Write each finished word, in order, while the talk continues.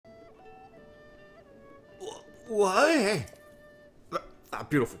What? That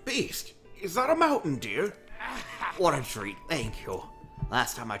beautiful beast. Is that a mountain deer? What a treat, thank you.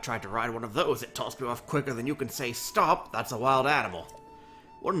 Last time I tried to ride one of those, it tossed me off quicker than you can say stop. That's a wild animal.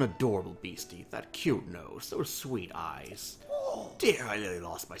 What an adorable beastie. That cute nose, those sweet eyes. Dear, I nearly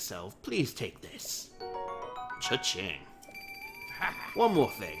lost myself. Please take this. Cha-ching. One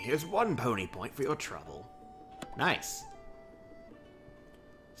more thing. Here's 1 pony point for your trouble. Nice.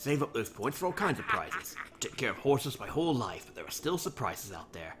 Save up those points for all kinds of prizes. Took care of horses my whole life, but there are still surprises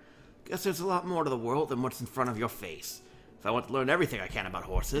out there. Guess there's a lot more to the world than what's in front of your face. If I want to learn everything I can about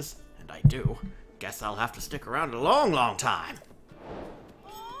horses, and I do, guess I'll have to stick around a long, long time.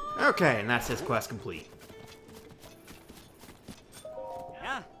 Okay, and that's his quest complete.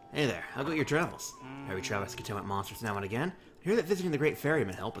 Yeah. Hey there, how about your travels? Harry Travis can tame monsters now and again. I hear that visiting the Great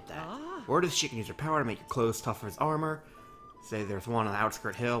Ferryman help with that. Word is she can use her power to make your clothes tougher as armor. Say there's one on the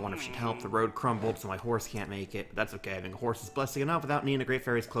outskirt hill, wonder if she'd help. The road crumbled, so my horse can't make it. But that's okay, having a horse is blessing enough without needing a Great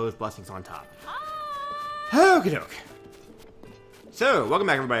Fairy's clothes blessings on top. Okie doke. So, welcome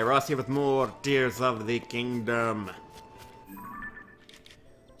back everybody, Ross here with more Tears of the Kingdom.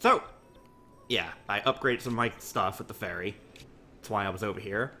 So, yeah, I upgraded some of my stuff with the ferry. That's why I was over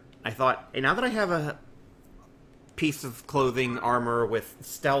here. I thought, hey, now that I have a piece of clothing, armor with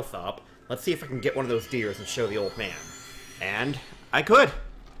stealth up, let's see if I can get one of those deers and show the old man. And I could.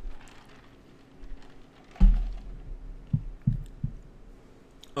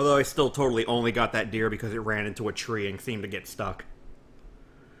 Although I still totally only got that deer because it ran into a tree and seemed to get stuck.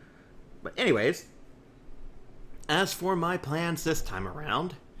 But anyways, as for my plans this time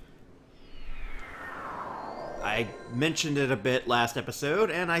around, I mentioned it a bit last episode,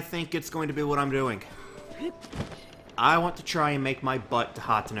 and I think it's going to be what I'm doing. I want to try and make my butt to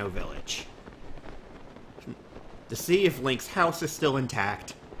Hateno Village. To see if Link's house is still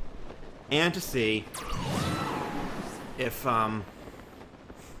intact, and to see if,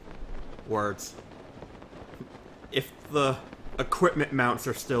 if the equipment mounts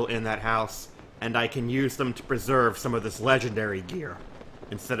are still in that house, and I can use them to preserve some of this legendary gear,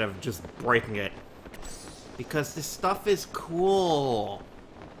 instead of just breaking it. Because this stuff is cool.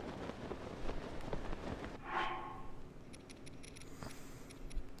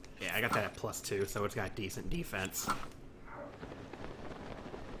 Yeah, I got that at +2, so it's got decent defense.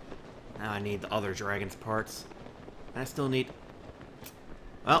 Now I need the other dragon's parts. I still need...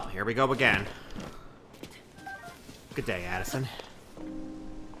 Well, here we go again. Good day, Addison.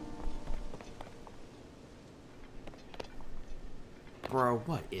 Bro,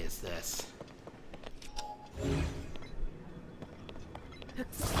 what is this?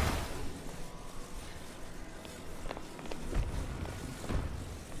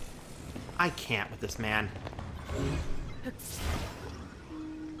 I can't with this man.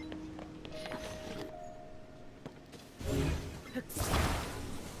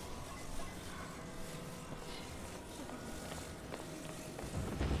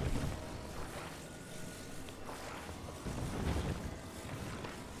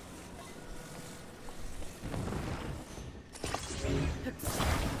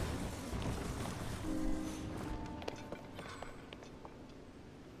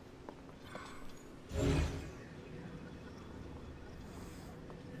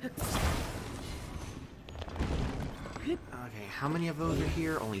 Okay, how many of those are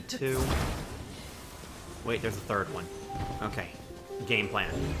here? Only 2. Wait, there's a 3rd one. Okay. Game plan.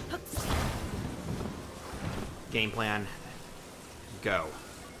 Game plan. Go.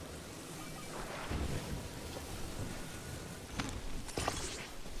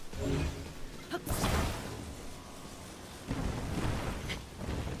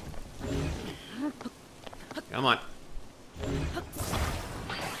 Come on.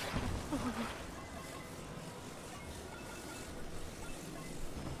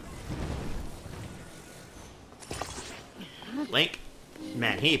 Link?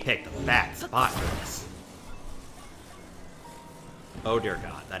 Man, he picked a bad spot for this. Oh dear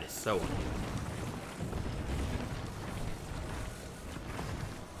God, that is so uneven.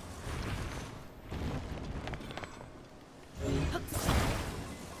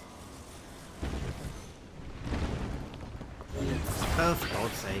 Oh, for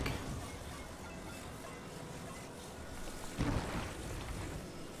God's sake.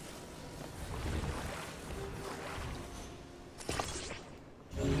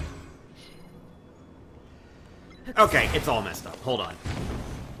 Okay, it's all messed up. Hold on.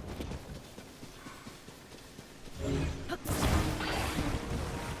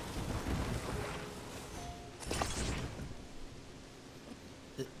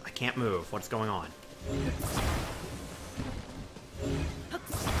 I can't move. What's going on?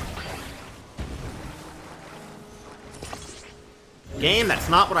 Game, that's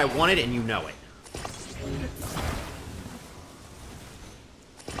not what I wanted, and you know it.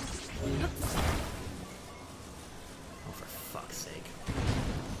 Oh, for fuck's sake.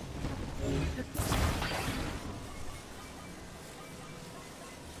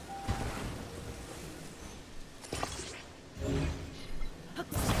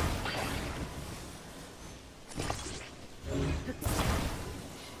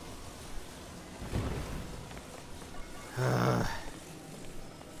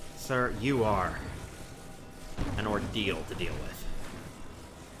 Sir, you are an ordeal to deal with.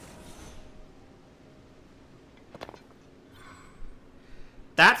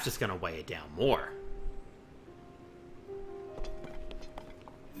 That's just gonna weigh it down more.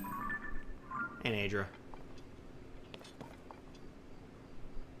 Hey, Nadra.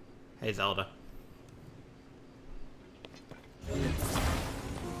 Hey, Zelda.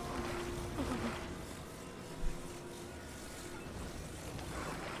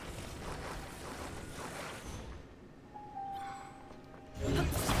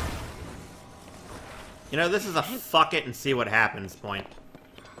 You know, this is a fuck it and see what happens point.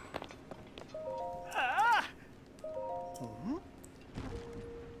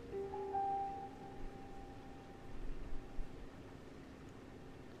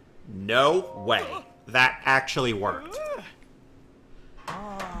 No way. That actually worked.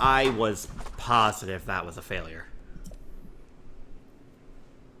 I was positive that was a failure.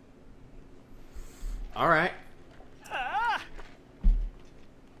 Alright.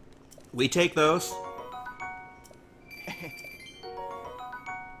 We take those.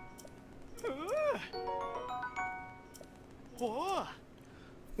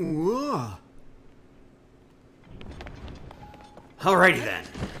 Whoa. Alrighty then.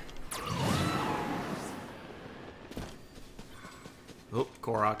 Oh,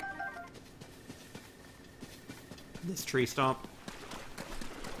 Korok. This tree stomp.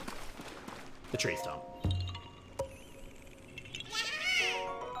 The tree stomp.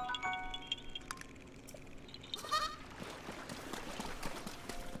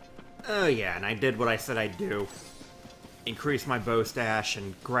 Oh yeah, and I did what I said I'd do. Increase my bow stash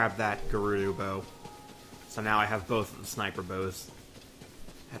and grab that Gerudo bow. So now I have both of the sniper bows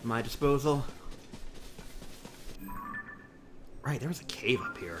at my disposal. Right, there was a cave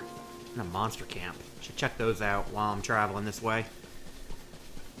up here. And a monster camp. Should check those out while I'm traveling this way.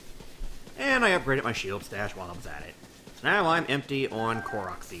 And I upgraded my shield stash while I was at it. So now I'm empty on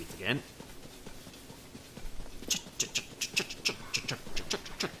Korok seeds again.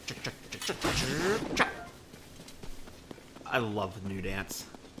 I love the new dance.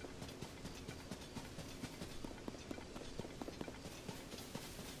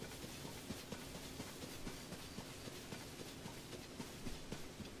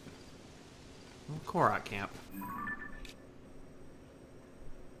 Korok camp.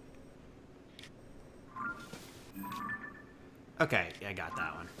 Okay, yeah, I got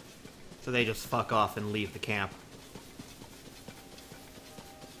that one. So they just fuck off and leave the camp.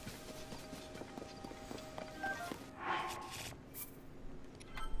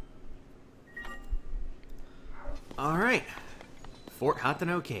 Alright. Fort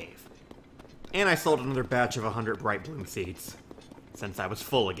Hateno Cave. And I sold another batch of 100 Bright Bloom seeds. Since I was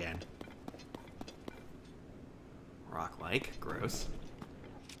full again. Rock-like. Gross.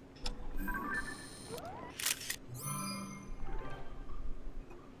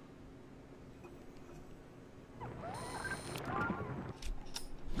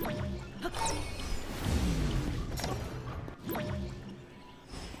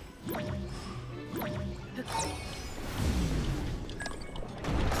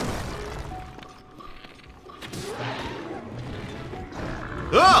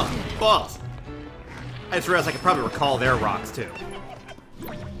 Oh! Balls! I just realized I could probably recall their rocks, too.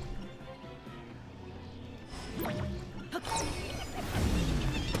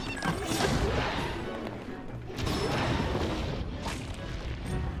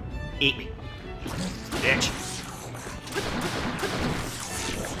 Eat me. Bitch.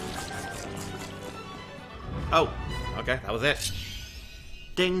 Oh, okay, that was it.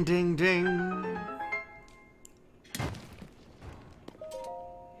 Ding, ding, ding.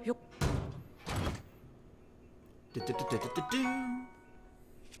 Yep.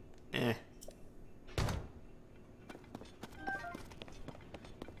 Eh.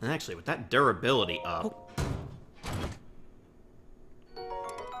 And actually, with that durability up...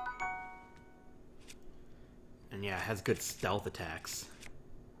 And yeah, it has good stealth attacks.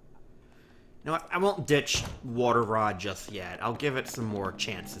 You know what? I won't ditch Water Rod just yet. I'll give it some more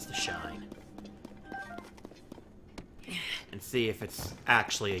chances to shine. And see if it's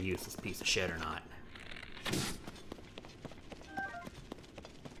actually a useless piece of shit or not.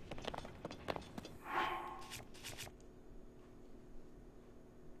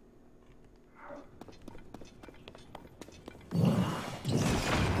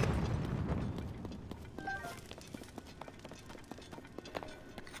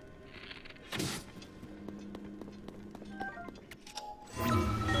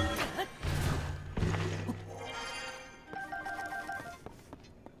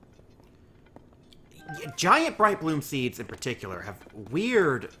 Giant bright bloom seeds in particular have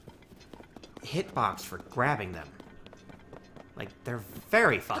weird hitbox for grabbing them. Like, they're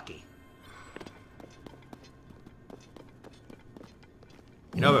very fucky.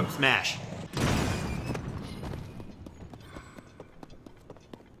 No, smash.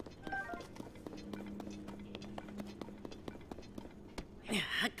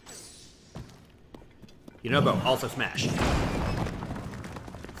 Yunobo, also smash.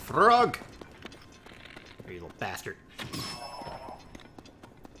 Frog! You little bastard.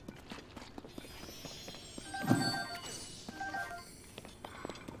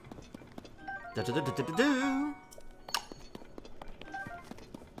 Da-da-da-da-da-da-da.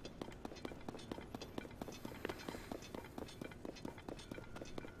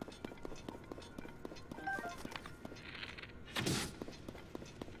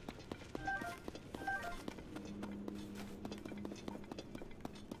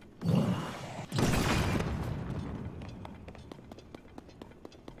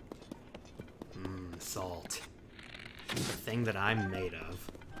 Salt. The thing that I'm made of.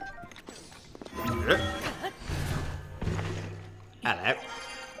 Hello.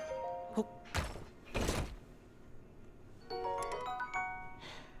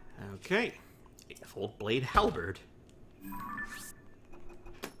 Okay. Eightfold blade halberd.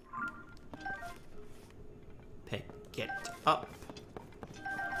 Pick it up.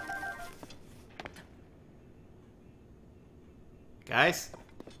 Guys?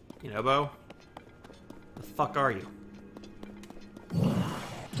 Yunobo? The fuck are you?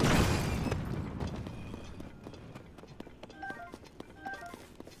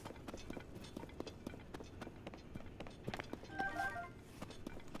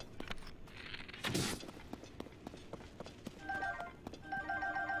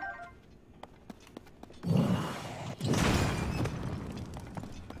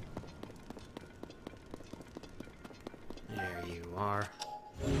 There you are.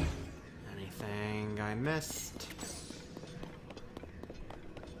 Anything I missed?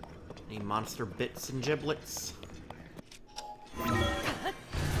 Any monster bits and giblets?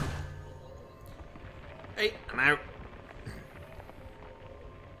 Hey, I'm out.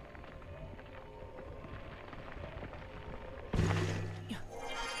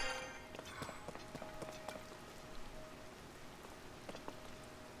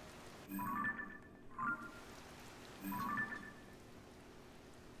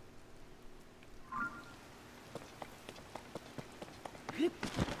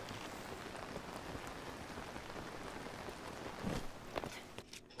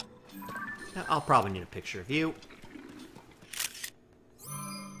 Now, I'll probably need a picture of you.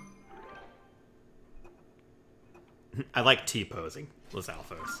 I like T-posing,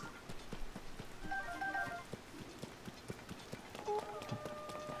 Lizalfos.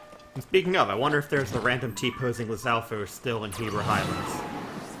 And speaking of, I wonder if there's the random T-posing Lizalfos still in Hebrew Highlands.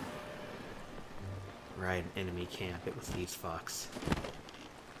 Right, an enemy camp. It was these fucks.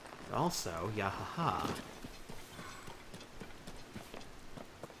 But also, yahaha.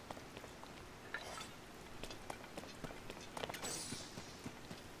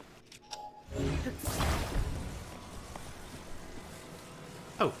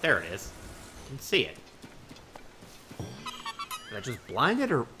 Oh, there it is. Didn't see it. Did I just blind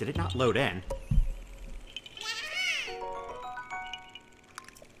it, or did it not load in?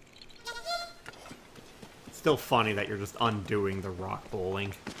 It's still funny that you're just undoing the rock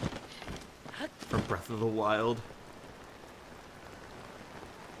bowling from Breath of the Wild.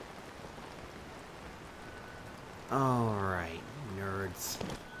 Alright, nerds.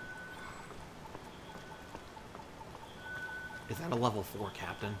 Is that a level 4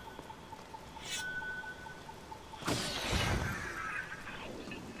 captain?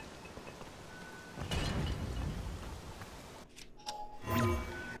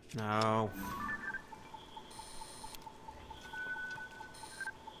 No.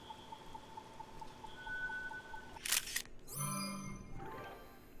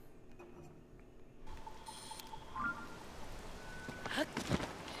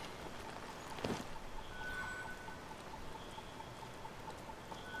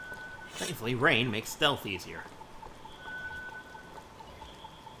 Thankfully, rain makes stealth easier.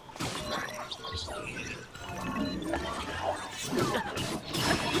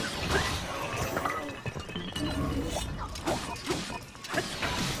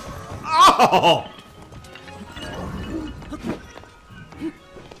 Oh!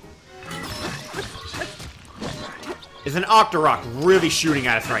 Is an Octorok really shooting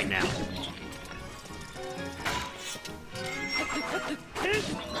at us right now?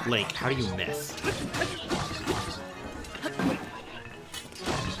 Link, how do you miss?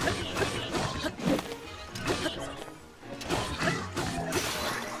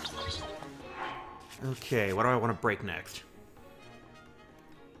 Okay, what do I want to break next?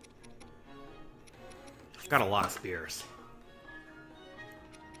 I've got a lot of spears.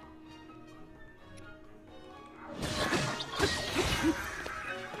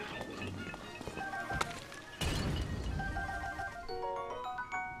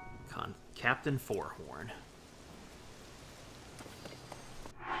 Captain Fourhorn.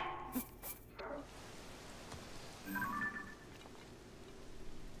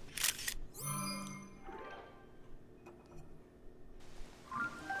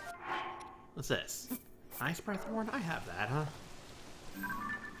 What's this? Ice Breath Horn? I have that, huh?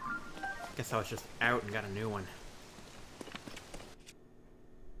 Guess I was just out and got a new one.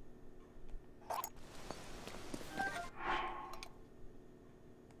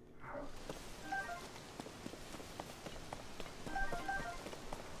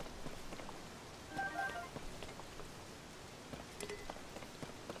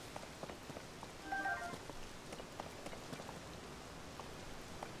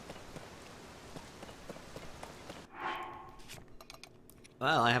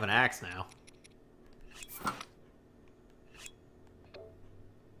 Well, I have an axe now.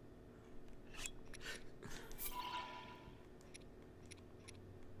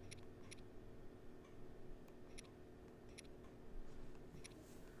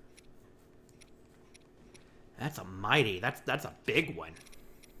 That's a mighty. That's a big one.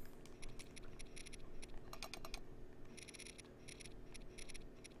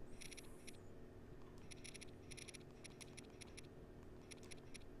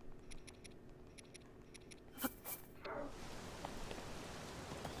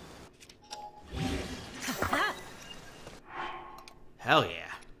 Hell yeah.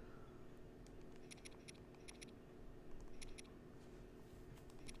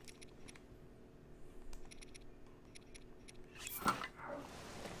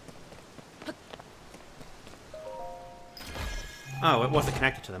 Oh, it wasn't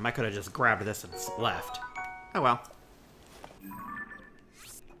connected to them. I could have just grabbed this and left. Oh well.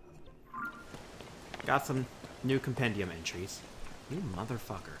 Got some new compendium entries. You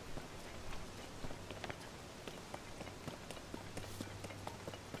motherfucker.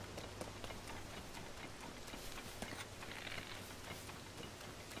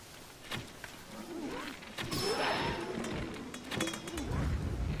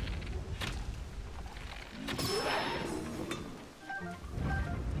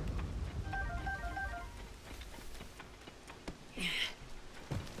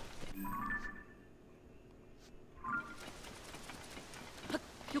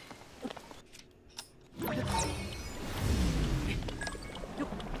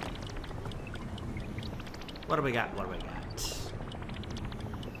 What do we got? What do we got?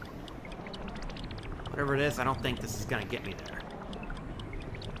 Whatever it is, I don't think this is gonna get me there.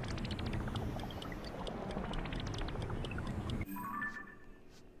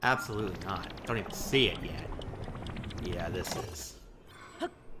 Absolutely not. Don't even see it yet. Yeah, this is. You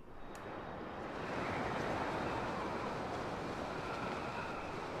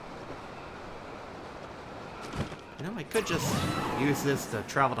know, I could just use this to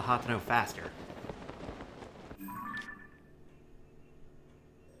travel to Hateno faster.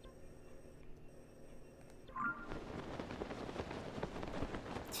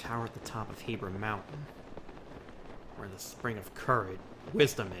 Tower at the top of Hebron Mountain, where the spring of courage,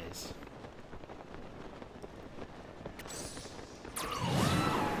 wisdom is.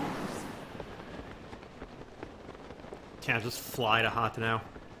 Can I just fly to Hateno?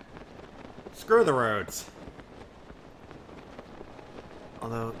 Screw the roads.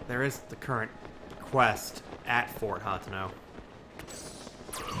 Although, there is the current quest at Fort Hateno.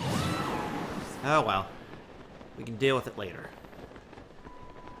 Oh well. We can deal with it later.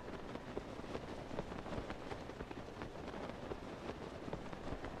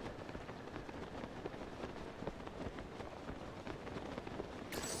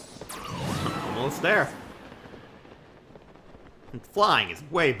 Almost there. And flying is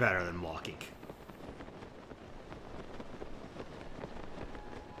way better than walking.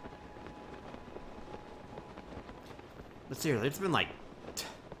 But seriously, it's been like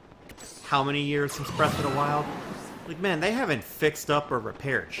how many years since Breath of the Wild? Like, man, they haven't fixed up or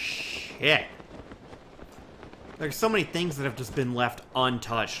repaired shit. There's so many things that have just been left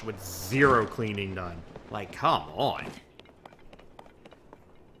untouched with zero cleaning done. Like, come on.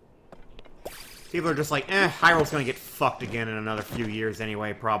 People are just like, Hyrule's gonna get fucked again in another few years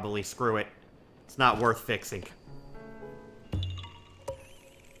anyway, probably. Screw it. It's not worth fixing.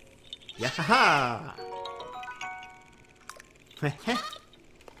 Yahaha!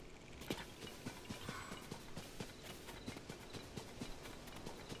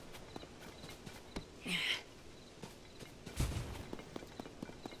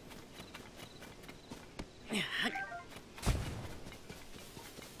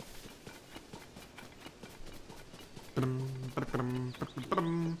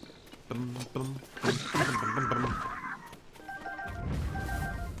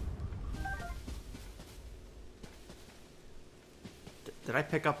 Did I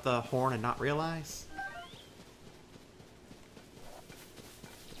pick up the horn and not realize?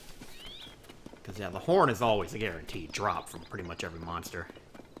 Because, yeah, the horn is always a guaranteed drop from pretty much every monster.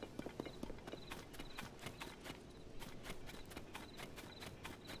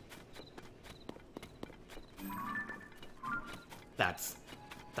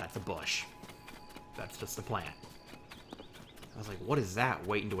 That's a bush. That's just a plant. I was like, what is that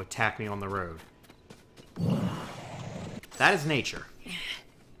waiting to attack me on the road? That is nature.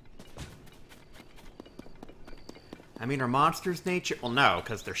 I mean, are monsters nature? Well, no,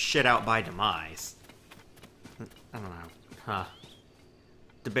 because they're shit out by demise. I don't know. Huh.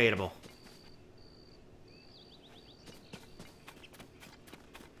 Debatable.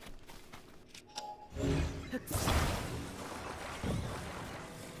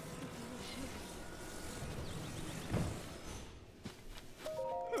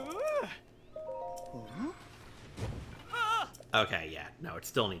 Okay, yeah. No, it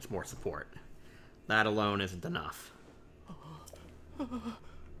still needs more support. That alone isn't enough.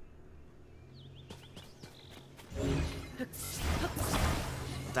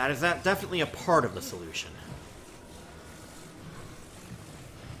 That is definitely a part of the solution.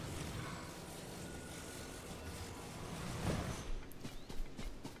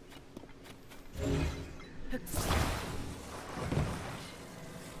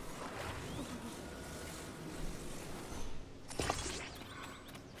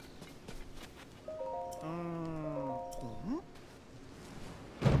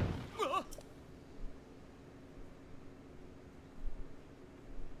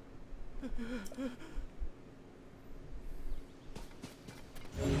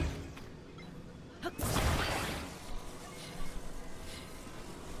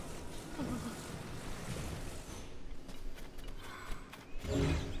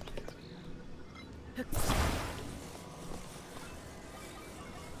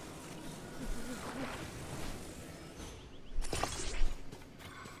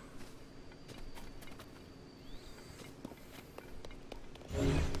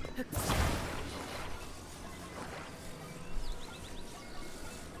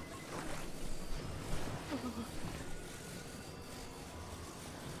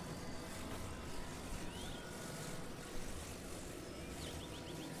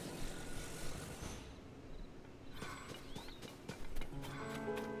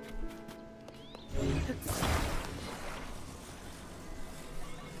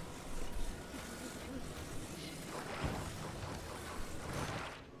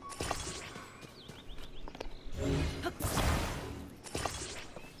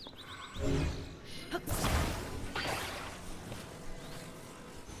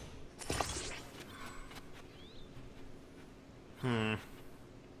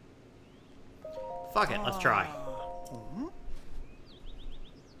 Fuck it, let's try.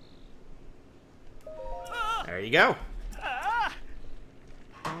 There you go.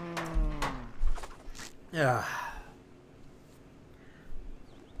 Yeah.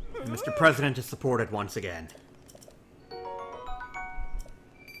 Mr. President is supported once again.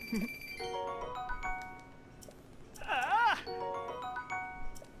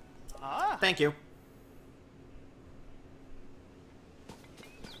 Thank you.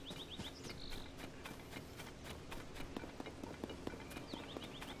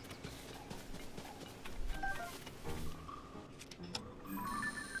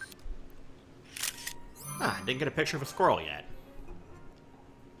 Didn't get a picture of a squirrel yet.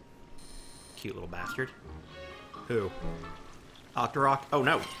 Cute little bastard. Who? Octorok? Oh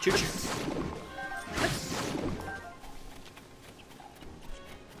no, Choo-Choo's.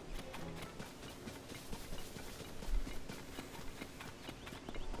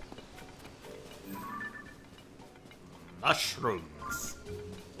 Mushrooms.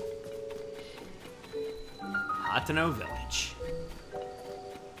 Hateno Village.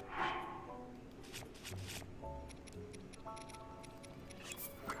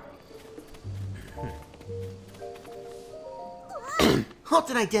 Halt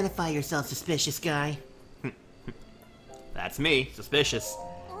and identify yourself, suspicious guy. That's me, suspicious.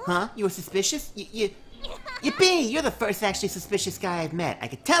 Huh? You were suspicious? Yippee! You're the first actually suspicious guy I've met. I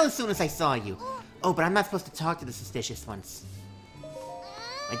could tell as soon as I saw you. Oh, but I'm not supposed to talk to the suspicious ones.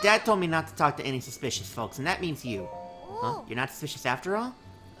 My dad told me not to talk to any suspicious folks, and that means you. Huh? You're not suspicious after all?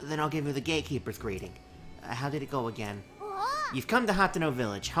 Then I'll give you the gatekeeper's greeting. How did it go again? You've come to Hateno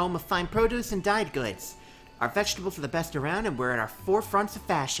Village, home of fine produce and dyed goods. Our vegetables are the best around, and we're at our forefronts of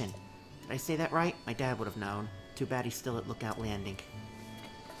fashion. Did I say that right? My dad would have known. Too bad he's still at Lookout Landing.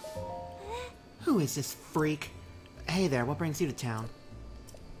 Who is this freak? Hey there, what brings you to town?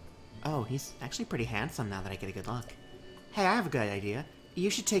 Oh, he's actually pretty handsome now that I get a good look. Hey, I have a good idea. You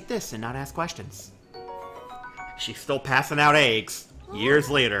should take this and not ask questions. She's still passing out eggs. Years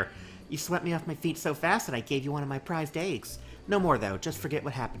later. You swept me off my feet so fast that I gave you one of my prized eggs. No more, though. Just forget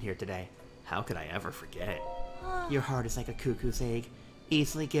what happened here today. How could I ever forget? Your heart is like a cuckoo's egg.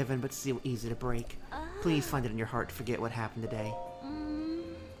 Easily given, but still easy to break. Please find it in your heart to forget what happened today.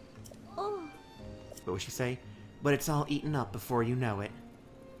 What would she say? But it's all eaten up before you know it.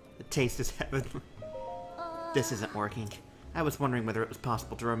 The taste is heaven. This isn't working. I was wondering whether it was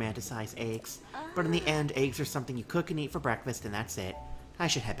possible to romanticize eggs. But in the end, eggs are something you cook and eat for breakfast, and that's it. I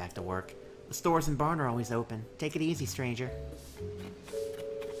should head back to work. The stores and barn are always open. Take it easy, stranger.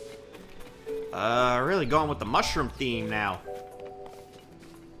 Really going with the mushroom theme now.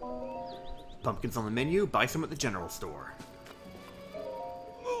 Pumpkins on the menu, buy some at the general store.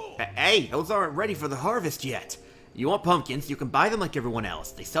 Hey, those aren't ready for the harvest yet. You want pumpkins, you can buy them like everyone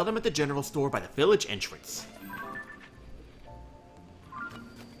else. They sell them at the general store by the village entrance.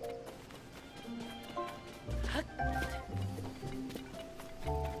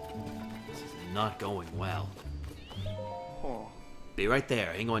 This is not going well. Be right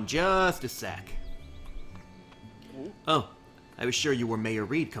there, hang on just a sec. Oh, I was sure you were Mayor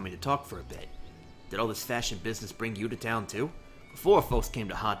Reed coming to talk for a bit. Did all this fashion business bring you to town too? Before, folks came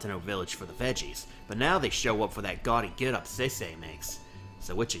to Hateno Village for the veggies, but now they show up for that gaudy get-up Sese makes.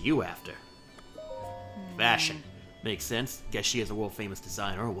 So which are you after? Fashion. Makes sense. Guess she is a world-famous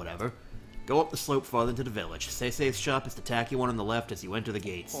designer or whatever. Go up the slope farther into the village. Sese's shop is the tacky one on the left as you enter the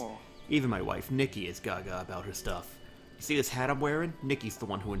gates. Even my wife, Nikki, is gaga about her stuff. You see this hat I'm wearing? Nikki's the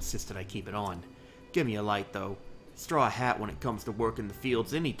one who insisted I keep it on. Give me a light, though. Straw hat when it comes to working the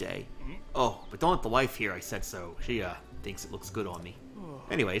fields any day. Oh, but don't let the wife hear I said so. She, thinks it looks good on me.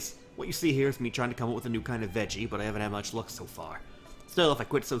 Anyways, what you see here is me trying to come up with a new kind of veggie, but I haven't had much luck so far. Still, if I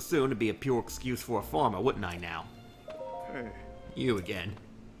quit so soon, it'd be a pure excuse for a farmer, wouldn't I now? Hey. You again.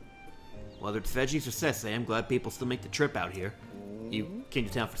 Whether it's veggies or Sese, I'm glad people still make the trip out here. You came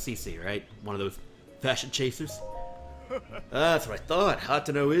to town for CC, right? One of those fashion chasers? That's what I thought.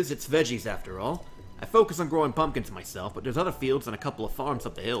 Hateno is its veggies, after all. I focus on growing pumpkins myself, but there's other fields and a couple of farms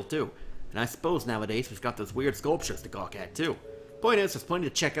up the hill, too. And I suppose nowadays we've got those weird sculptures to gawk at, too. Point is, there's plenty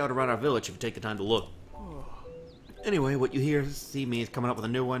to check out around our village if you take the time to look. Anyway, what you hear, see me is coming up with a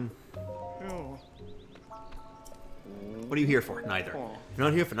new one. What are you here for? Neither. If you're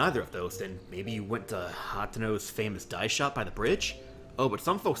not here for neither of those, then maybe you went to Hateno's famous dye shop by the bridge? Oh, but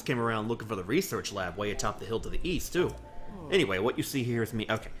some folks came around looking for the research lab way atop the hill to the east, too. Anyway, what you see here is me.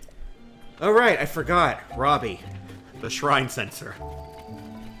 Okay. Alright, I forgot. Robbie. The shrine sensor.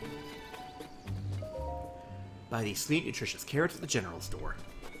 Buy these sweet, nutritious carrots at the general store.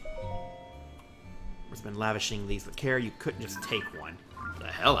 I've been lavishing these with care. You couldn't just take one. The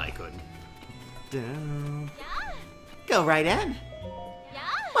hell I couldn't. Down. Go right in.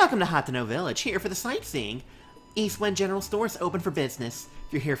 Welcome to Hateno Village, here for the sightseeing. East Wind General Store is open for business.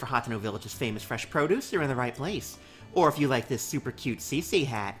 If you're here for Hateno Village's famous fresh produce, you're in the right place. Or if you like this super cute CC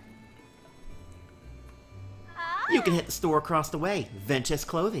hat, you can hit the store across the way, Ventus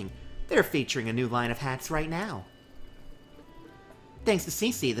Clothing. They're featuring a new line of hats right now. Thanks to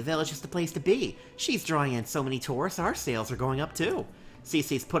CC, the village is the place to be. She's drawing in so many tourists, our sales are going up too.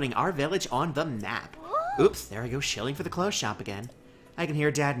 CC's putting our village on the map. Oops, there I go shilling for the clothes shop again. I can hear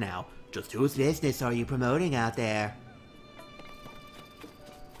Dad now. Just whose business are you promoting out there?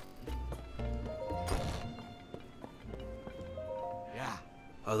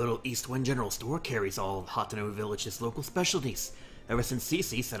 Our little East Wind General Store carries all of Hateno Village's local specialties. Ever since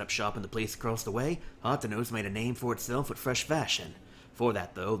CC set up shop in the place across the way, Hateno's made a name for itself with fresh fashion. For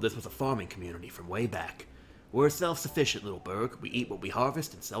that, though, this was a farming community from way back. We're a self-sufficient little burg. We eat what we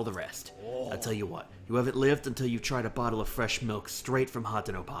harvest and sell the rest. I'll tell you what, you haven't lived until you've tried a bottle of fresh milk straight from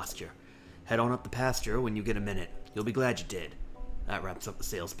Hateno pasture. Head on up the pasture when you get a minute. You'll be glad you did. That wraps up the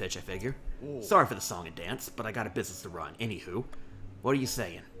sales pitch, I figure. Sorry for the song and dance, but I got a business to run. Anywho, what are you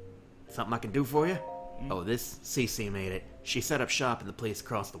saying? Something I can do for you? Oh, this CC made it. She set up shop in the place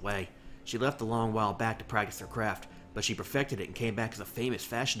across the way. She left a long while back to practice her craft, but she perfected it and came back as a famous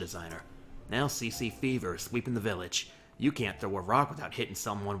fashion designer. Now CC fever is sweeping the village. You can't throw a rock without hitting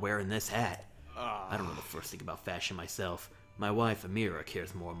someone wearing this hat. I don't know the first thing about fashion myself. My wife, Amira,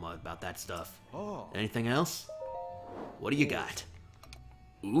 cares more about that stuff. Anything else? What do you got?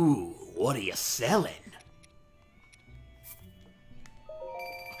 Ooh, what are you selling?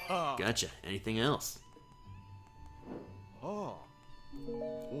 Gotcha. Anything else?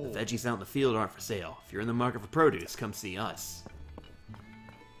 The veggies out in the field aren't for sale. If you're in the market for produce, come see us.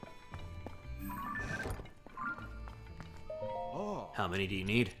 How many do you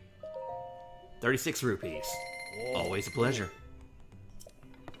need? 36 rupees. Always a pleasure.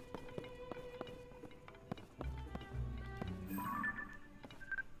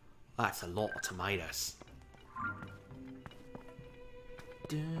 That's a lot of tomatoes.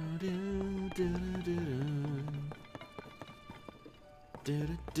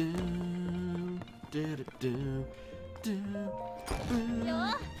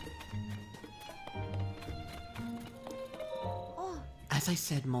 As I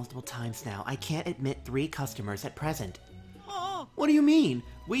said multiple times now, I can't admit 3 customers at present. What do you mean?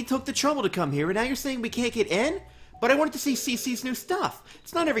 We took the trouble to come here and now you're saying we can't get in? But I wanted to see CC's new stuff.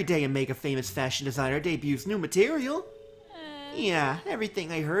 It's not every day a mega famous fashion designer debuts new material. Yeah,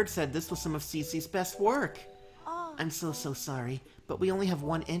 everything I heard said this was some of CC's best work. I'm so sorry, but we only have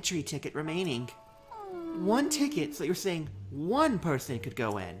 1 entry ticket remaining. 1 ticket, so you're saying 1 person could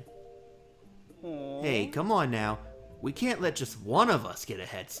go in? Hey, come on now. We can't let just one of us get a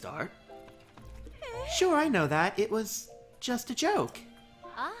head start. Sure, I know that. It was just a joke.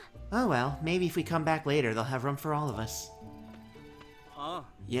 Oh well, maybe if we come back later, they'll have room for all of us.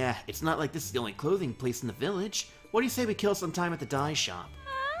 Yeah, it's not like this is the only clothing place in the village. What do you say we kill some time at the dye shop?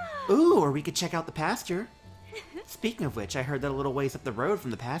 Ooh, or we could check out the pasture. Speaking of which, I heard that a little ways up the road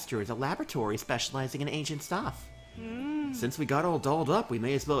from the pasture is a laboratory specializing in ancient stuff. Since we got all dolled up, we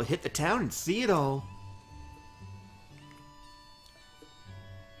may as well hit the town and see it all.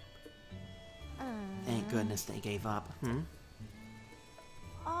 Thank goodness they gave up,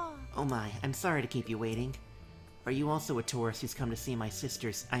 Oh my, I'm sorry to keep you waiting. Are you also a tourist who's come to see my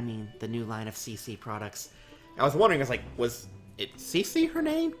sister's, the new line of CC products? I was wondering, was it Cece her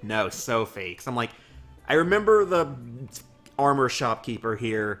name? No, Sophie. 'Cause I'm like, I remember the armor shopkeeper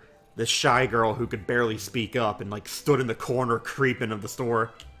here, the shy girl who could barely speak up and stood in the corner creeping of the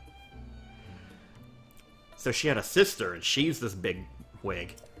store. So she had a sister, and she's this big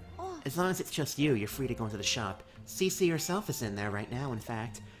wig. As long as it's just you, you're free to go into the shop. CC herself is in there right now, in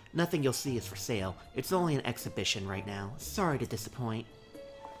fact. Nothing you'll see is for sale. It's only an exhibition right now. Sorry to disappoint.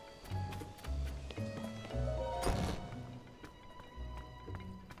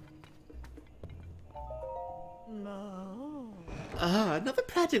 Ah, another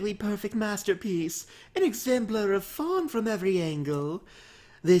practically perfect masterpiece. An exemplar of fawn from every angle.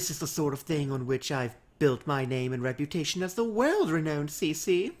 This is the sort of thing on which I've built my name and reputation as the world-renowned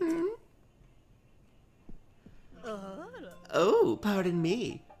CC. Oh, pardon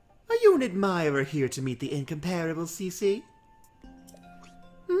me. Are you an admirer here to meet the incomparable CC?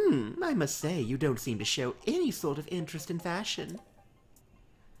 I must say, you don't seem to show any sort of interest in fashion.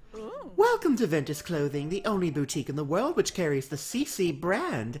 Welcome to Ventus Clothing, the only boutique in the world which carries the CC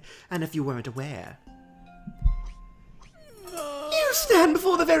brand, and if you weren't aware. You stand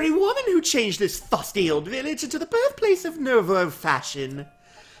before the very woman who changed this fusty old village into the birthplace of nouveau fashion.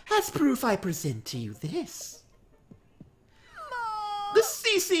 As proof, I present to you this. The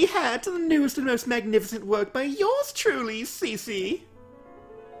CC hat, the newest and most magnificent work by yours truly, CC.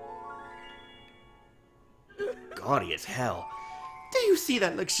 Gaudy as hell. Do you see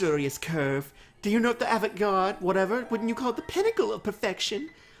that luxurious curve? Do you note the avant-garde, whatever, wouldn't you call it the pinnacle of perfection?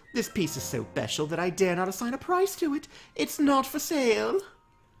 This piece is so special that I dare not assign a price to it. It's not for sale.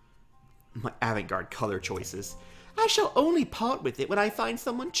 My avant-garde color choices. I shall only part with it when I find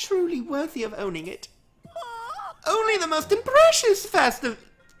someone truly worthy of owning it. Only the most impressious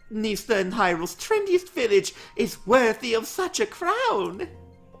fashionista in Hyrule's trendiest village is worthy of such a crown.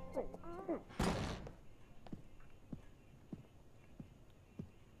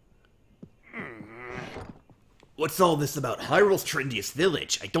 What's all this about Hyrule's trendiest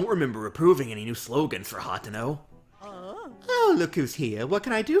village? I don't remember approving any new slogans for Hateno. Oh, look who's here. What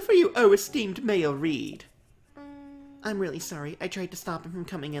can I do for you, oh esteemed Mayor Reed? I'm really sorry. I tried to stop him from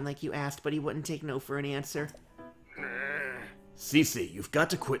coming in like you asked, but he wouldn't take no for an answer. Cece, you've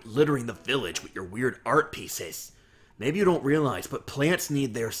got to quit littering the village with your weird art pieces. Maybe you don't realize, but plants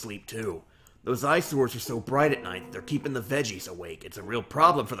need their sleep too. Those eyesores are so bright at night that they're keeping the veggies awake. It's a real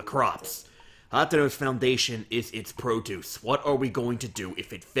problem for the crops. Hateno's foundation is its produce. What are we going to do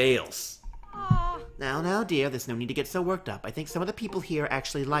if it fails? Now, dear, there's no need to get so worked up. I think some of the people here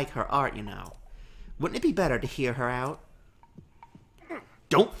actually like her art, you know. Wouldn't it be better to hear her out?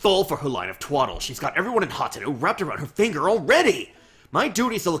 Don't fall for her line of twaddle. She's got everyone in Hateno wrapped around her finger already. My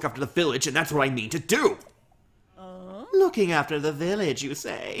duty is to look after the village, and that's what I mean to do. Looking after the village, you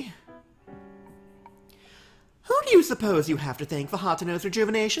say? Who do you suppose you have to thank for Hateno's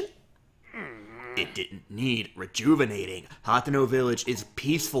rejuvenation? It didn't need rejuvenating. Hateno Village is a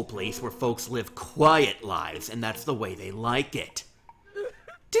peaceful place where folks live quiet lives, and that's the way they like it.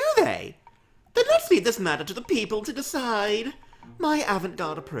 Do they? Then let's leave this matter to the people to decide. My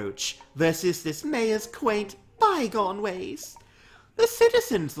avant-garde approach versus this mayor's quaint, bygone ways. The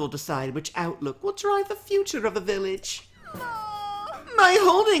citizens will decide which outlook will drive the future of the village. By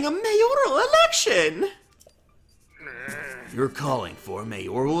holding a mayoral election! You're calling for a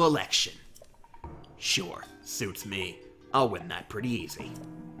mayoral election. Sure, suits me. I'll win that pretty easy.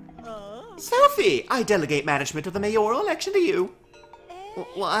 Sophie, I delegate management of the mayoral election to you.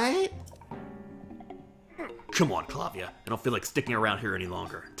 What? Come on, Clavia. I don't feel like sticking around here any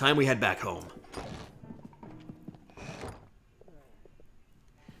longer. Time we head back home.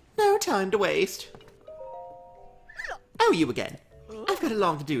 No time to waste. Oh, you again. I've got a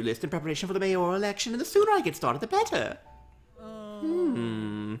long to-do list in preparation for the mayoral election, and the sooner I get started, the better.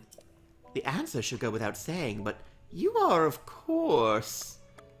 The answer should go without saying, but you are, of course...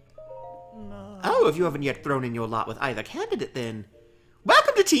 Oh, if you haven't yet thrown in your lot with either candidate, then...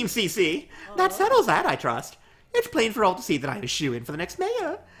 Welcome to Team CC! That settles that, I trust. It's plain for all to see that I'm a shoo-in for the next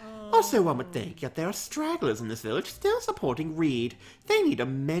mayor. Also, one would think, yet there are stragglers in this village still supporting Reed. They need a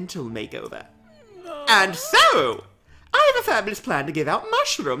mental makeover. And so... I have a fabulous plan to give out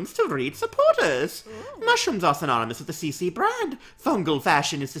mushrooms to Reed supporters. Mushrooms are synonymous with the CC brand. Fungal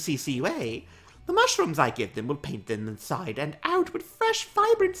fashion is the CC way. The mushrooms I give them will paint them inside and out with fresh,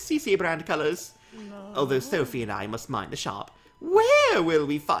 vibrant CC brand colors. Although Sophie and I must mind the shop. Where will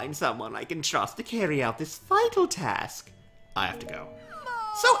we find someone I can trust to carry out this vital task? I have to go.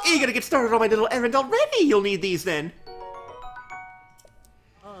 So eager to get started on my little errand already, you'll need these then.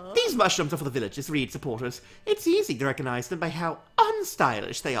 These mushrooms are for the village's Reed supporters. It's easy to recognize them by how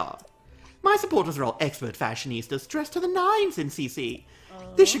unstylish they are. My supporters are all expert fashionistas dressed to the nines in CC.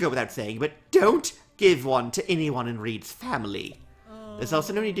 This should go without saying, but don't give one to anyone in Reed's family. There's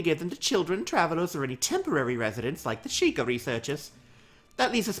also no need to give them to children, travelers, or any temporary residents like the Chica researchers.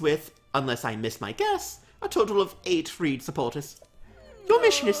 That leaves us with, unless I miss my guess, a total of 8 Reed supporters. Your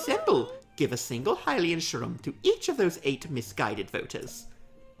mission is simple. Give a single Hylian shroom to each of those 8 misguided voters.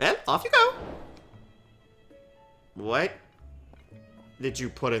 Well, off you go. What did you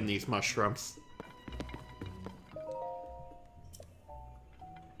put in these mushrooms?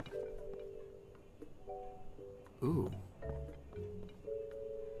 Ooh.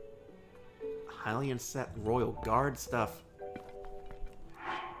 Hylian set Royal Guard stuff.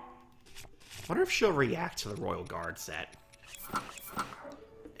 Wonder if she'll react to the Royal Guard set.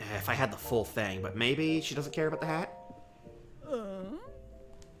 If I had the full thing, but maybe she doesn't care about the hat?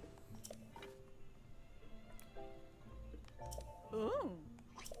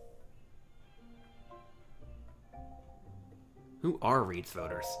 Who are Reed's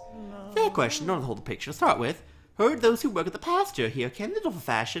voters? Fair question, don't hold the picture to start with. Heard those who work at the pasture here care little for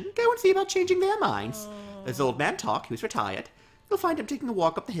fashion. Go and see about changing their minds. There's old man Talk, who's retired. You'll find him taking a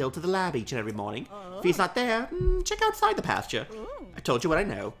walk up the hill to the lab each and every morning. If he's not there, check outside the pasture. I told you what I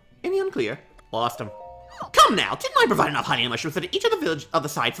know. Any unclear? Lost him. Come now, didn't I provide enough honey and mushrooms so that each of the village other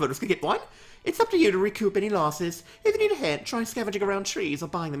side's voters could get one? It's up to you to recoup any losses. If you need a hint, try scavenging around trees or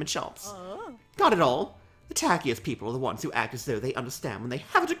buying them in shops. Got it all? The tackiest people are the ones who act as though they understand when they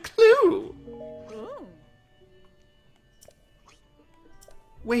haven't a clue.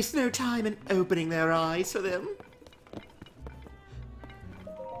 Waste no time in opening their eyes for them.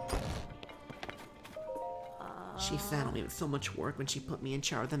 She saddled me with so much work when she put me in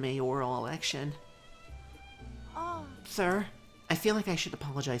charge of the mayoral election. Sir, I feel like I should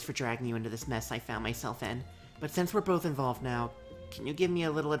apologize for dragging you into this mess I found myself in, but since we're both involved now, can you give me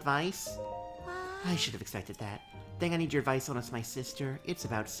a little advice? I should have expected that. Thing I need your advice on is my sister. It's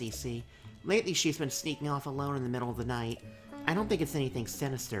about Cece. Lately she's been sneaking off alone in the middle of the night. I don't think it's anything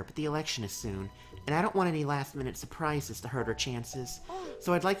sinister, but the election is soon, and I don't want any last-minute surprises to hurt her chances.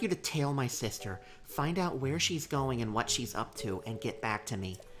 So I'd like you to tail my sister, find out where she's going and what she's up to, and get back to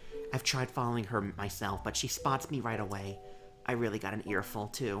me. I've tried following her myself, but she spots me right away. I really got an earful,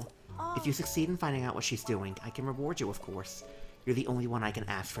 too. If you succeed in finding out what she's doing, I can reward you, of course. You're the only one I can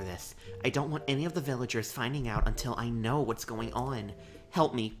ask for this. I don't want any of the villagers finding out until I know what's going on.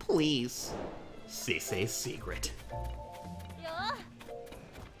 Help me, please. Cese's secret.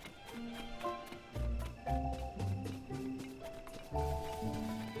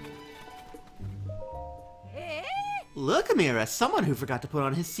 Look, Amira, someone who forgot to put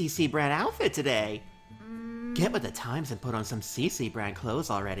on his CC brand outfit today. Get with the times and put on some CC brand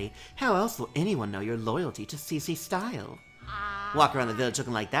clothes already. How else will anyone know your loyalty to CC style? Walk around the village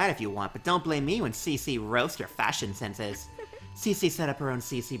looking like that if you want, but don't blame me when CC roasts your fashion senses. CC set up her own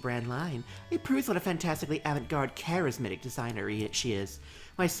CC brand line. It proves what a fantastically avant-garde, charismatic designer she is.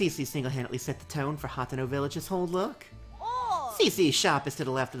 Why, CC single-handedly set the tone for Hateno Village's whole look. CC's shop is to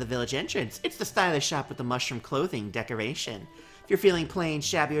the left of the village entrance. It's the stylish shop with the mushroom clothing decoration. If you're feeling plain,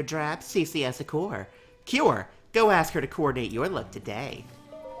 shabby, or drab, CC has a cure. Go ask her to coordinate your look today.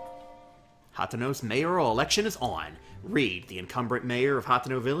 Hateno's mayoral election is on. Reed, the incumbent mayor of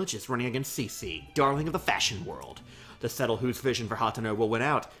Hateno Village, is running against CC, darling of the fashion world. To settle whose vision for Hateno will win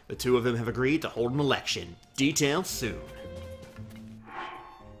out, the two of them have agreed to hold an election. Details soon.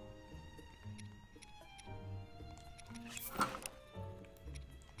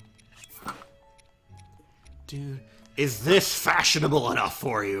 Dude, is this fashionable enough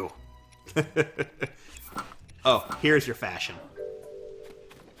for you? Oh, here's your fashion.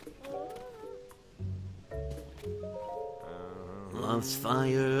 Love's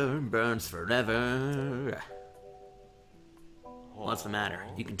fire burns forever. What's the matter?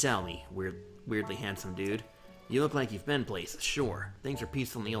 You can tell me, weirdly handsome dude. You look like you've been places, sure. Things are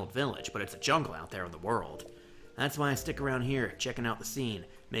peaceful in the old village, but it's a jungle out there in the world. That's why I stick around here, checking out the scene,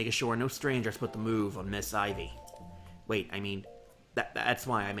 making sure no strangers put the move on Miss Ivy. Wait, I mean, that's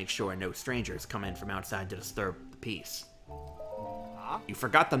why I make sure no strangers come in from outside to disturb the peace. You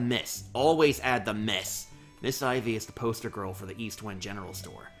forgot the miss. Always add the miss. Miss Ivy is the poster girl for the East Wind General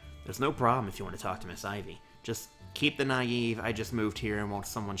Store. There's no problem if you want to talk to Miss Ivy. Just keep the naive, I just moved here and won't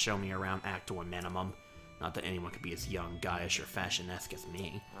someone show me around act to a minimum. Not that anyone could be as young, guyish, or fashion-esque as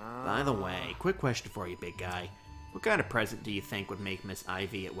me. By the way, quick question for you, big guy. What kind of present do you think would make Miss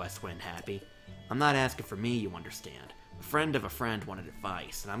Ivy at West Wind happy? I'm not asking for me, you understand. A friend of a friend wanted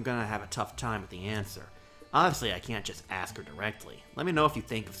advice, and I'm gonna have a tough time with the answer. Obviously, I can't just ask her directly. Let me know if you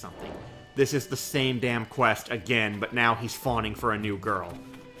think of something. This is the same damn quest again, but now he's fawning for a new girl.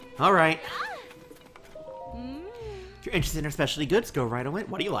 Alright. If you're interested in her specialty goods, go right away.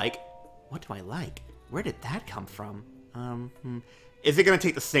 What do you like? What do I like? Where did that come from? Is it gonna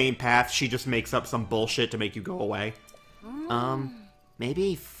take the same path? She just makes up some bullshit to make you go away?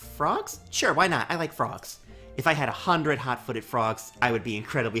 Maybe frogs? Sure, why not? I like frogs. If I had 100 hot-footed frogs, I would be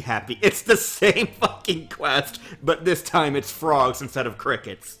incredibly happy. It's the same fucking quest, but this time it's frogs instead of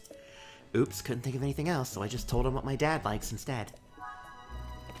crickets. Oops, couldn't think of anything else, so I just told him what my dad likes instead.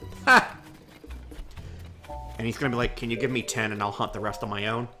 Ha! And he's gonna be like, can you give me 10 and I'll hunt the rest on my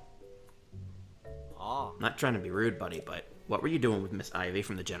own? I'm not trying to be rude, buddy, but what were you doing with Miss Ivy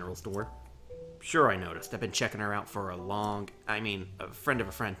from the general store? Sure, I noticed. I've been checking her out for a friend of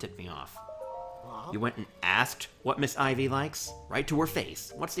a friend tipped me off. You went and asked what Miss Ivy likes? Right to her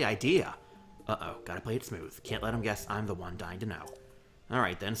face. What's the idea? Uh-oh, gotta play it smooth. Can't let him guess I'm the one dying to know.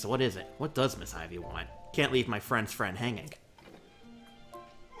 Alright then, so what is it? What does Miss Ivy want? Can't leave my friend's friend hanging.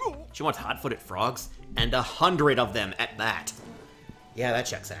 She wants hot-footed frogs, and 100 of them at that. Yeah, that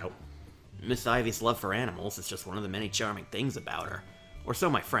checks out. Miss Ivy's love for animals is just one of the many charming things about her. Or so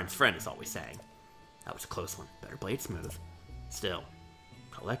my friend's friend is always saying. That was a close one. Better play it smooth. Still,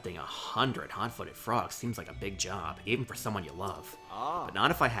 collecting 100 hot-footed frogs seems like a big job, even for someone you love. But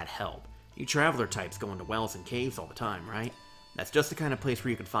not if I had help. You traveler types go into wells and caves all the time, right? That's just the kind of place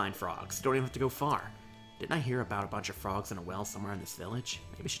where you can find frogs. Don't even have to go far. Didn't I hear about a bunch of frogs in a well somewhere in this village?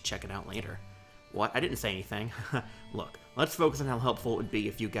 Maybe I should check it out later. What? I didn't say anything. Look, let's focus on how helpful it would be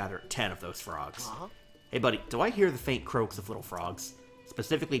if you gathered 10 of those frogs. Hey buddy, do I hear the faint croaks of little frogs?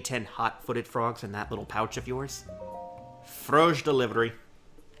 Specifically 10 hot-footed frogs in that little pouch of yours? Froge delivery.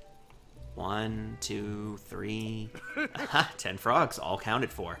 1, 2, 3... Aha, 10 frogs, all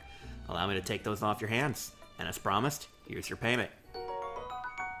counted for. Allow me to take those off your hands. And as promised, here's your payment.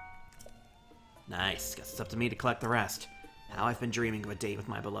 Nice, guess it's up to me to collect the rest. How I've been dreaming of a date with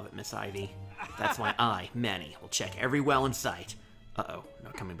my beloved Miss Ivy. That's why I, Manny, will check every well in sight. Uh-oh, no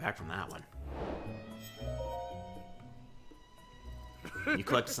coming back from that one. You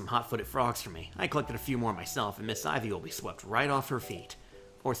collected some hot-footed frogs for me. I collected a few more myself, and Miss Ivy will be swept right off her feet.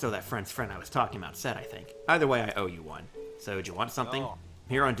 Or so that friend's friend I was talking about said, I think. Either way, I owe you one. So, do you want something? I'm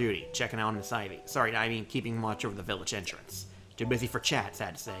here on duty, checking out on Miss Ivy. Sorry, I mean keeping watch over the village entrance. Too busy for chat,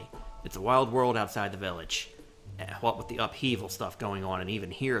 sad to say. It's a wild world outside the village. What with the upheaval stuff going on, and even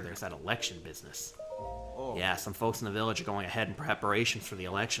here there's that election business. Yeah, some folks in the village are going ahead in preparations for the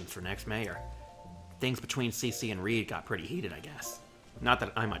elections for next mayor. Things between CC and Reed got pretty heated, I guess. Not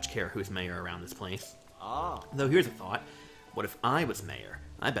that I much care who's mayor around this place. Though here's a thought. What if I was mayor?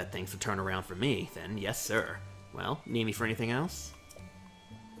 I bet things would turn around for me, then yes sir. Well, need me for anything else?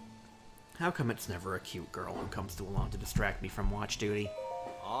 How come it's never a cute girl who comes along to distract me from watch duty?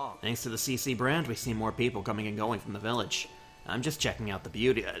 Thanks to the CC brand, we see more people coming and going from the village. I'm just checking out the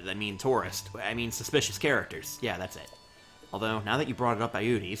beauty, suspicious characters. Yeah, that's it. Although, now that you brought it up,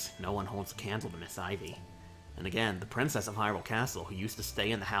 Iudes, no one holds a candle to Miss Ivy. And again, the princess of Hyrule Castle, who used to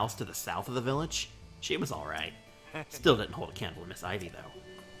stay in the house to the south of the village, she was alright. Still didn't hold a candle to Miss Ivy, though.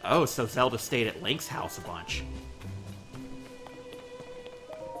 Oh, so Zelda stayed at Link's house a bunch.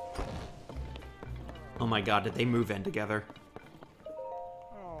 Oh my god, did they move in together?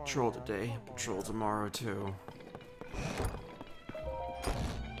 Patrol today, patrol tomorrow too.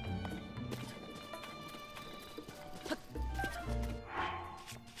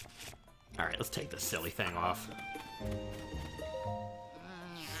 Alright, let's take this silly thing off.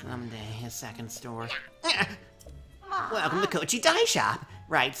 Someday, a second store. Welcome to Kochi Dye Shop.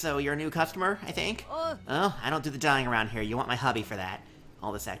 Right, so you're a new customer, I think? Oh, I don't do the dyeing around here. You want my hubby for that.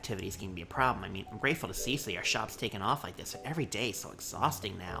 All this activity is going to be a problem. I mean, I'm grateful to see our shop's taken off like this every day. It's so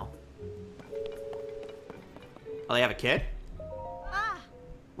exhausting now. Oh, they have a kid?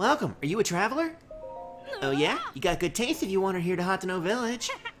 Welcome. Are you a traveler? Oh yeah? You got good taste if you wander here to Hateno Village.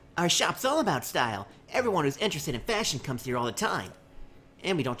 Our shop's all about style. Everyone who's interested in fashion comes here all the time.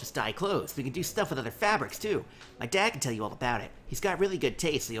 And we don't just dye clothes. We can do stuff with other fabrics, too. My dad can tell you all about it. He's got really good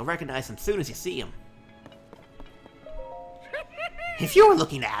taste, so you'll recognize him soon as you see him. If you're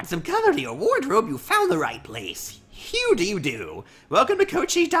looking to add some color to your wardrobe, you found the right place. You do. Welcome to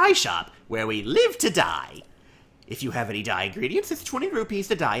Kochi Dye Shop, where we live to dye. If you have any dye ingredients, it's 20 rupees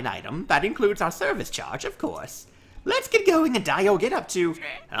to dye an item. That includes our service charge, of course. Let's get going and dye your get up to...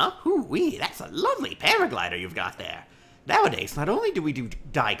 Huh? Hoo-wee, that's a lovely paraglider you've got there. Nowadays, not only do we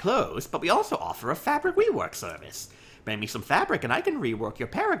dye clothes, but we also offer a fabric rework service. Bring me some fabric and I can rework your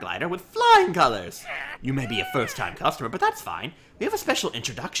paraglider with flying colors. You may be a first-time customer, but that's fine. We have a special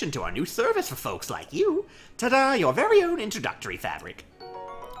introduction to our new service for folks like you. Ta-da, your very own introductory fabric.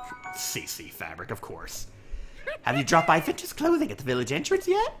 CC fabric, of course. Have you dropped by Vintage Clothing at the village entrance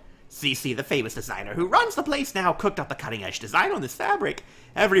yet? CC, the famous designer who runs the place, now cooked up the cutting-edge design on this fabric.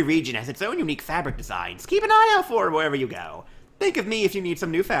 Every region has its own unique fabric designs. Keep an eye out for it wherever you go. Think of me if you need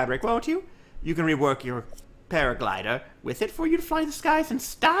some new fabric, won't you? You can rework your paraglider with it for you to fly the skies in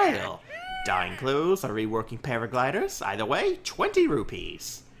style. Dyeing clothes or reworking paragliders, either way, 20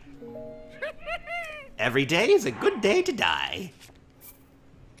 rupees. Every day is a good day to dye.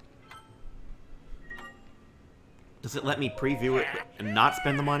 Does it let me preview it and not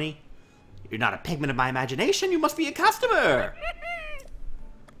spend the money? You're not a pigment of my imagination, you must be a customer!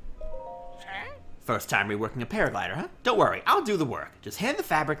 First time reworking a paraglider, huh? Don't worry, I'll do the work. Just hand the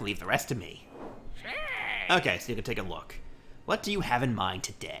fabric, leave the rest to me. Okay, so you can take a look. What do you have in mind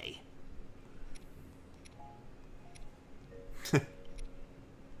today?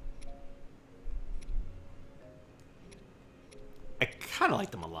 I kinda like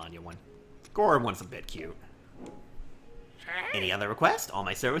the Melania one. Goron one's a bit cute. Any other request? All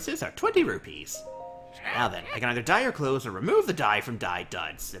my services are 20 rupees. Now then, I can either dye your clothes or remove the dye from dyed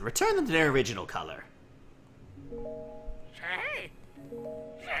duds and return them to their original color.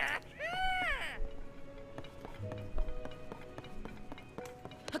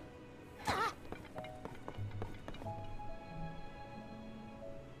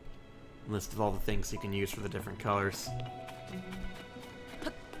 List of all the things you can use for the different colors.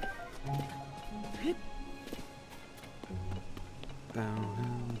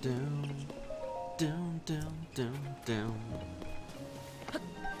 Down, down, down, down, down, down.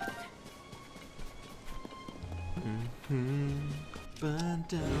 Down,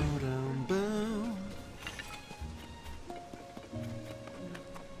 down, down.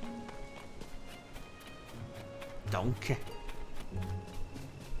 Donkey.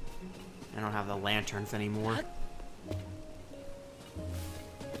 I don't have the lanterns anymore.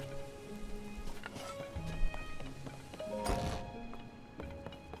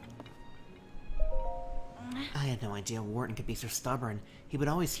 I had no idea Wharton could be so stubborn. He would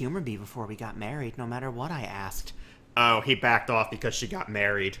always humor me before we got married, no matter what I asked. Oh, he backed off because she got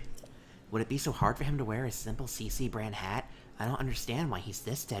married. Would it be so hard for him to wear his simple CC brand hat? I don't understand why he's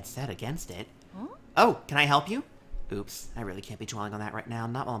this dead set against it. Huh? Oh, can I help you? Oops, I really can't be dwelling on that right now,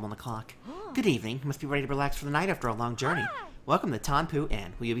 not while I'm on the clock. Good evening, you must be ready to relax for the night after a long journey. Welcome to Tanpu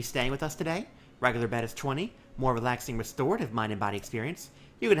Inn. Will you be staying with us today? Regular bed is 20, more relaxing restorative mind and body experience.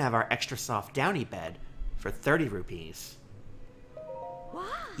 You can have our extra soft downy bed for 30 rupees. Wow.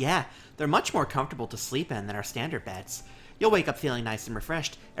 Yeah, they're much more comfortable to sleep in than our standard beds. You'll wake up feeling nice and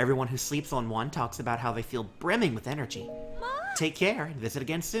refreshed. Everyone who sleeps on one talks about how they feel brimming with energy. Take care and visit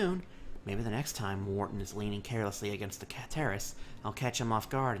again soon. Maybe the next time Wharton is leaning carelessly against the terrace, I'll catch him off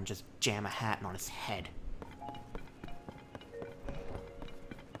guard and just jam a hat on his head.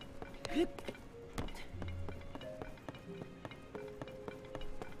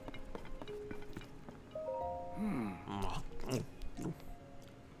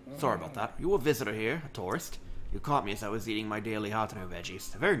 Sorry about that. Are you a visitor here? A tourist? You caught me as I was eating my daily Hateno veggies.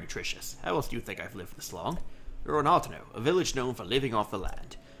 They're very nutritious. How else do you think I've lived this long? We're in Hateno, a village known for living off the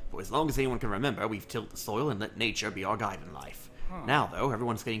land. For as long as anyone can remember, we've tilled the soil and let nature be our guide in life. Now, though,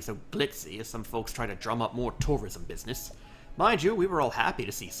 everyone's getting so glitzy as some folks try to drum up more tourism business. Mind you, we were all happy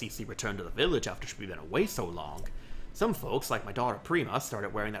to see Cece return to the village after she'd been away so long. Some folks, like my daughter Prima,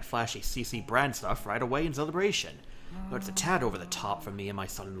 started wearing that flashy Cece brand stuff right away in celebration. But it's a tad over the top for me and my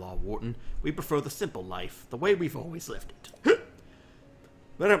son-in-law Wharton. We prefer the simple life, the way we've always lived it.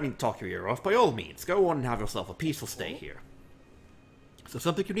 But I don't mean to talk your ear off. By all means, go on and have yourself a peaceful stay here. So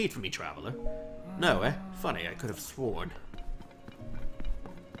something you need from me, traveler? No, eh? Funny, I could have sworn.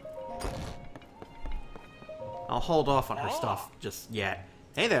 I'll hold off on her stuff just yet.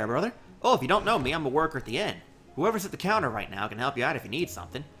 Hey there, brother. Oh, if you don't know me, I'm a worker at the inn. Whoever's at the counter right now can help you out if you need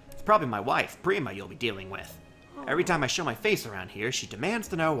something. It's probably my wife, Prima, you'll be dealing with. Every time I show my face around here, she demands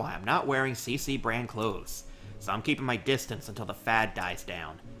to know why I'm not wearing CC brand clothes. So I'm keeping my distance until the fad dies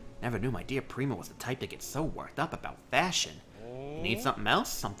down. Never knew my dear Prima was the type to get so worked up about fashion. You need something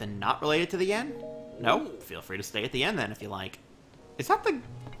else? Something not related to the inn? No? Feel free to stay at the inn then if you like. Is that the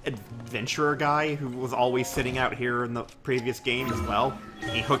adventurer guy who was always sitting out here in the previous game as well?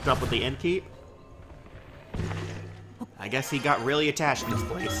 He hooked up with the innkeep? I guess he got really attached to this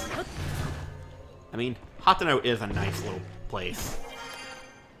place. I mean, Hateno is a nice little place.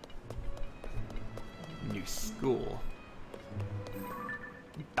 New school.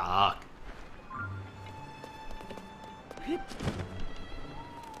 Dark.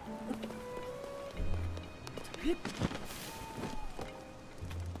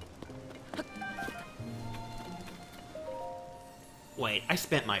 Wait, I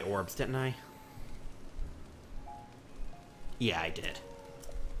spent my orbs, didn't I? Yeah, I did.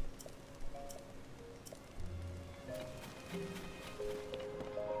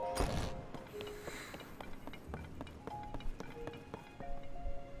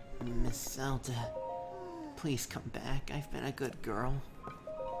 Miss Zelda, please come back. I've been a good girl.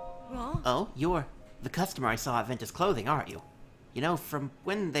 Oh, you're the customer I saw at Ventus Clothing, aren't you? You know, from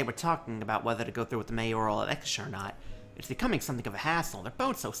when they were talking about whether to go through with the mayoral election or not, it's becoming something of a hassle. They're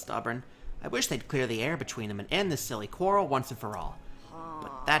both so stubborn. I wish they'd clear the air between them and end this silly quarrel once and for all.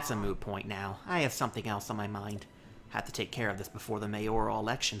 But that's a moot point now. I have something else on my mind. Have to take care of this before the mayoral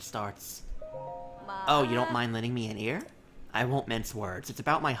election starts. Oh, you don't mind lending me an ear? I won't mince words. It's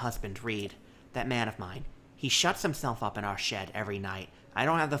about my husband, Reed. That man of mine. He shuts himself up in our shed every night. I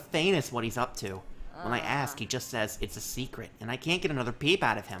don't have the faintest what he's up to. When I ask, he just says it's a secret, and I can't get another peep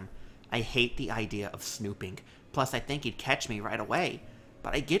out of him. I hate the idea of snooping. Plus, I think he'd catch me right away.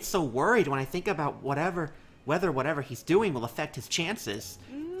 But I get so worried when I think about whether whatever he's doing will affect his chances.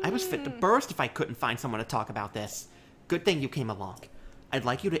 I was fit to burst if I couldn't find someone to talk about this. Good thing you came along. I'd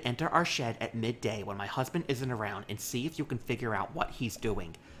like you to enter our shed at midday when my husband isn't around and see if you can figure out what he's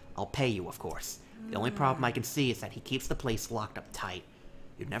doing. I'll pay you, of course. The only problem I can see is that he keeps the place locked up tight.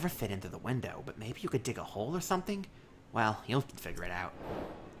 You'd never fit into the window, but maybe you could dig a hole or something? Well, you'll figure it out.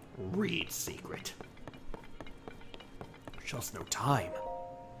 Reed's secret. Just no time.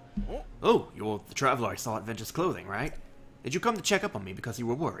 Oh, you're the traveler I saw at Ventus Clothing, right? Did you come to check up on me because you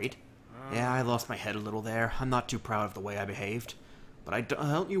were worried? Yeah, I lost my head a little there. I'm not too proud of the way I behaved. But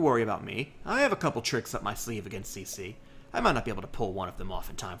don't you worry about me. I have a couple tricks up my sleeve against CC. I might not be able to pull one of them off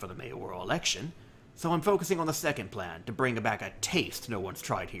in time for the mayoral election. So I'm focusing on the second plan, to bring back a taste no one's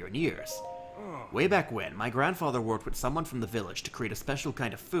tried here in years. Way back when, my grandfather worked with someone from the village to create a special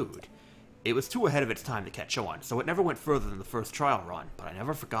kind of food. It was too ahead of its time to catch on, so it never went further than the first trial run, but I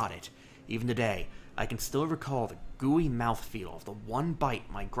never forgot it. Even today, I can still recall the gooey mouthfeel of the one bite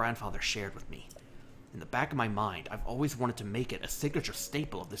my grandfather shared with me. In the back of my mind, I've always wanted to make it a signature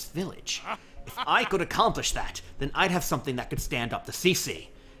staple of this village. If I could accomplish that, then I'd have something that could stand up to CC.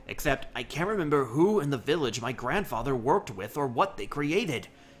 Except, I can't remember who in the village my grandfather worked with or what they created.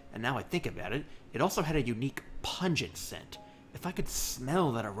 And now I think about it, it also had a unique, pungent scent. If I could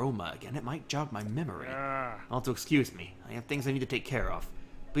smell that aroma again, it might jog my memory. I'll have to excuse me. I have things I need to take care of.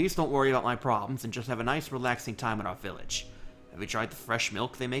 Please don't worry about my problems and just have a nice, relaxing time in our village. Have you tried the fresh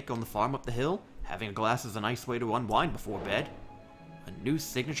milk they make on the farm up the hill? Having a glass is a nice way to unwind before bed. A new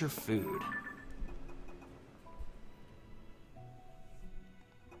signature food.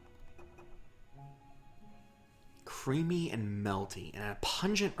 Creamy and melty, and a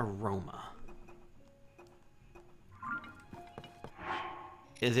pungent aroma.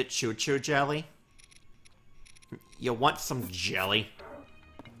 Is it choo-choo jelly? You want some jelly?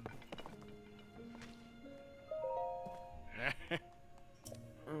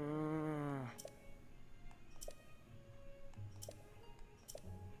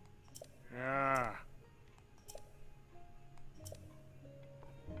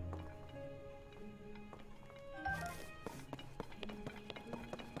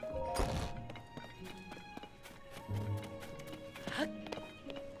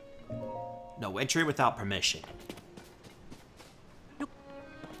 No entry without permission.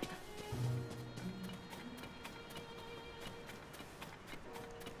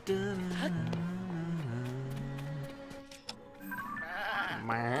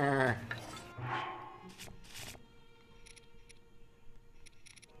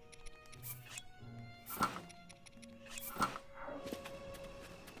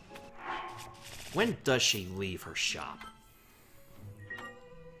 When does she leave her shop?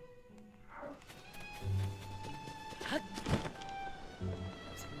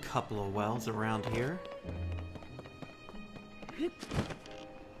 There's a couple of wells around here.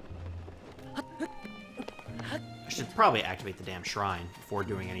 I should probably activate the damn shrine before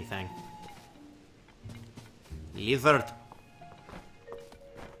doing anything. Lizard.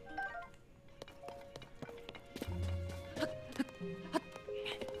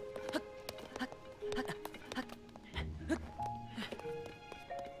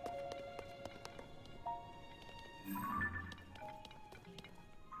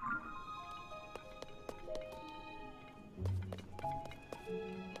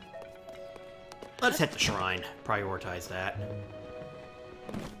 Let's hit the shrine. Prioritize that.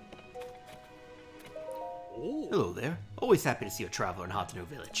 Hello there. Always happy to see a traveler in Hateno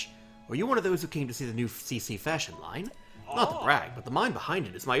Village. Are you one of those who came to see the new CC fashion line? Not to brag, but the mind behind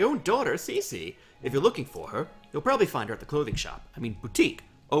it is my own daughter, CC. If you're looking for her, you'll probably find her at the clothing shop. I mean, boutique,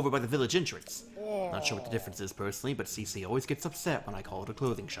 over by the village entrance. Not sure what the difference is personally, but CC always gets upset when I call it a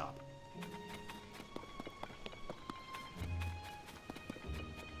clothing shop.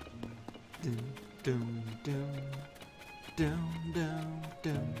 Dum dum dum dum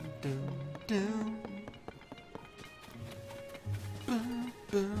dum dum dum. Boom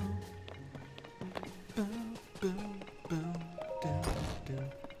boom. Boom boom boom. Dum dum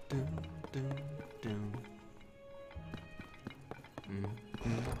dum dum dum.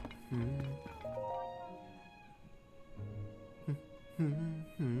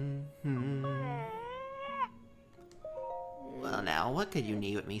 Well now, what could you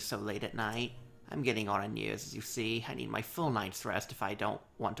need with me so late at night? I'm getting on in years, as you see. I need my full night's rest if I don't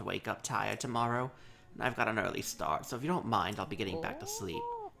want to wake up tired tomorrow. And I've got an early start, so if you don't mind, I'll be getting back to sleep.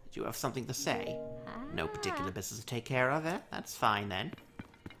 Do you have something to say? No particular business to take care of, eh? That's fine, then.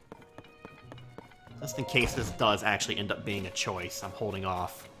 Just in case this does actually end up being a choice, I'm holding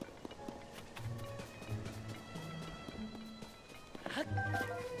off.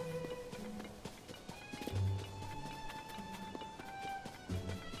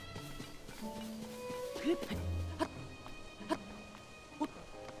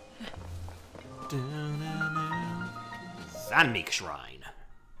 Sanmik Shrine.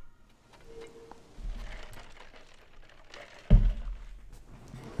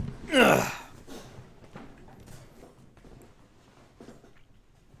 Ugh.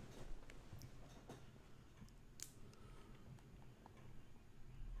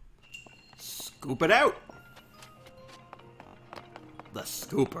 Scoop it out. The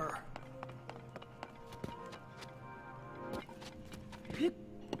scooper.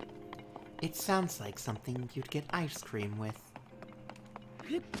 It sounds like something you'd get ice cream with.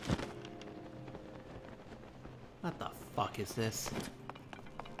 What the fuck is this?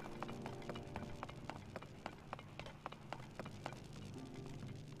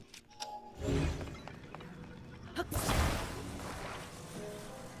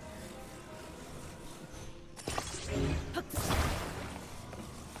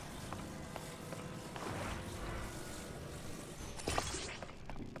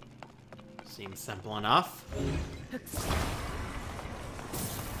 Seems simple enough.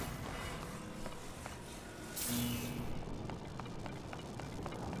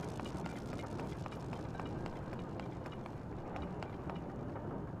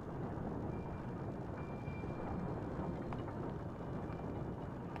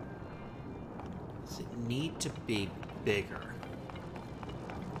 Does it need to be bigger?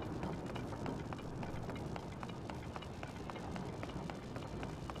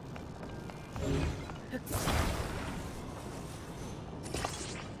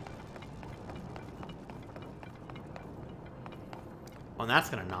 Well,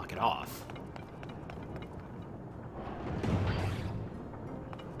 that's gonna knock it off.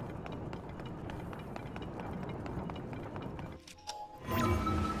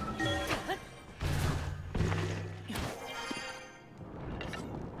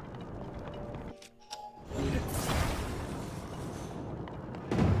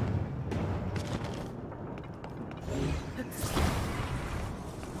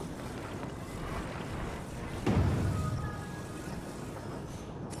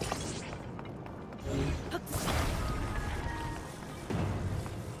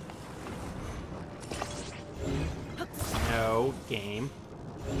 Game.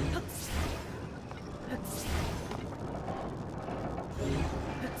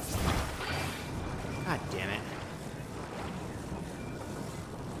 God damn it.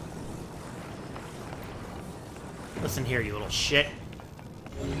 Listen here, you little shit.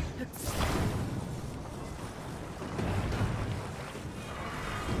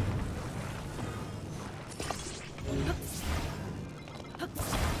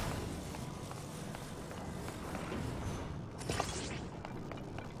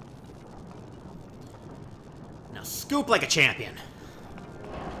 Now scoop like a champion.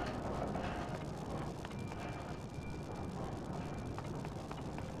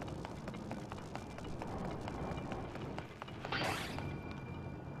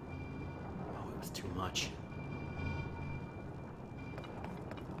 Too much.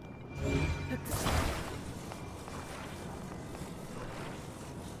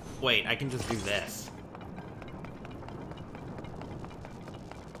 Wait, I can just do this.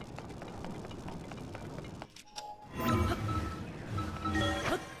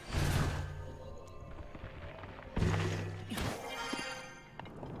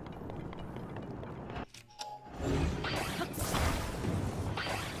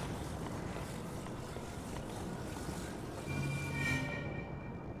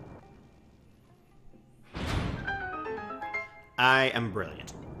 I am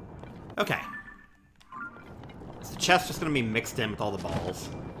brilliant. Okay. Is the chest just gonna be mixed in with all the balls?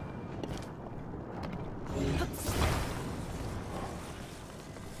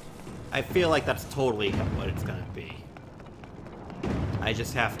 I feel like that's totally what it's gonna be. I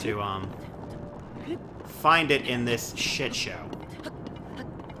just have to, find it in this shit show.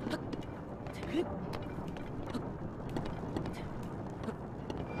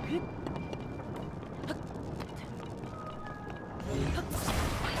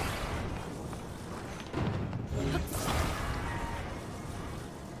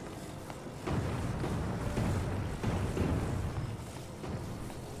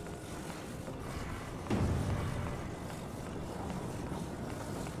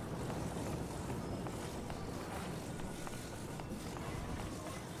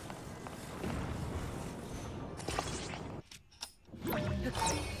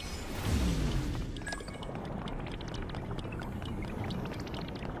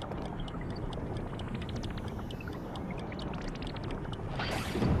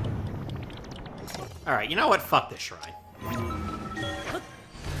 Alright, you know what? Fuck this shrine.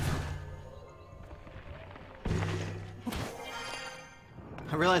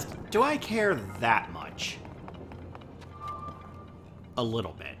 I realized, do I care that much? A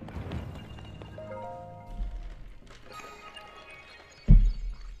little bit.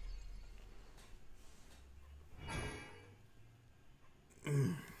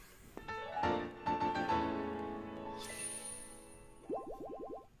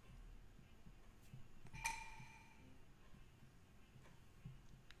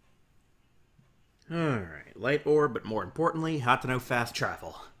 Alright, light orb, but more importantly, Hateno fast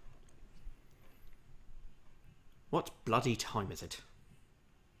travel. What bloody time is it?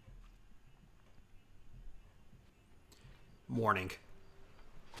 Morning.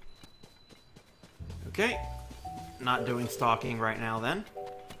 Okay. Not doing stalking right now then.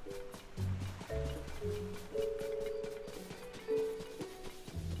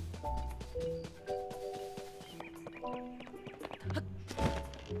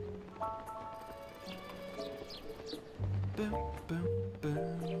 Boom, boom,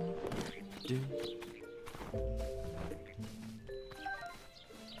 boom. Doom.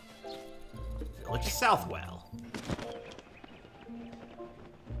 Village Southwell.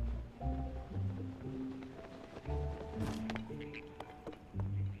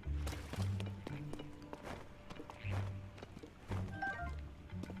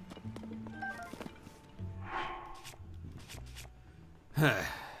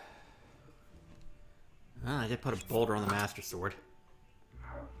 I did put a boulder on the Master Sword.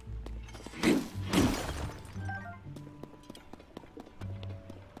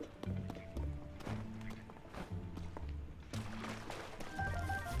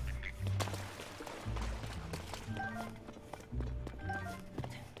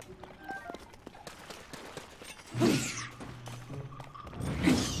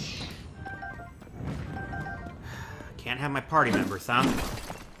 Can't have my party members, huh?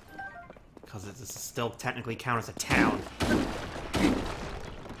 Because this still technically count as a town.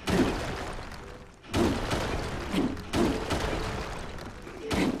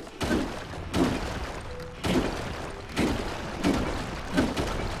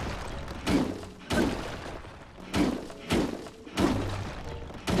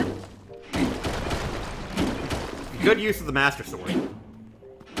 good use of the Master Sword.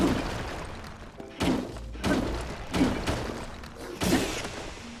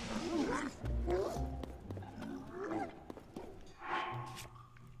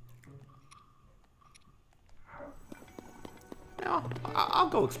 No, I'll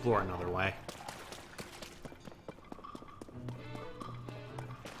go explore another way.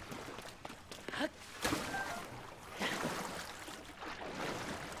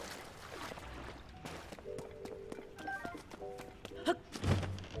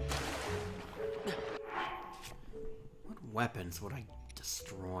 Weapons would I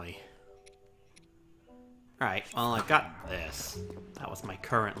destroy? Alright, well, I've got this. That was my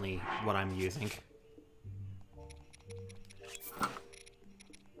currently what I'm using.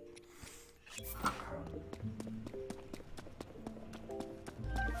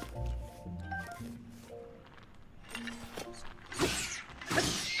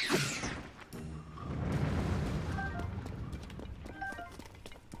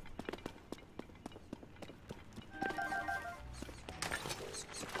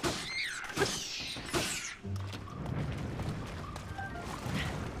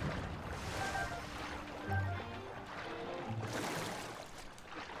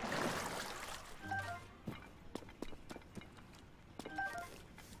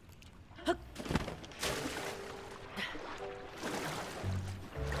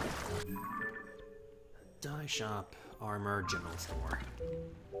 Dye shop, armor, general store.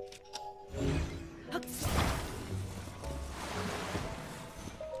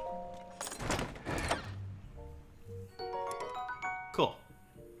 Cool.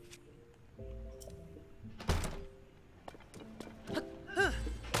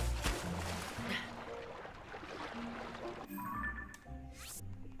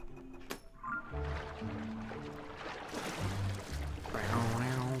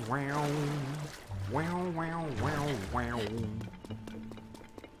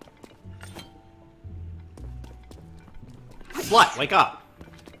 Slut, wake up!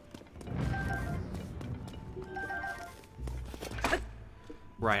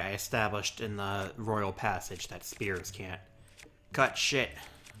 Right, I established in the Royal Passage that spears can't cut shit.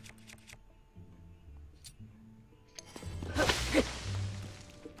 I'm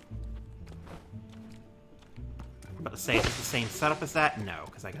about to say, is it the same setup as that? No,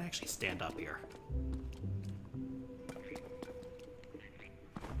 because I can actually stand up here.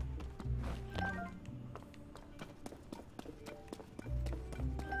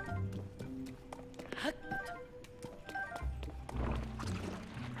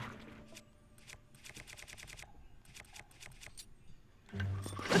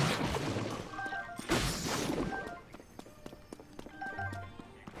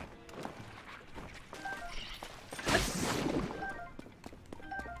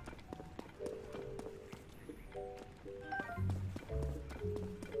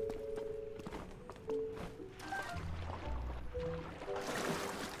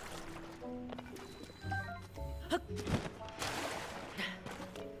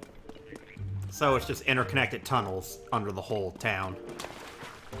 So it's just interconnected tunnels under the whole town.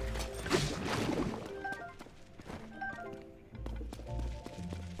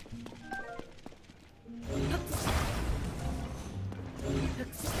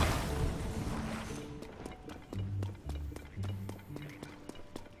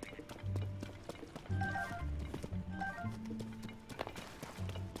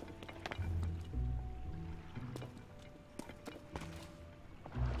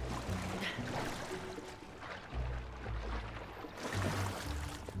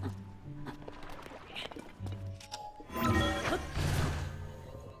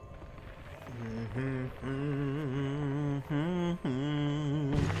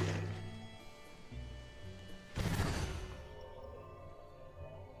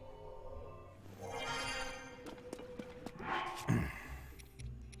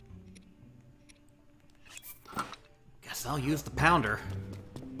 Guess I'll use the pounder.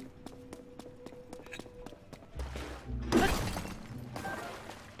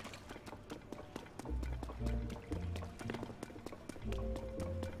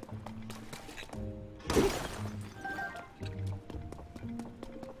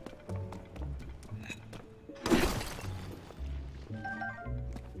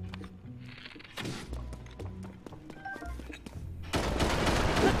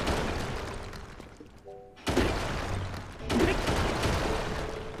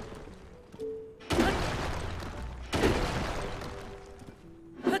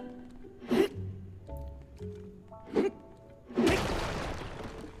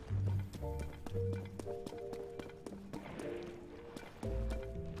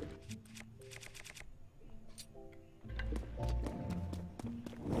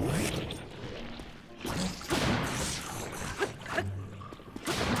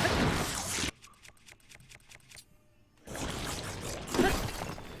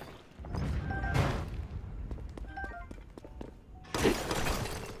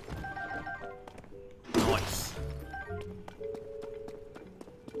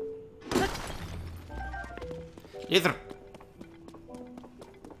 Lizard.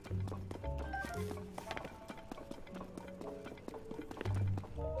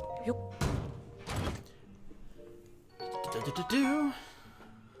 Do.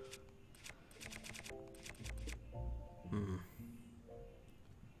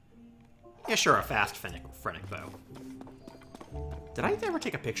 Yeah, sure, a fast Finnick though. Did I ever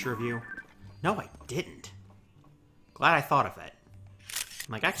take a picture of you? No, I didn't. Glad I thought of it.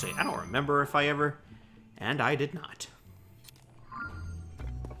 I'm like, actually, I don't remember if I ever... And I did not.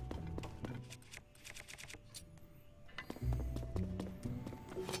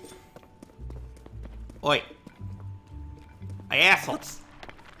 Oi. My assholes.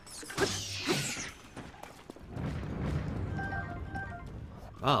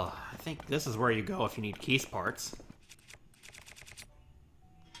 Oh, I think this is where you go if you need keys parts.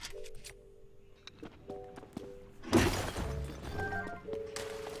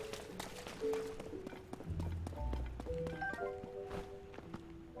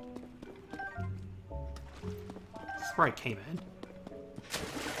 This is where I came in.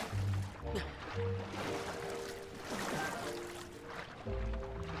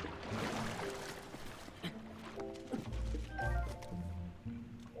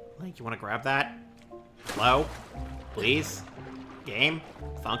 Link, you want to grab that? Hello? Please? Game?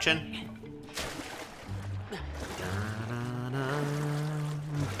 Function?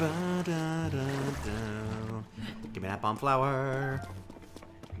 Give me that bomb flower.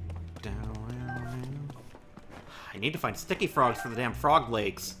 I need to find sticky frogs for the damn frog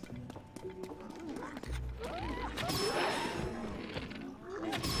legs.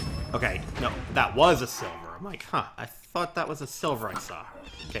 Okay, no, that was a silver. I'm like, huh, I thought that was a silver I saw.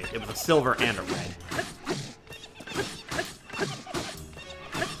 Okay, it was a silver and a red.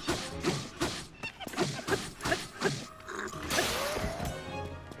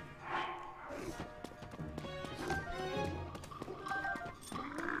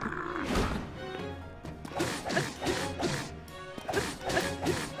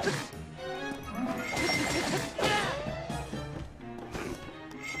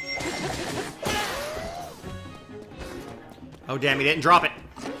 Oh, damn, he didn't drop it.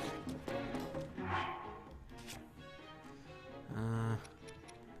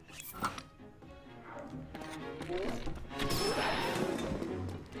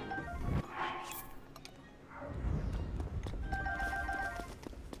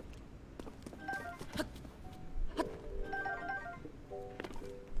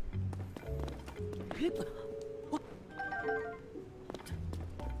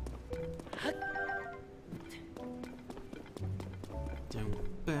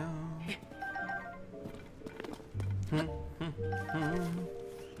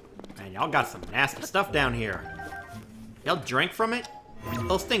 Man, y'all got some nasty stuff down here. Y'all drink from it?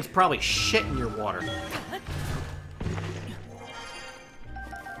 Those things probably shit in your water.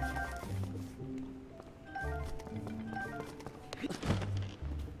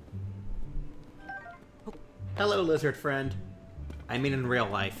 Hello, lizard friend. I mean in real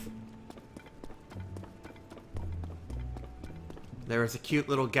life. There is a cute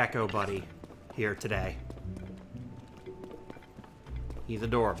little gecko buddy here today. He's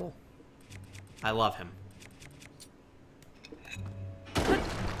adorable. I love him.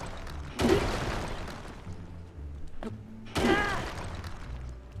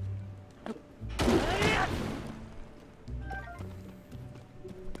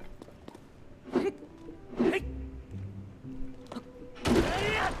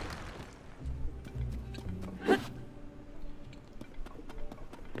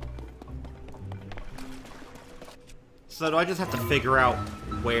 So do I just have to figure out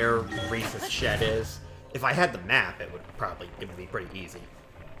where Reese's shed is? If I had the map, it would be pretty easy.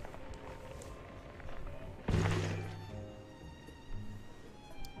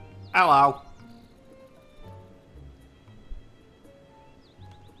 Hello.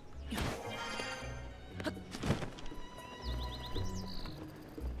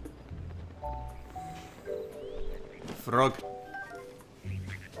 Frog.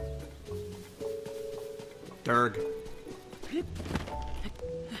 Durg.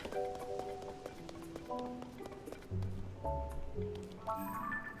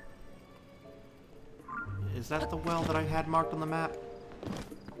 Is that the well that I had marked on the map?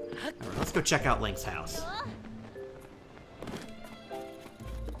 Alright, let's go check out Link's house.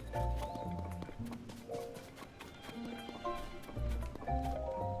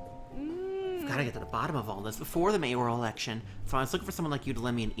 I've gotta get to the bottom of all this before the mayoral election, so I was looking for someone like you to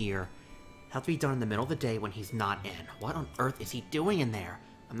lend me an ear. Have to be done in the middle of the day when he's not in. What on earth is he doing in there?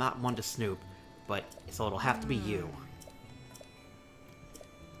 I'm not one to snoop, but so it'll have to be you.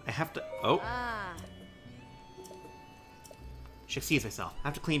 I have to... Oh. She excuse herself. I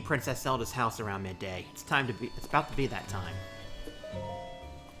have to clean Princess Zelda's house around midday. It's about to be that time.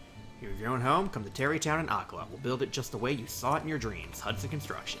 Here's your own home. Come to Terrytown and Aqua. We'll build it just the way you saw it in your dreams. Hudson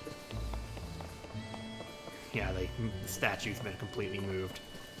Construction. Yeah, the statue's been completely moved.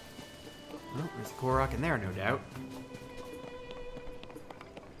 Oh, there's a Korok in there, no doubt.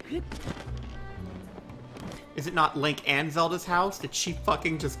 Is it not Link and Zelda's house? Did she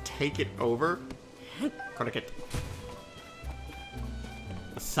fucking just take it over? Cricket.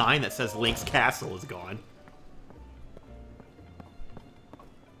 A sign that says Link's castle is gone.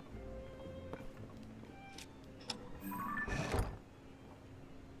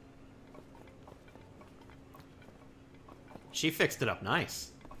 She fixed it up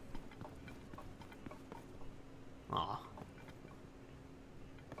nice. Aw.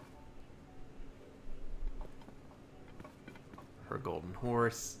 Her golden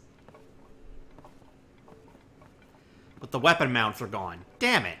horse. But the weapon mounts are gone.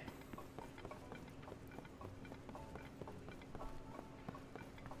 Damn it!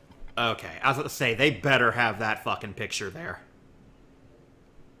 Okay, I was about to say, they better have that fucking picture there.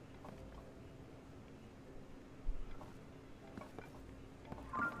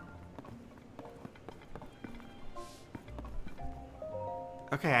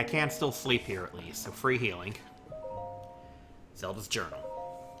 Okay, I can still sleep here at least, so free healing. Zelda's journal.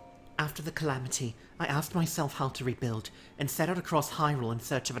 After the calamity, I asked myself how to rebuild, and set out across Hyrule in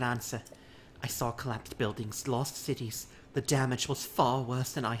search of an answer. I saw collapsed buildings, lost cities. The damage was far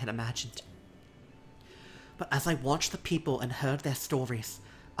worse than I had imagined. But as I watched the people and heard their stories,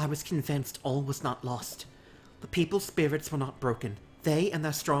 I was convinced all was not lost. The people's spirits were not broken. They and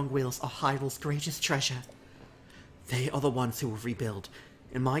their strong wills are Hyrule's greatest treasure. They are the ones who will rebuild,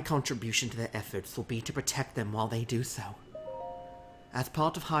 and my contribution to their efforts will be to protect them while they do so. As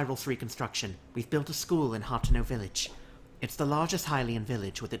part of Hyrule's reconstruction, we've built a school in Hateno Village. It's the largest Hylian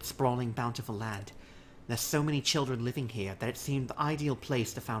village with its sprawling, bountiful land. There's so many children living here that it seemed the ideal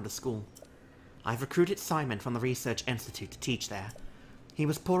place to found a school. I've recruited Simon from the Research Institute to teach there. He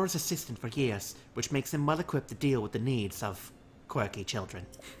was Pora's assistant for years, which makes him well equipped to deal with the needs of quirky children.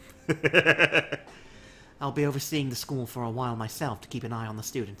 I'll be overseeing the school for a while myself to keep an eye on the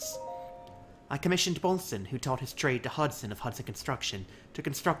students. I commissioned Bolson, who taught his trade to Hudson of Hudson Construction, to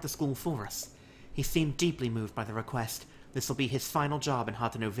construct the school for us. He seemed deeply moved by the request. This will be his final job in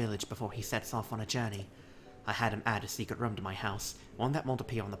Hateno Village before he sets off on a journey. I had him add a secret room to my house, one that won't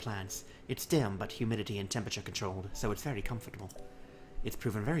appear on the plans. It's dim, but humidity and temperature controlled, so it's very comfortable. It's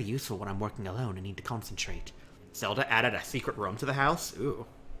proven very useful when I'm working alone and need to concentrate. Zelda added a secret room to the house? Ooh.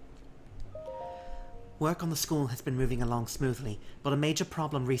 Work on the school has been moving along smoothly, but a major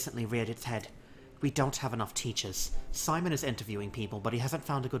problem recently reared its head. We don't have enough teachers. Simon is interviewing people, but he hasn't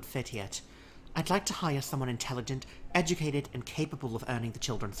found a good fit yet. I'd like to hire someone intelligent, educated, and capable of earning the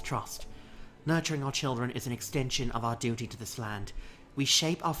children's trust. Nurturing our children is an extension of our duty to this land. We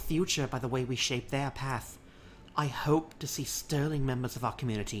shape our future by the way we shape their path. I hope to see sterling members of our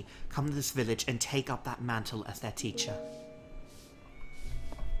community come to this village and take up that mantle as their teacher.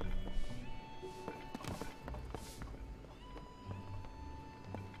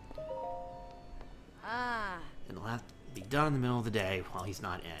 And it'll have to be done in the middle of the day while he's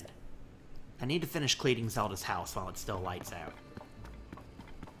not in. I need to finish cleaning Zelda's house while it still lights out.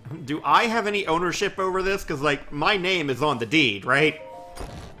 Do I have any ownership over this? Because, like, my name is on the deed, right?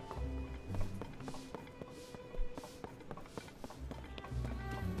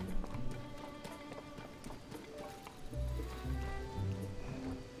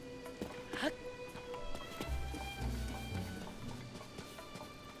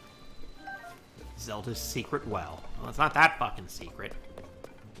 Zelda's secret well. Well, it's not that fucking secret.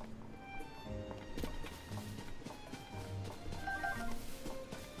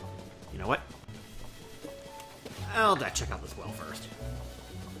 You know what? I'll check out this well first.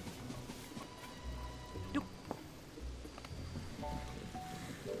 Nope.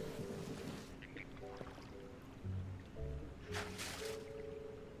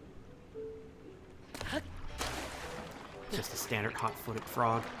 Just a standard hot-footed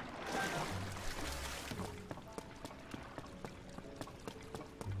frog.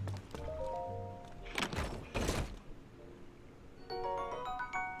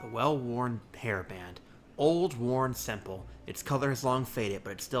 Well-worn hairband. Old, worn, simple. Its color has long faded,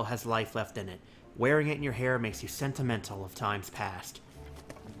 but it still has life left in it. Wearing it in your hair makes you sentimental of times past.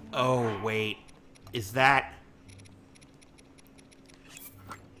 Oh, wait. Is that...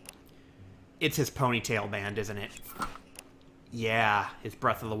 It's his ponytail band, isn't it? Yeah, his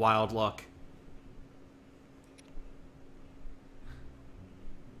Breath of the Wild look.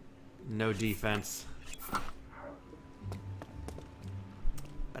 No defense.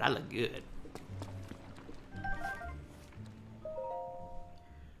 but I look good.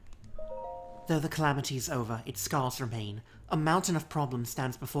 Though the calamity is over, its scars remain. A mountain of problems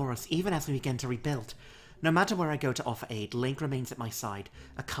stands before us, even as we begin to rebuild. No matter where I go to offer aid, Link remains at my side,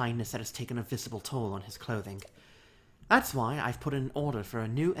 a kindness that has taken a visible toll on his clothing. That's why I've put in an order for a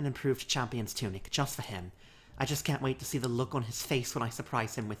new and improved champion's tunic, just for him. I just can't wait to see the look on his face when I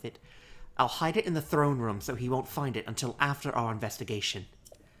surprise him with it. I'll hide it in the throne room so he won't find it until after our investigation.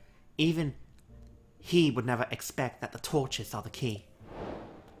 Even he would never expect that the torches are the key.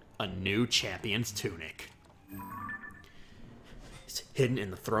 A new champion's tunic. It's hidden in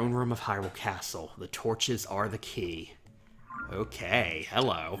the throne room of Hyrule Castle. The torches are the key. Okay,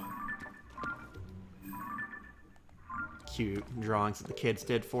 hello. Cute drawings that the kids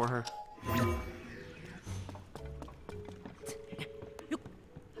did for her.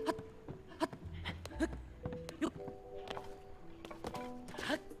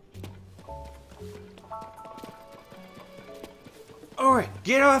 Alright,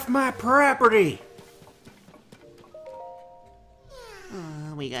 get off my property!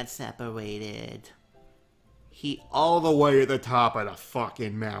 We got separated. He all the way at the top of the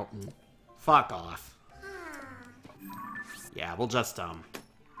fucking mountain. Fuck off. Yeah, we'll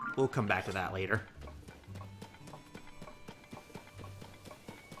come back to that later.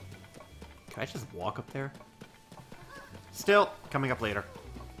 Can I just walk up there? Still, coming up later.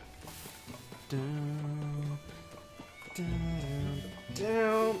 Down, down,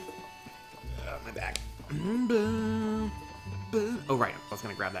 down. My back. Oh, right, I was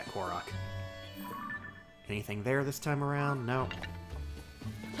gonna grab that Korok. Anything there this time around? No.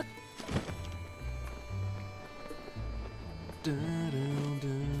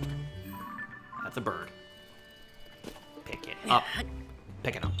 That's a bird. Pick it up.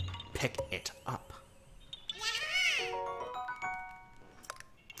 Pick it up. Pick it up.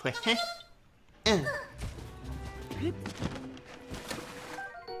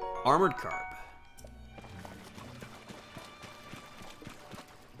 Armored carp.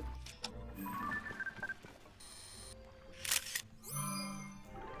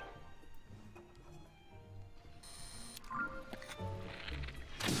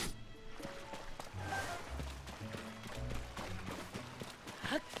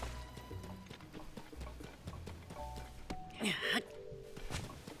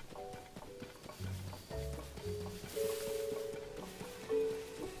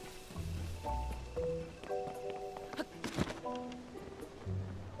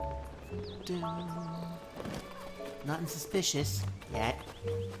 Nothing suspicious yet.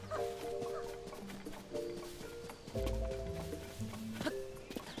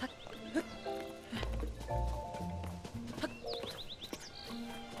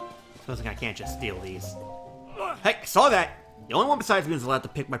 Supposing I can't just steal these. Hey, I saw that! The only one besides me who's allowed to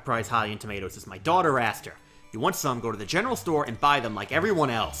pick my prize holly and tomatoes is my daughter Aster. If you want some, go to the general store and buy them like everyone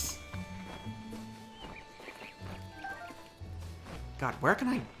else. God, where can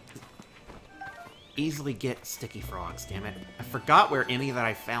I easily get sticky frogs, damn it? I forgot where any that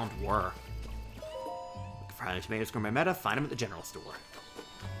I found were. Look for highly tomatoes from my meta, find them at the general store.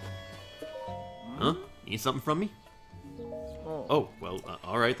 Huh? Need something from me? Oh, well,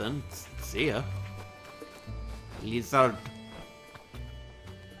 alright then. See ya.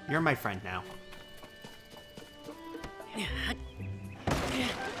 You're my friend now.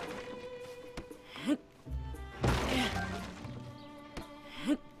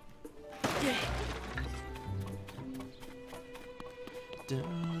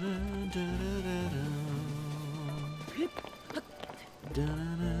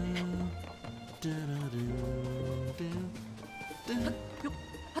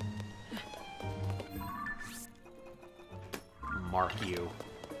 Mark you.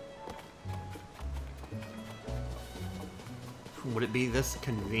 Would it be this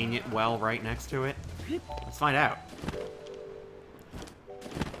convenient well right next to it? Let's find out.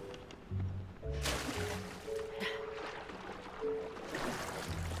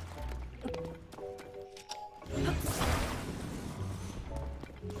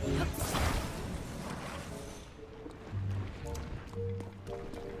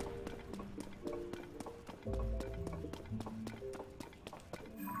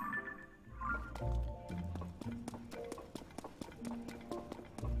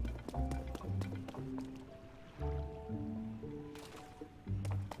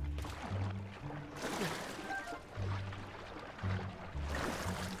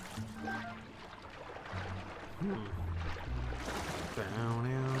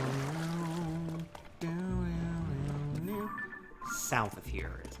 South of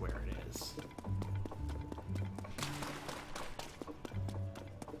here is where it is.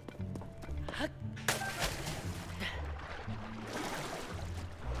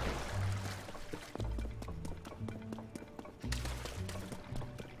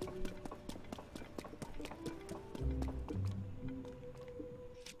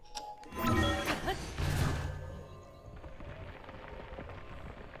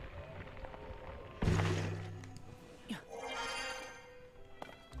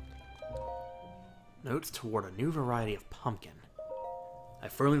 Notes toward a new variety of pumpkin. I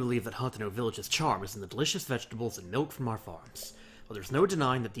firmly believe that Hateno Village's charm is in the delicious vegetables and milk from our farms. But there's no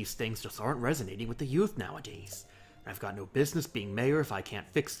denying that these things just aren't resonating with the youth nowadays. And I've got no business being mayor if I can't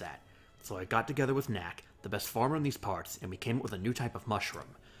fix that. So I got together with Knack, the best farmer in these parts, and we came up with a new type of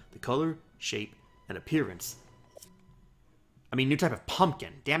mushroom. The color, shape, and appearance. New type of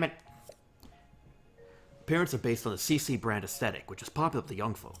pumpkin, damn it. Appearance are based on the CC brand aesthetic, which is popular with the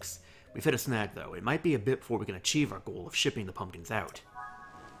young folks. We've hit a snag though. It might be a bit before we can achieve our goal of shipping the pumpkins out.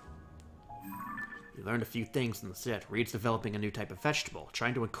 We learned a few things in the set. Reed's developing a new type of vegetable,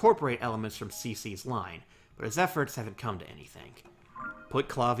 trying to incorporate elements from CC's line, but his efforts haven't come to anything. Put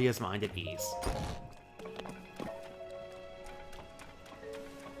Clavia's mind at ease.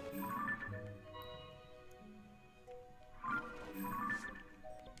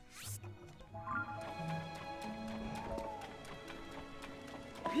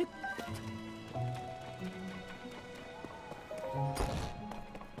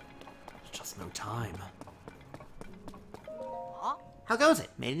 Just no time. How goes it?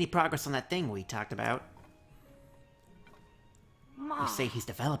 Made any progress on that thing we talked about? You say he's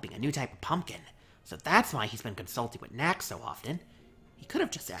developing a new type of pumpkin, so that's why he's been consulting with Knack so often. He could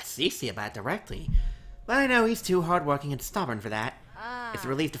have just asked Cece about it directly, but I know he's too hardworking and stubborn for that. It's a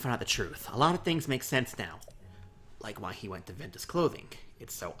relief to find out the truth. A lot of things make sense now. Like why he went to Ventus Clothing.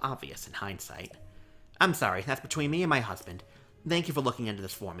 It's so obvious in hindsight. I'm sorry, that's between me and my husband. Thank you for looking into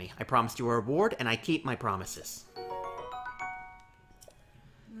this for me. I promised you a reward, and I keep my promises.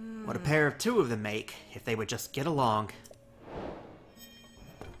 What a pair of two of them make, if they would just get along.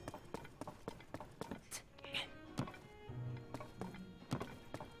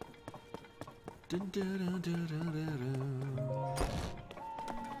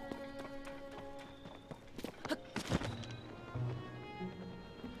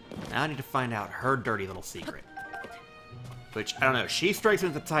 Now I need to find out her dirty little secret. Which, I don't know, she strikes me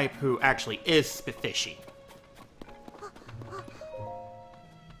as the type who actually is fishy.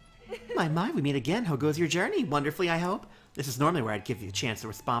 My, we meet again. How goes your journey? Wonderfully, I hope. This is normally where I'd give you a chance to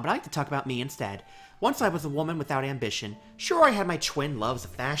respond, but I like to talk about me instead. Once I was a woman without ambition. Sure, I had my twin loves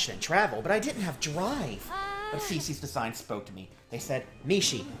of fashion and travel, but I didn't have drive. But Cece's design spoke to me. They said,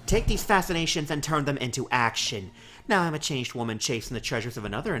 Mishi, take these fascinations and turn them into action. Now I'm a changed woman chasing the treasures of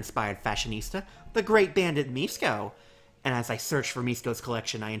another inspired fashionista, the great bandit Misko. And as I search for Misko's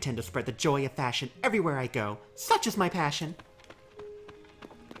collection, I intend to spread the joy of fashion everywhere I go. Such is my passion.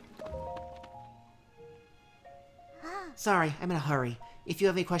 Sorry, I'm in a hurry. If you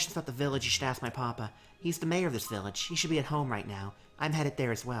have any questions about the village, you should ask my papa. He's the mayor of this village. He should be at home right now. I'm headed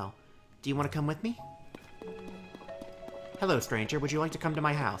there as well. Do you want to come with me? Hello, stranger. Would you like to come to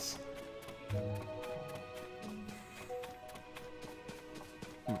my house?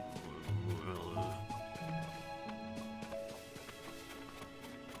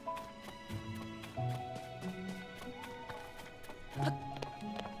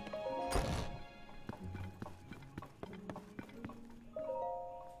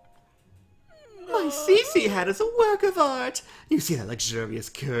 My Cece hat is a work of art. You see that luxurious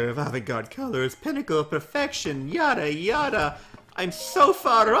curve, avant-garde colors, pinnacle of perfection, yada yada. I'm so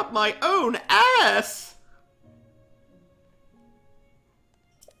far up my own ass!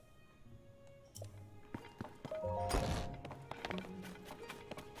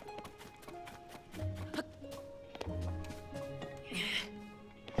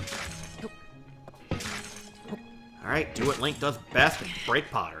 Alright, do what Link does best and break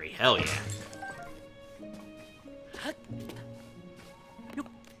pottery. Hell yeah.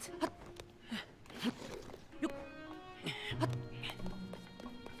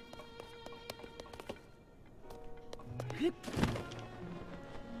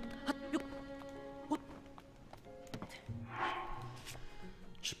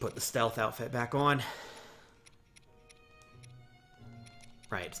 Should put the stealth outfit back on.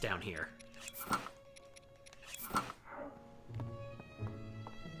 Right, it's down here.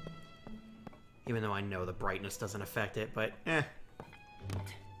 Even though I know the brightness doesn't affect it, but eh.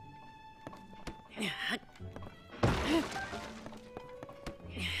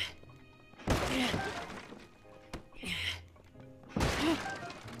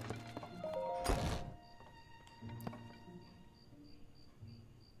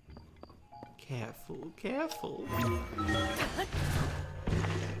 Careful, careful.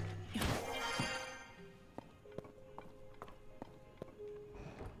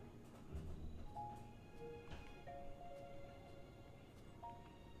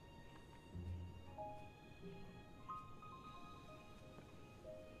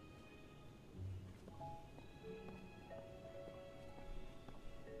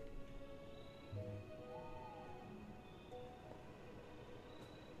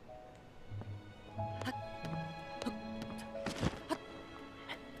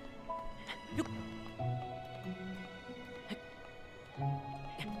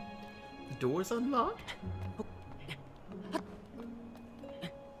 door's unlocked?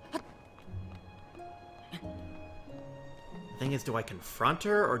 The thing is, do I confront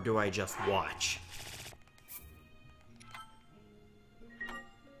her, or do I just watch?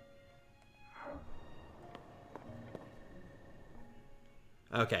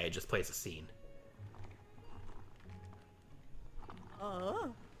 Okay, it just plays a scene.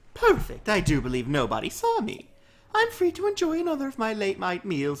 Perfect. I do believe nobody saw me. I'm free to enjoy another of my late-night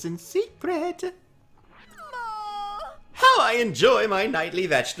meals in secret. How I enjoy my nightly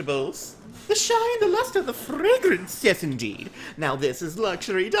vegetables! The shine, the luster, the fragrance, yes indeed. Now this is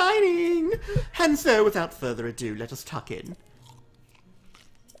luxury dining. And so, without further ado, let us tuck in.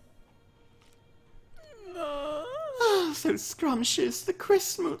 Oh, so scrumptious. The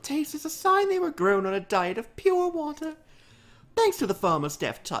crisp, smooth taste is a sign they were grown on a diet of pure water. Thanks to the farmer's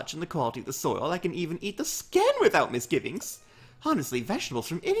deft touch and the quality of the soil, I can even eat the skin without misgivings. Honestly, vegetables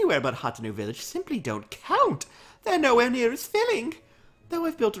from anywhere but Hateno village simply don't count. They're nowhere near as filling. Though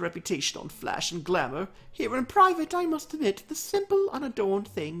I've built a reputation on flash and glamour, here in private, I must admit, the simple, unadorned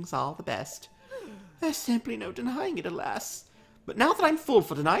things are the best. There's simply no denying it, alas. But now that I'm full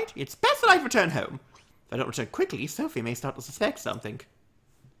for tonight, it's best that I return home. If I don't return quickly, Sophie may start to suspect something.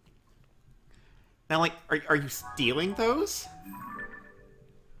 Now, like, are you stealing those?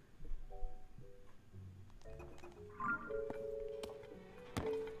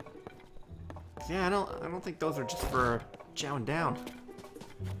 Yeah, I don't think those are just for chowing down.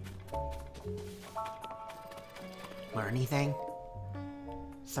 Or anything?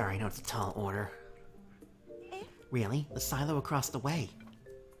 Sorry, I know it's a tall order. Really? The silo across the way.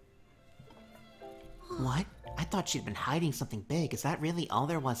 What? I thought she'd been hiding something big. Is that really all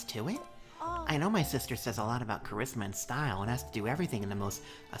there was to it? I know my sister says a lot about charisma and style and has to do everything in the most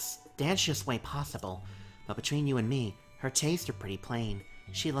ostentatious way possible. But between you and me, her tastes are pretty plain.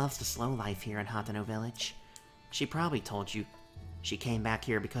 She loves the slow life here in Hateno village. She probably told you she came back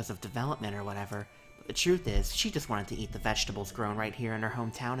here because of development or whatever. But the truth is, she just wanted to eat the vegetables grown right here in her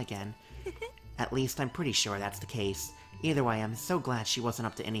hometown again. At least I'm pretty sure that's the case. Either way, I'm so glad she wasn't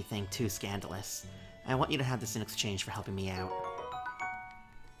up to anything too scandalous. I want you to have this in exchange for helping me out.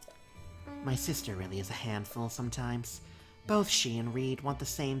 My sister really is a handful sometimes. Both she and Reed want the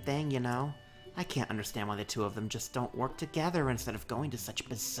same thing, you know? I can't understand why the two of them just don't work together instead of going to such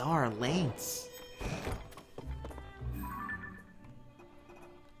bizarre lengths.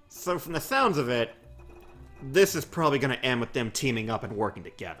 So from the sounds of it, this is probably going to end with them teaming up and working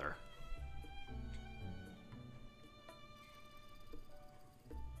together.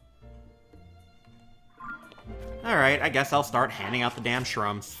 Alright, I guess I'll start handing out the damn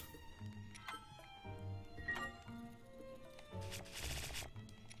shrooms.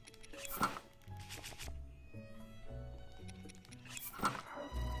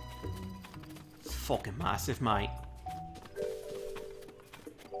 It's fucking massive, mate.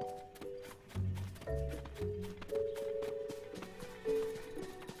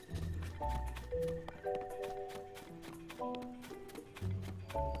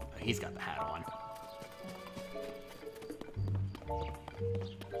 He's got the hat on.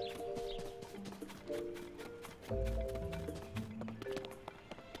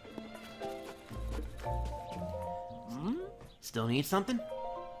 Still need something?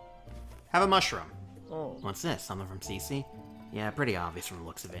 Have a mushroom. Oh. What's this? Something from CC? Yeah, pretty obvious from the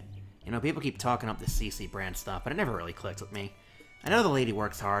looks of it. You know, people keep talking up this CC brand stuff, but it never really clicked with me. I know the lady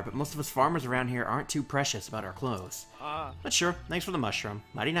works hard, but most of us farmers around here aren't too precious about our clothes. But sure, thanks for the mushroom.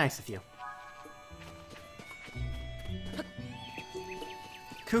 Mighty nice of you.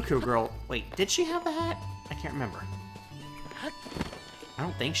 Cuckoo Girl. Wait, did she have the hat? I can't remember. I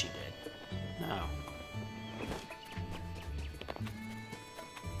don't think she did. No.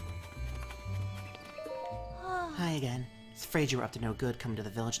 Hi again. I was afraid you were up to no good coming to the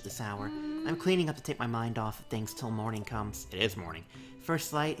village at this hour. I'm cleaning up to take my mind off of things till morning comes. It is morning.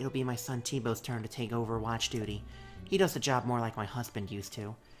 First light, it'll be my son T-Bow's turn to take over watch duty. He does the job more like my husband used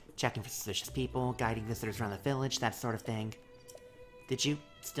to. Checking for suspicious people, guiding visitors around the village, that sort of thing. Did you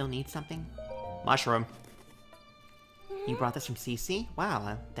still need something? Mushroom. You brought this from CC?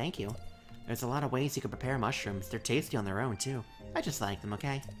 Wow, thank you. There's a lot of ways you can prepare mushrooms. They're tasty on their own, too. I just like them,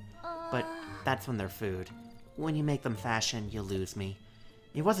 okay? But that's when they're food. When you make them fashion, you lose me.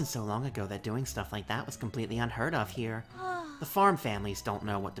 It wasn't so long ago that doing stuff like that was completely unheard of here. The farm families don't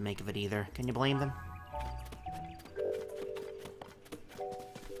know what to make of it either. Can you blame them?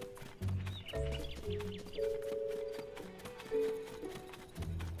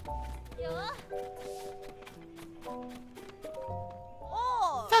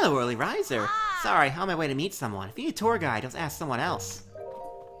 Fellow early riser. Sorry, on my way to meet someone. If you need a tour guide, just ask someone else.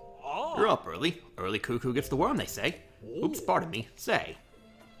 You're up early. Early cuckoo gets the worm, they say. Oops, pardon me. Say.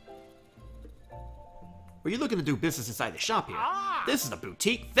 Are you looking to do business inside the shop here? This is a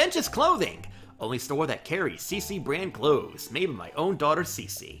boutique Vengeance Clothing. Only store that carries CC brand clothes, made by my own daughter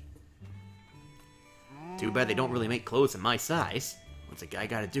CC. Too bad they don't really make clothes in my size. What's a guy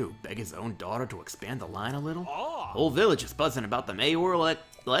gotta do? Beg his own daughter to expand the line a little? Whole village is buzzing about the mayoral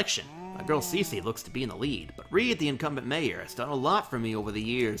election. My girl CC looks to be in the lead, but Reed, the incumbent mayor, has done a lot for me over the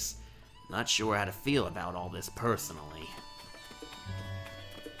years. Not sure how to feel about all this personally.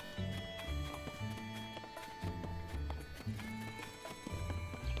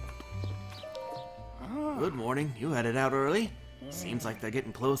 Good morning. You headed out early? Seems like they're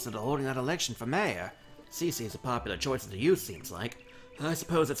getting closer to holding that election for mayor. CC is a popular choice of the youth, seems like. I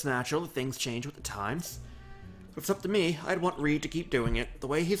suppose it's natural that things change with the times. If it's up to me, I'd want Reed to keep doing it, the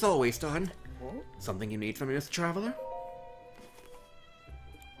way he's always done. Something you need from me, Mr. Traveler?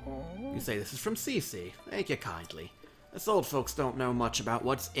 You say this is from CC. Thank you kindly. Us old folks don't know much about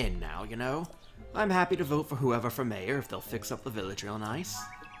what's in now, you know? I'm happy to vote for whoever for mayor if they'll fix up the village real nice.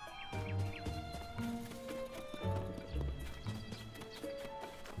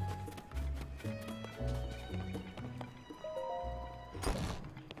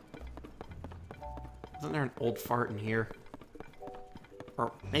 Isn't there an old fart in here?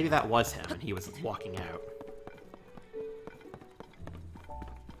 Or maybe that was him and he was walking out.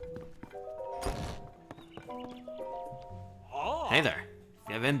 Hey there. If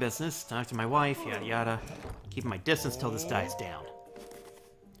you have in business, talk to my wife, yada yada. Keeping my distance till this dies down.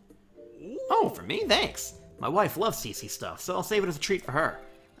 Oh, for me? Thanks. My wife loves CC stuff, so I'll save it as a treat for her.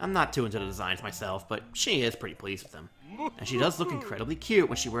 I'm not too into the designs myself, but she is pretty pleased with them. And she does look incredibly cute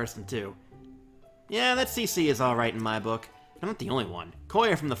when she wears them too. Yeah, that CC is alright in my book. I'm not the only one.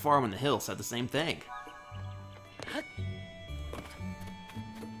 Koya from the farm on the hill said the same thing. Hey.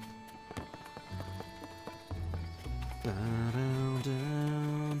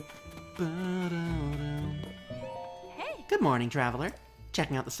 Good morning, traveler.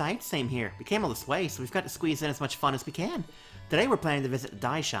 Checking out the sights? Same here. We came all this way, so we've got to squeeze in as much fun as we can. Today we're planning to visit the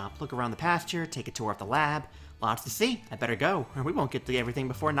dye shop, look around the pasture, take a tour of the lab. Lots to see. I better go, or we won't get to everything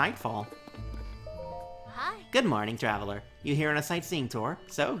before nightfall. Hi. Good morning, traveler. You here on a sightseeing tour?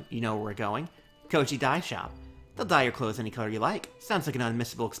 So, you know where we're going. Koji Dye Shop. They'll dye your clothes any color you like. Sounds like an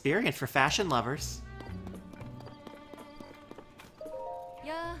unmissable experience for fashion lovers.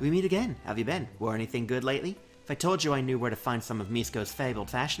 Yeah. We meet again. How have you been? Wore anything good lately? If I told you I knew where to find some of Misko's fabled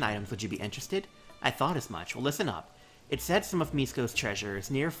fashion items, would you be interested? I thought as much. Well, listen up. It said some of Misko's treasure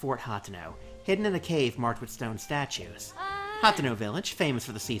is near Fort Hateno, hidden in a cave marked with stone statues. Hateno Village, famous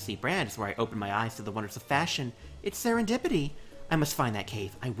for the CC brand, is where I opened my eyes to the wonders of fashion. It's serendipity. I must find that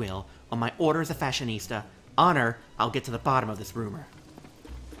cave. I will. On my order as a fashionista. Honor, I'll get to the bottom of this rumor.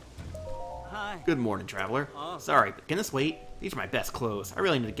 Hi. Good morning, traveler. Sorry, but can this wait? These are my best clothes. I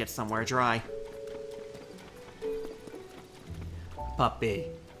really need to get somewhere dry. Puppy.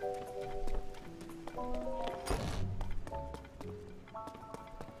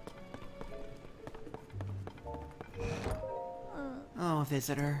 Oh,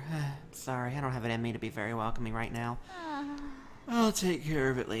 visitor. Sorry, I don't have it in me to be very welcoming right now. I'll take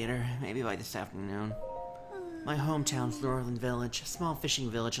care of it later, maybe by this afternoon. My hometown's Laurelin Village, a small fishing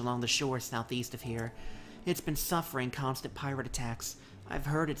village along the shore southeast of here. It's been suffering constant pirate attacks. I've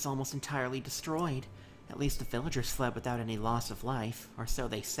heard it's almost entirely destroyed. At least the villagers fled without any loss of life, or so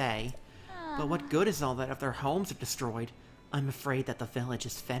they say. But what good is all that if their homes are destroyed? I'm afraid that the village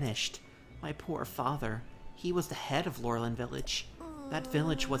is finished. My poor father, he was the head of Laurelin Village. That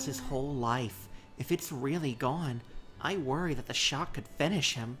village was his whole life. If it's really gone, I worry that the shock could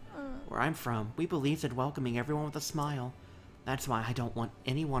finish him. Where I'm from, we believed in welcoming everyone with a smile. That's why I don't want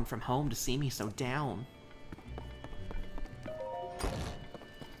anyone from home to see me so down.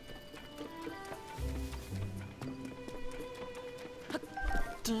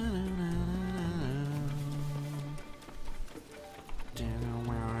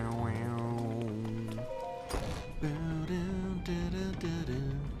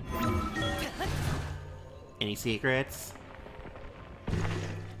 Any secrets?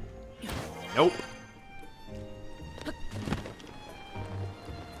 Nope.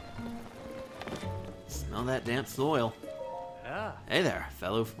 Smell that damp soil. Yeah. Hey there,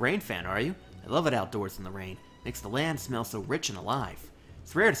 fellow rain fan, are you? I love it outdoors in the rain. Makes the land smell so rich and alive.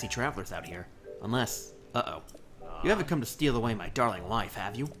 It's rare to see travelers out here. Unless... Uh-oh. You haven't come to steal away my darling wife,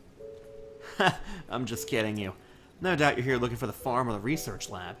 have you? Ha! I'm just kidding you. No doubt you're here looking for the farm or the research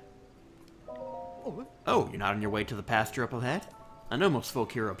lab. Oh, you're not on your way to the pasture up ahead? I know most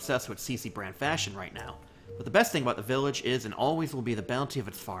folk here are obsessed with CC brand fashion right now. But the best thing about the village is and always will be the bounty of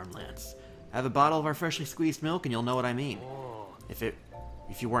its farmlands. Have a bottle of our freshly squeezed milk and you'll know what I mean.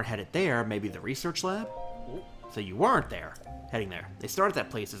 If you weren't headed there, maybe the research lab? So you weren't heading there. They started that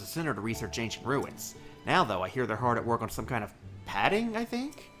place as a center to research ancient ruins. Now, though, I hear they're hard at work on some kind of padding, I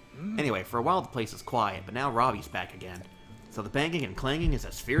think? Anyway, for a while the place was quiet, but now Robbie's back again. So the banging and clanging is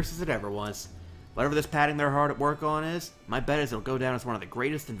as fierce as it ever was. Whatever this padding they're hard at work on is, my bet is it'll go down as one of the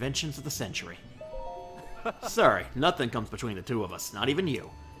greatest inventions of the century. Sorry, nothing comes between the two of us, not even you.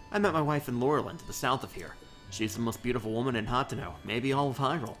 I met my wife in Laurelin, to the south of here. She's the most beautiful woman in Hateno, maybe all of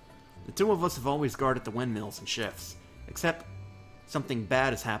Hyrule. The two of us have always guarded the windmills and shifts. Except, something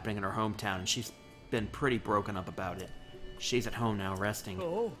bad is happening in her hometown, and she's been pretty broken up about it. She's at home now, resting.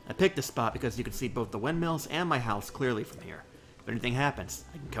 I picked this spot because you can see both the windmills and my house clearly from here. If anything happens,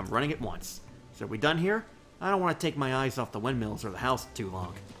 I can come running at once. So are we done here? I don't want to take my eyes off the windmills or the house too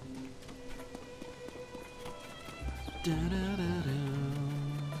long.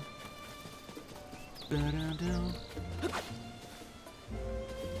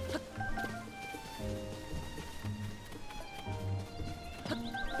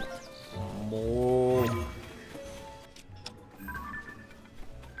 More.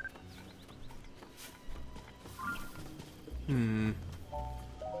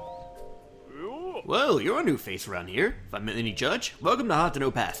 Well, you're a new face around here. If I'm any judge, welcome to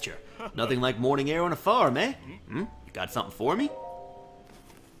Hateno pasture. Nothing like morning air on a farm, eh? You got something for me?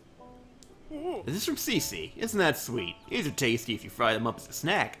 This is from Cece. Isn't that sweet? These are tasty if you fry them up as a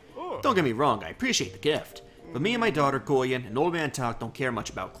snack. Don't get me wrong, I appreciate the gift. But me and my daughter, Koyan, and Old Man Talk don't care much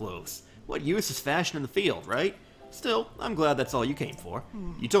about clothes. What use is fashion in the field, right? Still, I'm glad that's all you came for.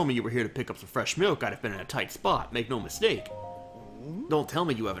 You told me you were here to pick up some fresh milk. I'd have been in a tight spot, make no mistake. Don't tell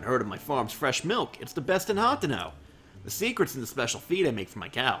me you haven't heard of my farm's fresh milk. It's the best in Hateno. The secret's in the special feed I make for my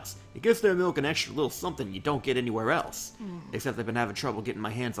cows. It gives their milk an extra little something you don't get anywhere else. Except I've been having trouble getting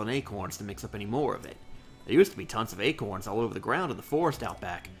my hands on acorns to mix up any more of it. There used to be tons of acorns all over the ground in the forest out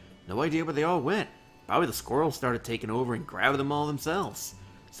back. No idea where they all went. Probably the squirrels started taking over and grabbing them all themselves.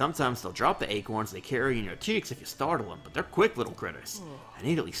 Sometimes they'll drop the acorns they carry in your cheeks if you startle them, but they're quick little critters. I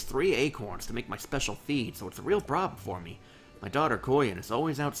need at least 3 acorns to make my special feed, so it's a real problem for me. My daughter Koyan is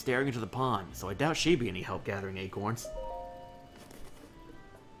always out staring into the pond, so I doubt she'd be any help gathering acorns.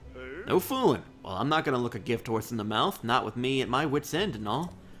 No fooling. Well, I'm not gonna look a gift horse in the mouth, not with me at my wit's end and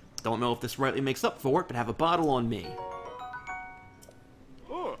all. Don't know if this rightly makes up for it, but have a bottle on me.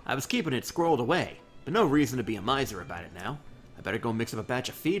 I was keeping it squirreled away, but no reason to be a miser about it now. I better go mix up a batch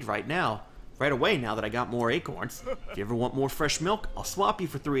of feed right away now that I got more acorns. If you ever want more fresh milk, I'll swap you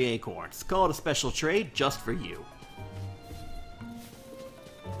for 3 acorns. Call it a special trade just for you.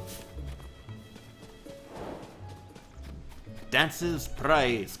 Dance's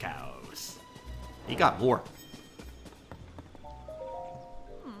prize cows. He got more.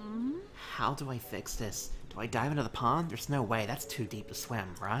 How do I fix this? Do I dive into the pond? There's no way. That's too deep to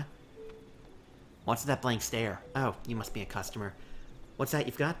swim, right? What's that blank stare? Oh, you must be a customer. What's that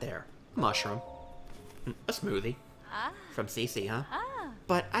you've got there? Mushroom. A smoothie. From Cece, huh? Ah.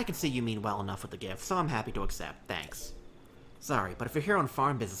 But I can see you mean well enough with the gift, so I'm happy to accept. Thanks. Sorry, but if you're here on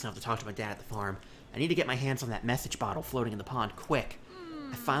farm business, I'll have to talk to my dad at the farm. I need to get my hands on that message bottle floating in the pond, quick.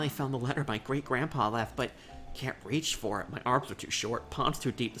 I finally found the letter my great-grandpa left, but can't reach for it. My arms are too short, pond's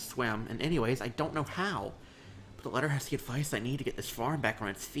too deep to swim, and anyways, I don't know how. But the letter has the advice I need to get this farm back on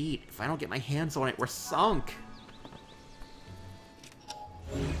its feet. If I don't get my hands on it, we're sunk.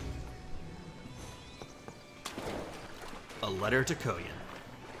 A letter to Koyan.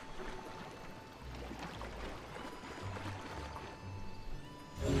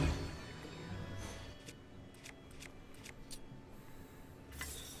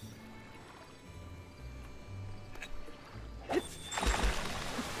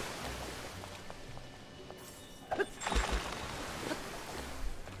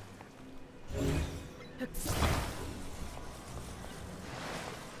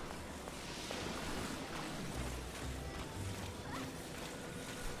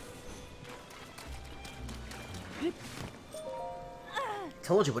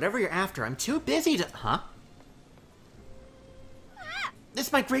 Told you, whatever you're after, I'm too busy to... Huh? This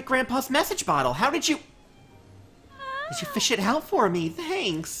is my great-grandpa's message bottle. How did you... Did you fish it out for me?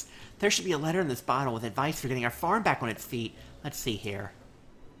 Thanks. There should be a letter in this bottle with advice for getting our farm back on its feet. Let's see here.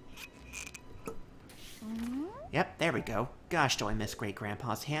 Yep, there we go. Gosh, do I miss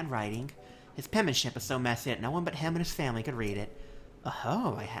great-grandpa's handwriting. His penmanship is so messy that no one but him and his family could read it.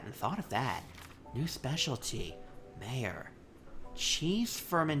 Oh, I hadn't thought of that. New specialty. Mayor. Cheese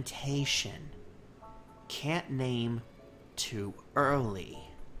fermentation. Can't name too early.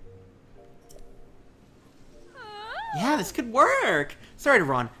 Yeah, this could work. Sorry to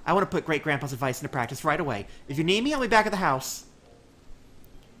run. I want to put Great-Grandpa's advice into practice right away. If you need me, I'll be back at the house.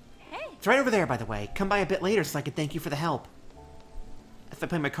 Hey. It's right over there, by the way. Come by a bit later so I can thank you for the help. If I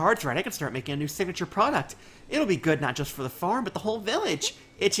play my cards right, I can start making a new signature product. It'll be good not just for the farm, but the whole village.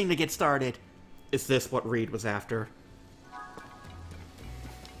 Itching to get started. Is this what Reed was after?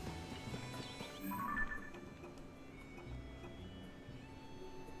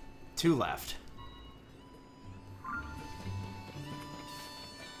 Two left.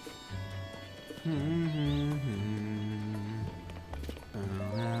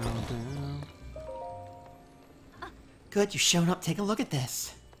 Good, you've shown up. Take a look at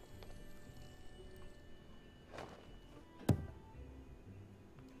this.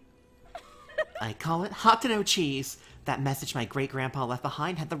 I call it Hateno cheese. That message my great-grandpa left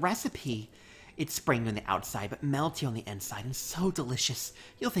behind had the recipe. It's springy on the outside, but melty on the inside, and so delicious.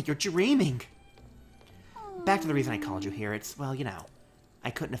 You'll think you're dreaming. Back to the reason I called you here. It's, well, you know, I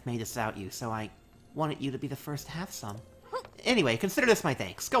couldn't have made this without you, so I wanted you to be the first to have some. Anyway, consider this my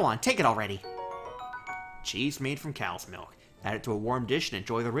thanks. Go on, take it already. Cheese made from cow's milk. Add it to a warm dish and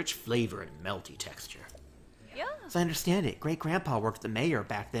enjoy the rich flavor and melty texture. Yeah. As I understand it, Great-Grandpa worked with the mayor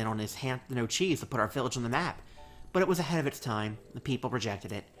back then on his Hateno cheese to put our village on the map. But it was ahead of its time. The people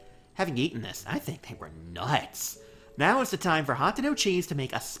rejected it. Having eaten this, I think they were nuts. Now is the time for Hateno cheese to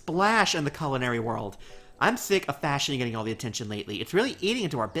make a splash in the culinary world. I'm sick of fashion getting all the attention lately. It's really eating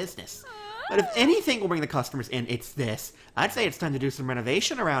into our business. But if anything will bring the customers in, it's this. I'd say it's time to do some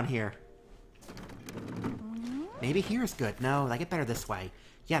renovation around here. Maybe here is good. No, I get better this way.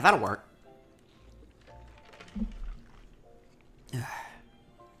 Yeah, that'll work.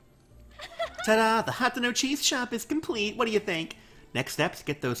 Ta-da! The Hateno cheese shop is complete. What do you think? Next step's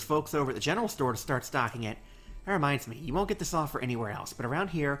get those folks over at the general store to start stocking it. That reminds me, you won't get this offer anywhere else, but around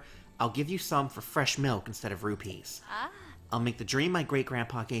here, I'll give you some for fresh milk instead of rupees. I'll make the dream my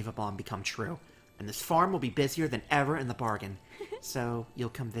great-grandpa gave up on become true, and this farm will be busier than ever in the bargain. So, you'll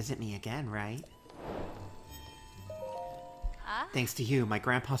come visit me again, right? Thanks to you, my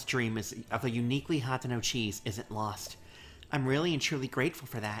grandpa's dream of a uniquely Hateno cheese isn't lost. I'm really and truly grateful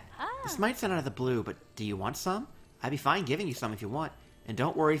for that. This might sound out of the blue, but do you want some? I'd be fine giving you some if you want. And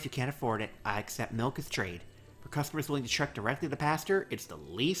don't worry if you can't afford it, I accept milk as trade. For customers willing to trek directly to the pasture, it's the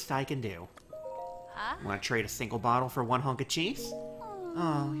least I can do. Want to trade a single bottle for one hunk of cheese?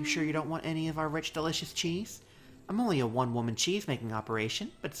 Oh, you sure you don't want any of our rich, delicious cheese? I'm only a one-woman cheese-making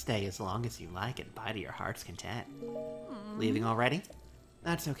operation, but stay as long as you like and buy to your heart's content. Leaving already?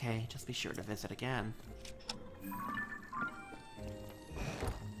 That's okay, just be sure to visit again.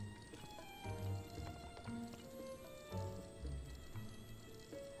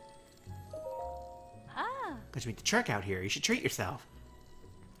 Because you make the trek out here, you should treat yourself.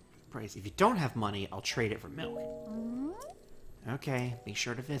 Praise, if you don't have money, I'll trade it for milk. Okay, be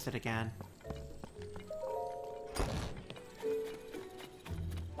sure to visit again.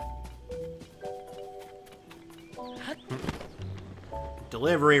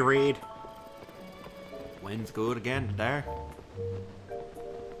 Delivery, Reed. Wind's good again today.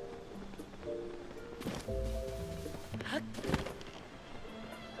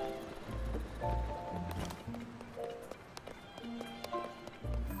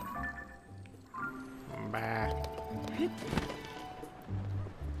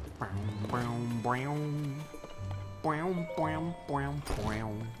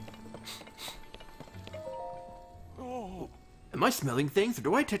 Am I smelling things, or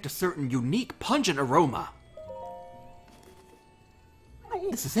do I detect a certain unique, pungent aroma?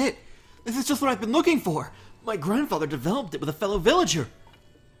 This is it! This is just what I've been looking for! My grandfather developed it with a fellow villager!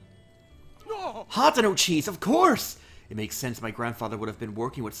 Hateno cheese, of course! It makes sense my grandfather would have been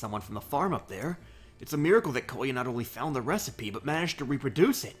working with someone from the farm up there. It's a miracle that Koya not only found the recipe, but managed to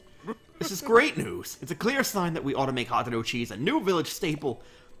reproduce it. This is great news. It's a clear sign that we ought to make Hateno cheese a new village staple.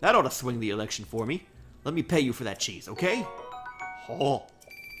 That ought to swing the election for me. Let me pay you for that cheese, okay? Oh.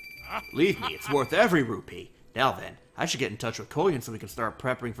 Believe me, it's worth every rupee. Now then, I should get in touch with Koyan so we can start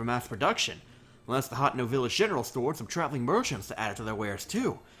preparing for mass production. Unless the Hateno Village General Store and some traveling merchants to add it to their wares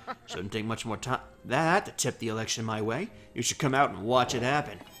too. Shouldn't take much more time than that to tip the election my way. You should come out and watch it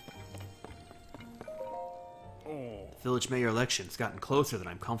happen. The village mayor election's gotten closer than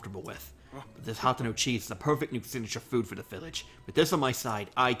I'm comfortable with. But this Hateno cheese is a perfect new signature food for the village. With this on my side,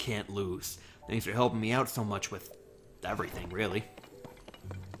 I can't lose. Thanks for helping me out so much with everything, really.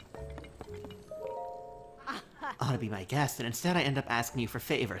 Ought to be my guest, and instead I end up asking you for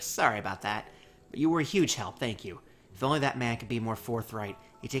favors. Sorry about that. But you were a huge help, thank you. If only that man could be more forthright.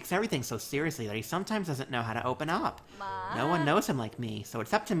 He takes everything so seriously that he sometimes doesn't know how to open up. No one knows him like me, so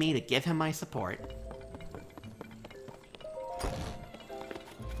it's up to me to give him my support.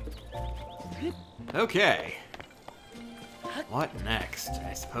 Okay. What next?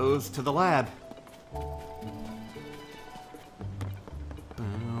 I suppose to the lab.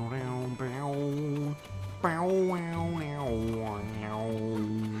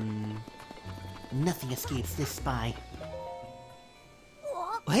 Nothing escapes this spy.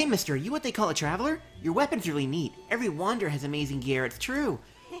 Oh, hey, mister, are you what they call a traveler? Your weapon's really neat. Every wanderer has amazing gear, it's true.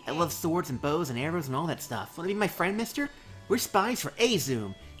 I love swords and bows and arrows and all that stuff. Wanna be my friend, mister? We're spies for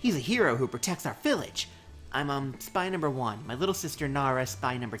Azum. He's a hero who protects our village. I'm, spy number 1. My little sister Nara,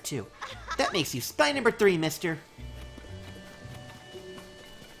 spy number 2. That makes you spy number 3, mister.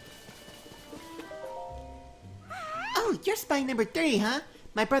 Oh, you're spy number 3, huh?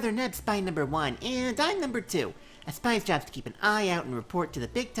 My brother Neb's spy number 1, and I'm number 2. A spy's job's to keep an eye out and report to the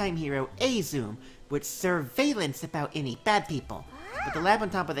big-time hero, Azum, with surveillance about any bad people. But the lab on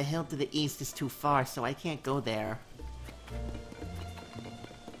top of the hill to the east is too far, so I can't go there.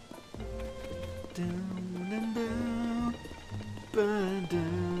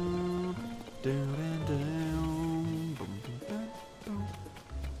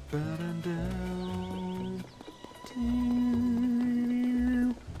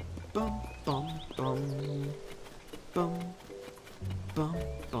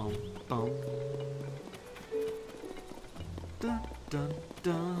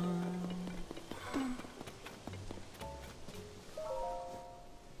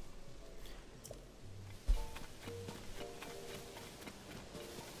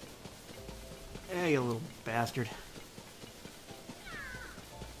 Hey, you little bastard.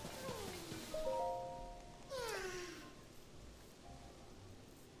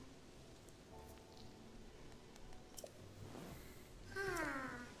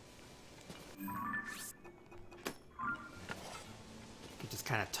 Could just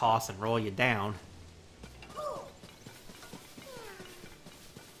kind of toss and roll you down.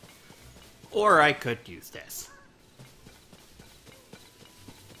 Or I could use this.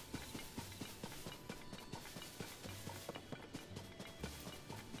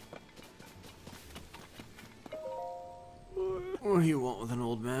 What do you want with an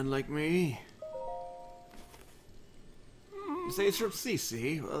old man like me? You say it's from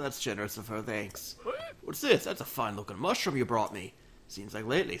Cece? Well, that's generous of her, thanks. What's this? That's a fine-looking mushroom you brought me. Seems like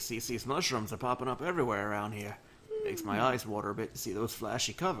lately Cece's mushrooms are popping up everywhere around here. Makes my eyes water a bit to see those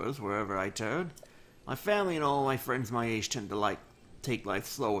flashy covers wherever I turn. My family and all my friends my age tend to take life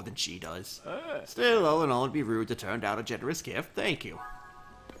slower than she does. Still, all in all, it'd be rude to turn down a generous gift. Thank you.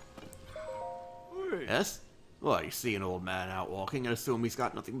 Yes? Well, you see an old man out walking and assume he's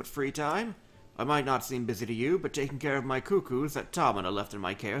got nothing but free time? I might not seem busy to you, but taking care of my cuckoos that Tamina left in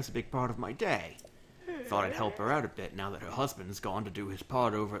my care is a big part of my day. Thought I'd help her out a bit now that her husband's gone to do his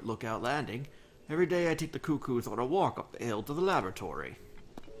part over at Lookout Landing. Every day I take the cuckoos on a walk up the hill to the laboratory.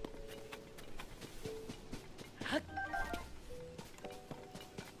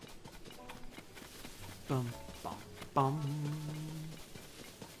 Bum, bum, bum.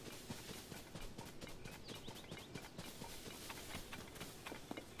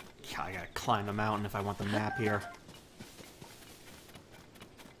 I gotta climb the mountain if I want the map here.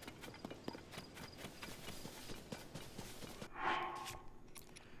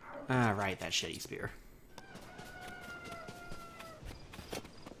 Right, that shitty spear.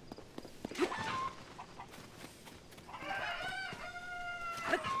 The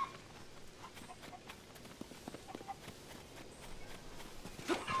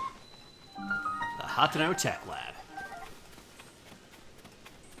Hateno Tech Lab.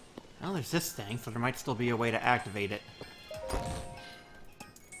 Well, there's this thing, so there might still be a way to activate it.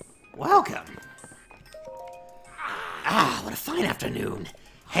 Welcome! Ah, what a fine afternoon!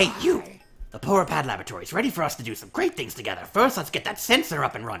 Hey, you! The Porapad Laboratory's ready for us to do some great things together. First, let's get that sensor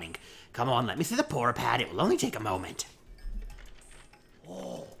up and running. Come on, let me see the Porapad. It will only take a moment.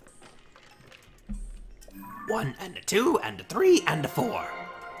 1 and a 2 and a 3 and a 4.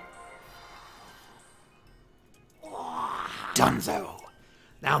 Dunzo!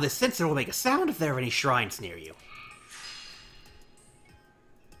 Now this sensor will make a sound if there are any shrines near you.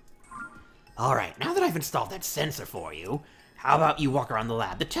 Alright, now that I've installed that sensor for you, how about you walk around the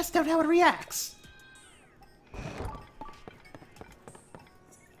lab to test out how it reacts?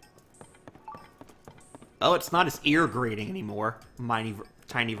 Oh, it's not as ear grating anymore.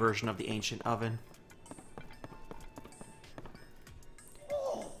 Tiny version of the ancient oven.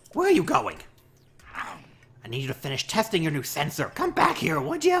 Where are you going? I need you to finish testing your new sensor. Come back here,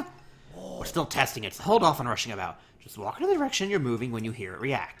 would you? We're still testing it, so hold off on rushing about. Just walk in the direction you're moving when you hear it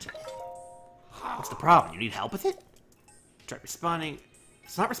react. What's the problem? You need help with it? Try responding.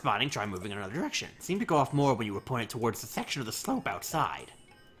 It's not responding, try moving in another direction. It seemed to go off more when you were pointed towards the section of the slope outside.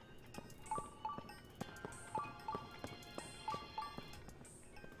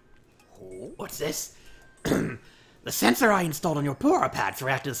 What's this? The sensor I installed on your Pora pads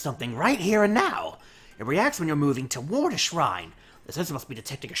reacted to something right here and now. It reacts when you're moving toward a shrine. The sensor must be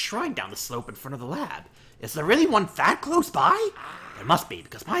detecting a shrine down the slope in front of the lab. Is there really one that close by? There must be,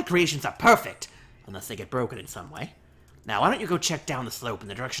 because my creations are perfect, unless they get broken in some way. Now, why don't you go check down the slope in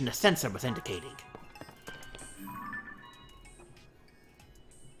the direction the sensor was indicating?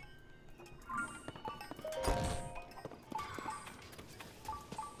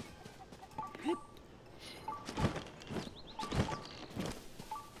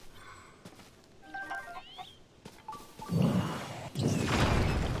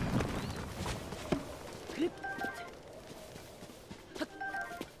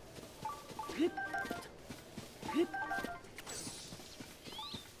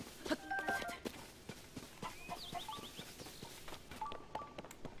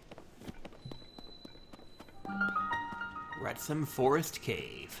 Some forest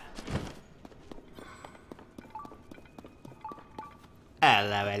cave.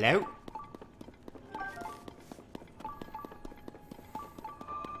 Hello, hello.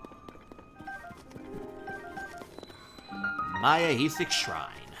 Maya-Hesic Shrine.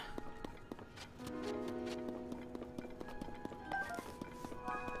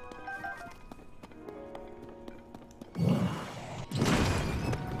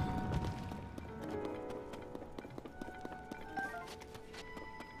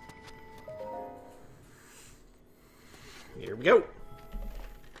 Here we go.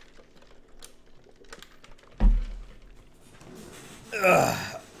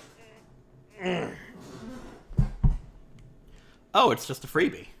 Oh, it's just a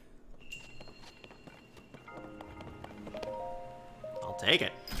freebie. I'll take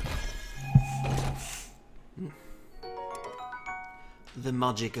it. The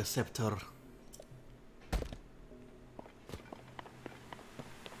magic scepter.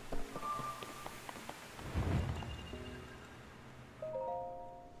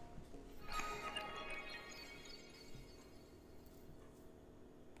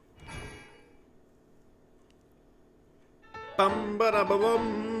 Bum ba da ba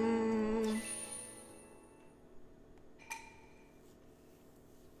bum.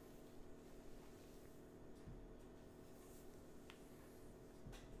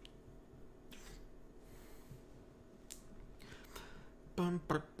 Bum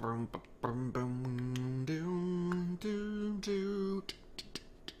ba bum ba bum bum do do do.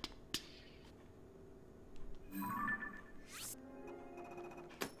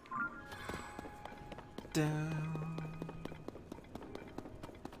 Down.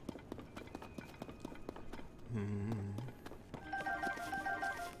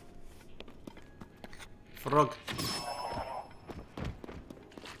 Frog.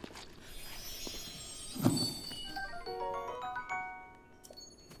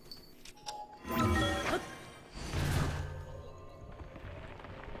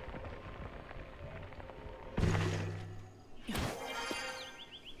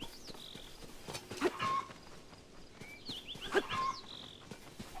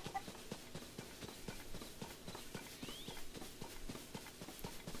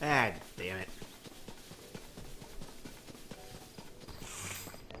 Ah, damn it.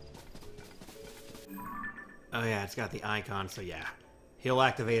 Oh yeah, it's got the icon, so yeah. He'll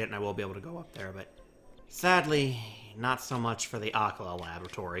activate it and I will be able to go up there, but sadly, not so much for the Aquila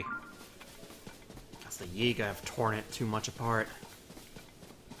laboratory. Because the Yiga have torn it too much apart.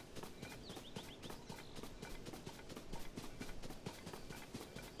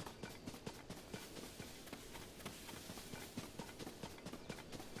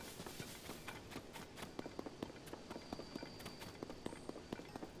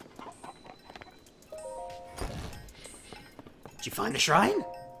 Did you find the shrine?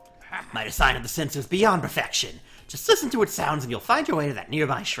 My design of the sensor is beyond perfection. Just listen to its sounds and you'll find your way to that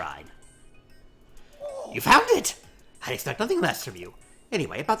nearby shrine. You found it! I'd expect nothing less from you.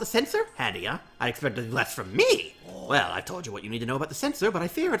 Anyway, about the sensor? Handy, huh? I'd expect nothing less from me! Well, I've told you what you need to know about the sensor, but I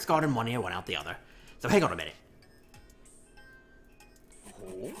fear it's gone in one ear, one out the other. So hang on a minute.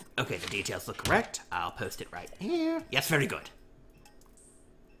 Okay, the details look correct. I'll post it right here. Yes, very good.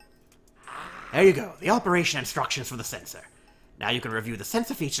 There you go, the operation instructions for the sensor. Now you can review the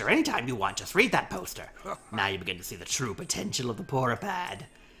sensor feature anytime you want, just read that poster. Now you begin to see the true potential of the Pora Pad.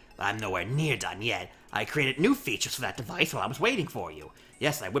 But I'm nowhere near done yet. I created new features for that device while I was waiting for you.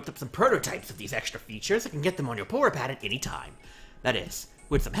 Yes, I whipped up some prototypes of these extra features. I can get them on your Pora Pad at any time. That is,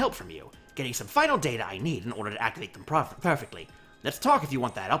 with some help from you, getting some final data I need in order to activate them perfectly. Let's talk if you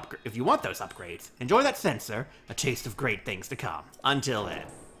want if you want those upgrades. Enjoy that sensor, a taste of great things to come. Until then.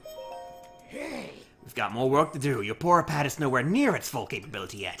 Hey! We've got more work to do. Your Pora Pad is nowhere near its full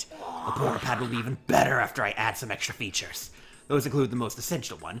capability yet. The Pora Pad will be even better after I add some extra features. Those include the most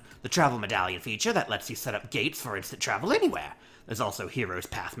essential one, the Travel Medallion feature that lets you set up gates for instant travel anywhere. There's also Hero's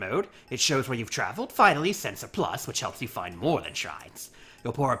Path mode. It shows where you've traveled. Finally, Sensor Plus, which helps you find more than shrines.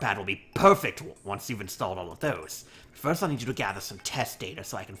 Your Pora Pad will be perfect once you've installed all of those. First, I'll need you to gather some test data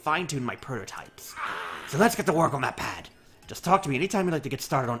so I can fine-tune my prototypes. So let's get to work on that pad. Just talk to me anytime you'd like to get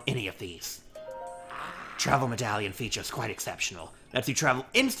started on any of these. Travel Medallion feature is quite exceptional. Lets you travel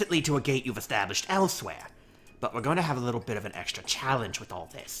instantly to a gate you've established elsewhere. But we're going to have a little bit of an extra challenge with all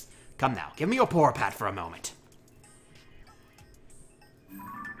this. Come now, give me your Pora Pad for a moment.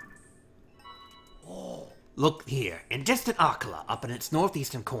 Look here, in distant Arkala, up in its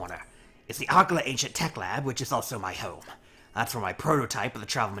northeastern corner, is the Arkala Ancient Tech Lab, which is also my home. That's where my prototype of the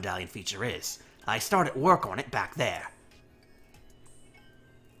Travel Medallion feature is. I started work on it back there.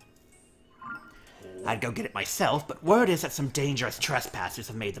 I'd go get it myself, but word is that some dangerous trespassers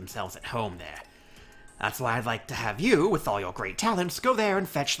have made themselves at home there. That's why I'd like to have you, with all your great talents, go there and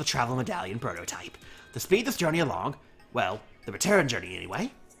fetch the Travel Medallion prototype. To speed this journey along, well, the return journey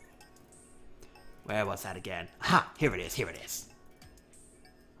anyway. Where was that again? Aha, here it is, here it is.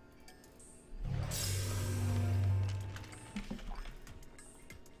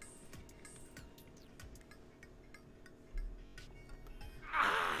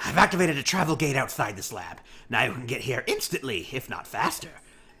 I've activated a travel gate outside this lab. Now you can get here instantly, if not faster.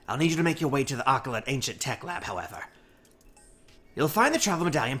 I'll need you to make your way to the Arkala Ancient Tech Lab, however. You'll find the Travel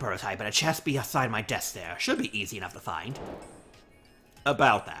Medallion prototype in a chest beside my desk there. Should be easy enough to find.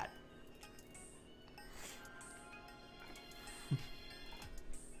 About that.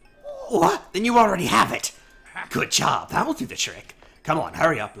 What? Then you already have it! Good job, that will do the trick. Come on,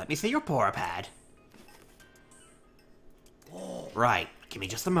 hurry up, let me see your Pora Pad. Right, give me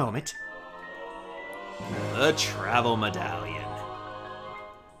just a moment. The Travel Medallion.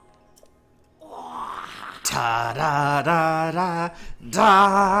 Ta-da-da-da-da!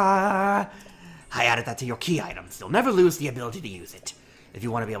 I added that to your key items. You'll never lose the ability to use it. If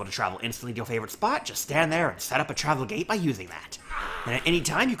you want to be able to travel instantly to your favorite spot, just stand there and set up a travel gate by using that. And at any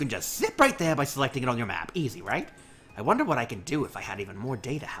time, you can just zip right there by selecting it on your map. Easy, right? I wonder what I could do if I had even more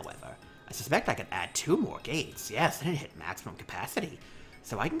data, however. I suspect I could add 2 more gates. Yes, and it hit maximum capacity.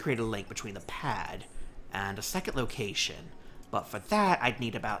 So I can create a link between the pad and a second location. But for that, I'd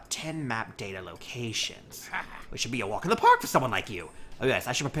need about 10 map data locations. Which should be a walk in the park for someone like you. Oh yes,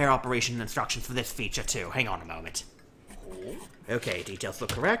 I should prepare operation instructions for this feature too. Hang on a moment. Okay, details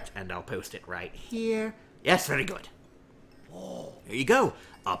look correct, and I'll post it right here. Yes, very good. There you go.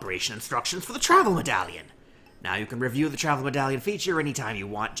 Operation instructions for the Travel Medallion. Now you can review the Travel Medallion feature anytime you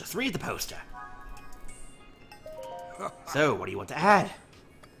want. Just read the poster. So, what do you want to add?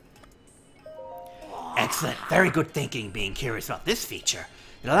 Excellent. Very good thinking, being curious about this feature.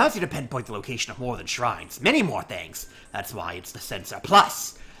 It allows you to pinpoint the location of more than shrines. Many more things. That's why it's the Sensor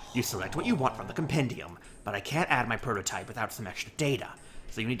Plus. You select what you want from the compendium, but I can't add my prototype without some extra data.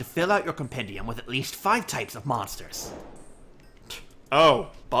 So you need to fill out your compendium with at least 5 types of monsters. Oh,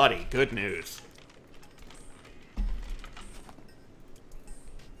 buddy, good news.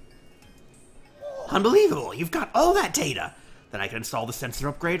 Unbelievable, you've got all that data. Then I can install the sensor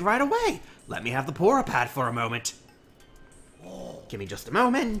upgrade right away. Let me have the Pora Pad for a moment. Give me just a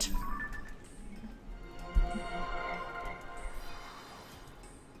moment.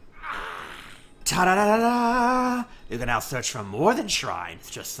 Ta-da-da-da-da! You can now search for more than shrines.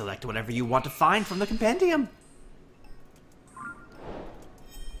 Just select whatever you want to find from the compendium.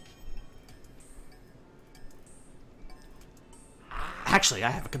 Actually, I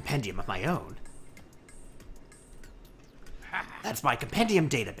have a compendium of my own. That's my compendium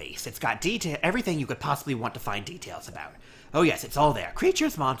database. It's got everything you could possibly want to find details about. Oh yes, it's all there.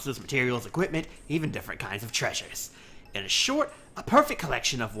 Creatures, monsters, materials, equipment, even different kinds of treasures. In short, a perfect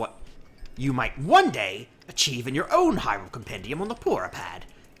collection of what you might one day achieve in your own Hyrule Compendium on the Pora Pad.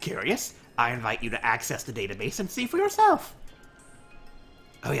 Curious? I invite you to access the database and see for yourself.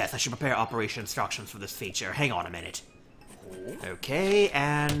 Oh yes, I should prepare operation instructions for this feature. Hang on a minute. Okay,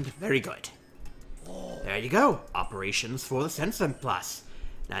 and very good. There you go. Operations for the Sensor Plus.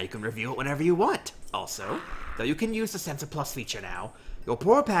 Now you can review it whenever you want. Also, though you can use the Sensor Plus feature now, your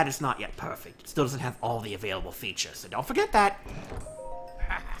Pora Pad is not yet perfect. It still doesn't have all the available features, so don't forget that.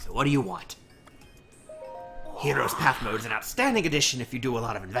 So what do you want? Hero's Path Mode is an outstanding addition if you do a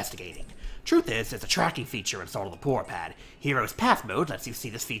lot of investigating. Truth is, there's a tracking feature installed on the Pora Pad. Hero's Path Mode lets you see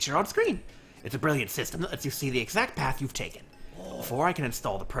this feature on screen. It's a brilliant system that lets you see the exact path you've taken. Before I can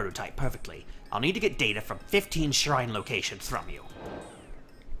install the prototype perfectly, I'll need to get data from 15 shrine locations from you.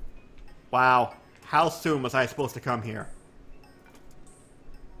 Wow. How soon was I supposed to come here?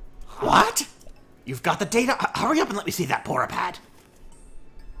 What? You've got the data? Hurry up and let me see that pad.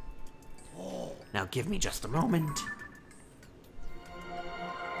 Now give me just a moment.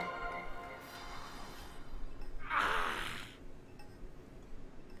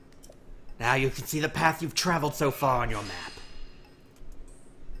 Now you can see the path you've traveled so far on your map.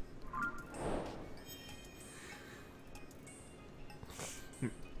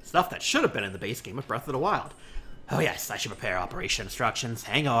 Stuff that should have been in the base game of Breath of the Wild. Oh yes, I should prepare operation instructions.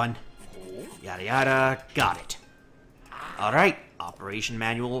 Hang on. Yada yada, got it. Alright, operation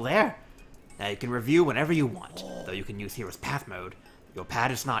manual there. Now you can review whenever you want, though you can use Hero's Path mode. Your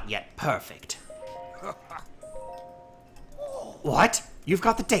pad is not yet perfect. What? You've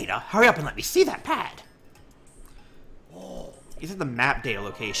got the data? Hurry up and let me see that pad. These are the map data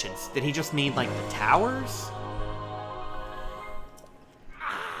locations. Did he just mean, like, the towers?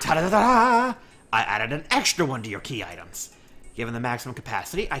 Ta-da-da-da! I added an extra one to your key items. Given the maximum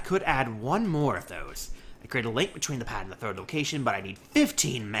capacity, I could add one more of those. I create a link between the pad and the third location, but I need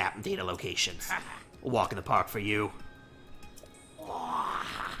 15 map data locations. A walk in the park for you.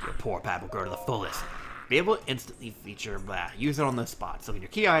 Your poor pad will grow to the fullest. Be able to instantly feature, use it on those spots. Look at your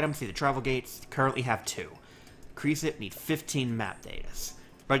key items, see the travel gates, currently have 2. Increase it, need 15 map datas.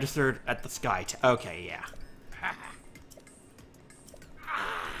 Registered at the sky okay, yeah.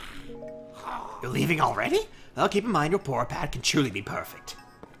 You're leaving already? Well, keep in mind your poor pad can truly be perfect.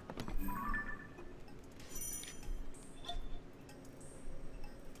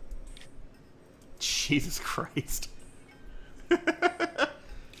 Jesus Christ.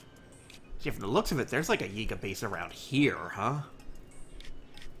 Yeah, from the looks of it, there's like a Yiga base around here, huh?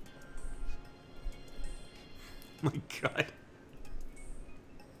 My god.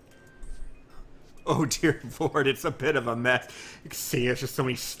 Oh dear lord, it's a bit of a mess. You can see it's just so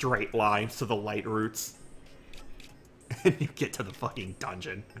many straight lines to the light routes. And you get to the fucking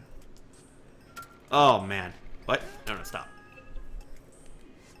dungeon. Oh man. What? No, no, stop.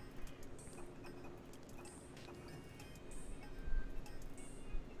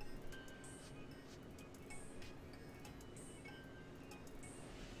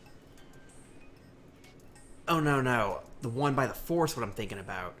 Oh, no, no. The one by the forest, what I'm thinking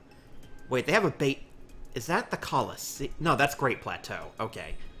about. Wait, they have a bait... Is that the Colosseum? No, that's Great Plateau.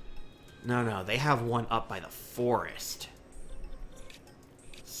 Okay. No, no, they have one up by the forest.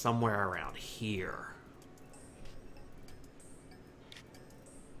 Somewhere around here.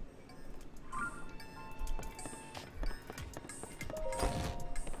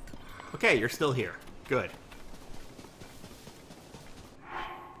 Okay, you're still here. Good.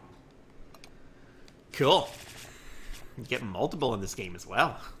 Cool. You get multiple in this game as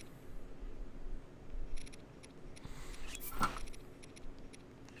well.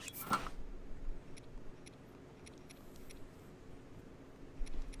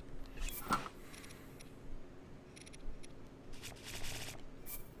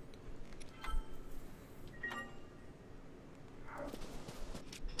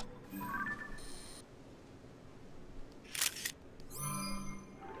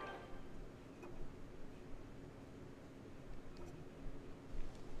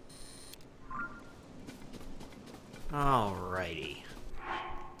 Alrighty.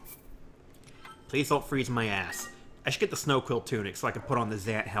 Please don't freeze my ass. I should get the Snow Quill tunic so I can put on the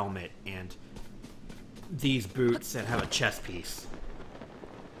Zant helmet and these boots and have a chest piece.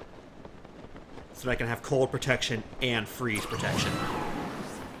 So that I can have cold protection and freeze protection.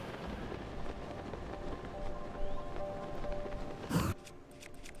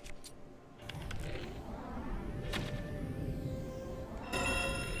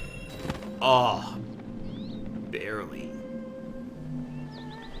 Oh. Barely.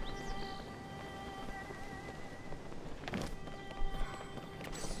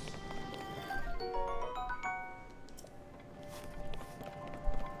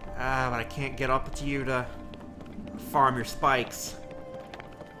 But I can't get up to you to farm your spikes.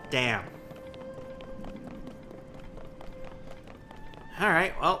 Damn.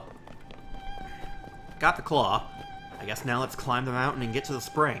 Alright, well. Got the claw. I guess now let's climb the mountain and get to the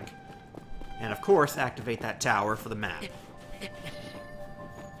spring. And of course, activate that tower for the map.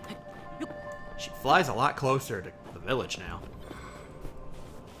 She flies a lot closer to the village now.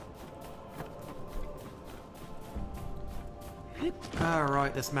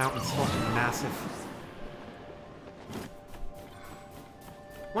 Alright, this mountain's fucking massive.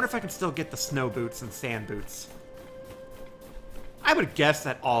 Wonder if I can still get the snow boots and sand boots. I would guess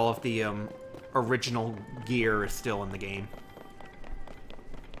that all of the original gear is still in the game.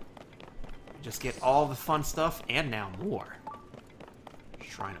 Just get all the fun stuff, and now more.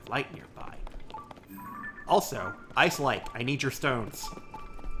 Shrine of Light nearby. Also, Ice Light, I need your stones.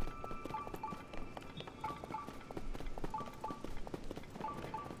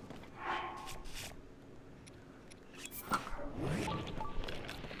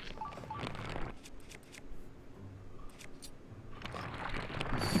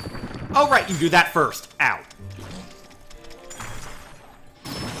 Oh, right, you do that first. Ow.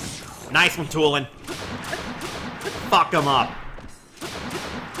 Nice one, Toolin. Fuck him up.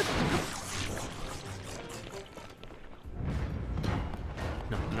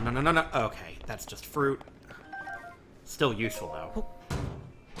 No. Okay, that's just fruit. Still useful, though.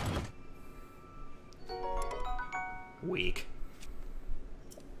 Weak.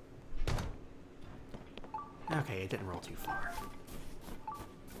 Okay, it didn't roll too far.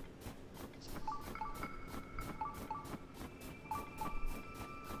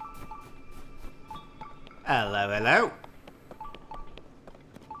 Hello.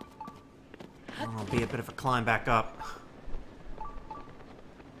 I'll be a bit of a climb back up.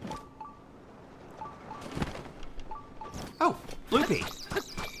 Oh, Loopy.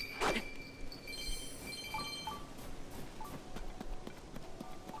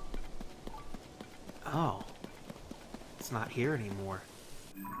 Oh. It's not here anymore.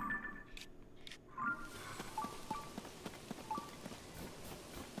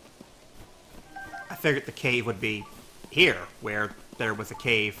 I figured the cave would be here, where there was a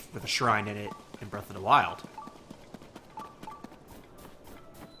cave with a shrine in it in Breath of the Wild.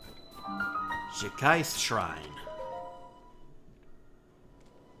 Jikai's Shrine.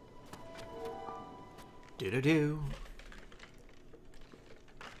 Do-do-do.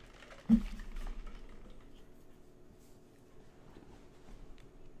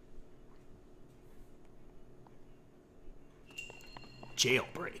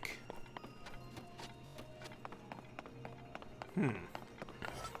 Jailbreak.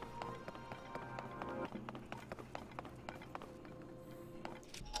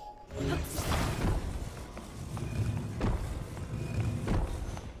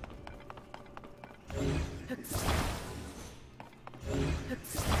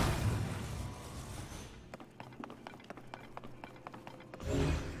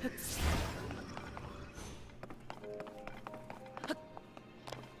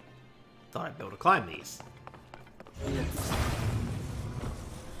 Thought I'd be able to climb these.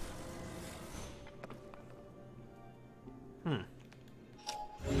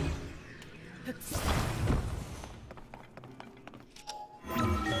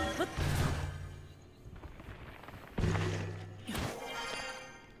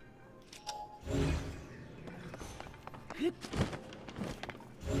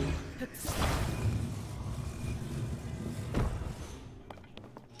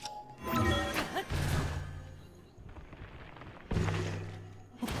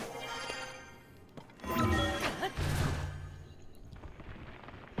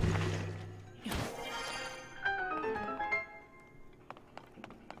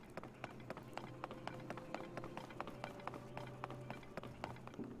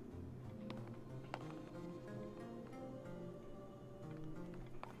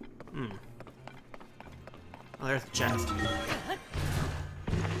 Oh, there's the chest.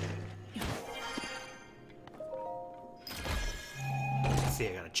 Let's see,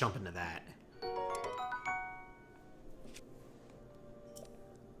 I gotta jump into that.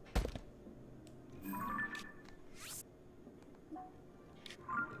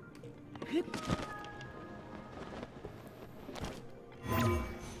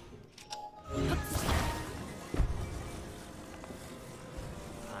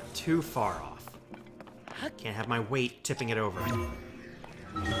 Not too far off. Can't have my weight tipping it over.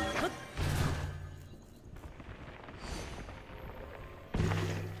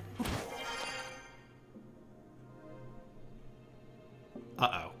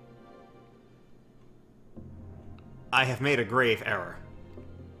 Uh-oh. I have made a grave error.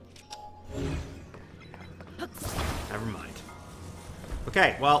 Never mind.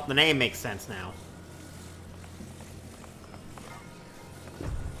 Okay, well, the name makes sense now.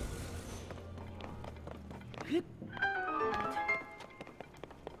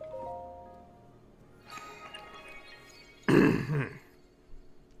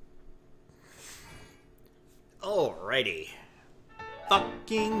 Alrighty.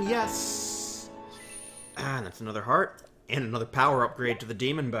 Fucking yes! Ah, and that's another heart. And another power upgrade to the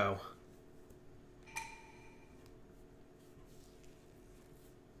demon bow.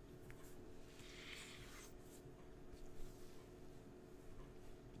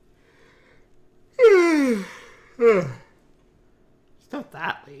 It's not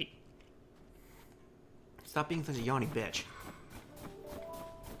that late. Stop being such a yawny bitch.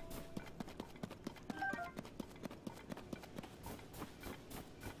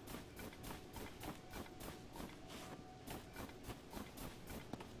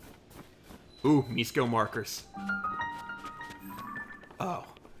 Ooh, me skill markers. Oh.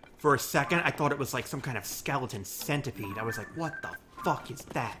 For a second, I thought it was like some kind of skeleton centipede. I was like, what the fuck is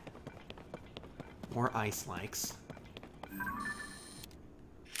that? More ice likes.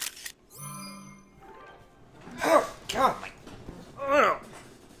 Oh, God, my...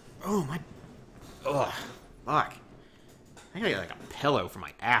 Oh, my... Ugh. Fuck. I gotta get like a pillow for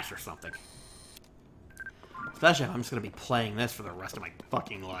my ass or something. Especially if I'm just gonna be playing this for the rest of my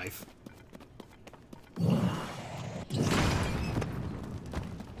fucking life.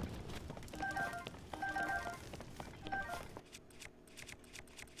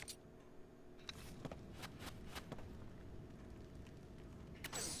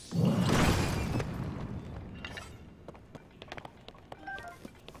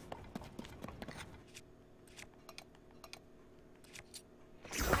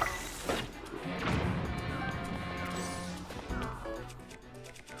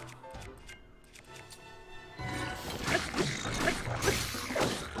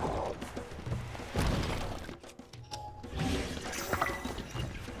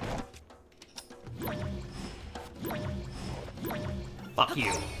 Fuck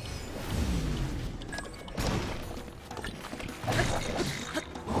you.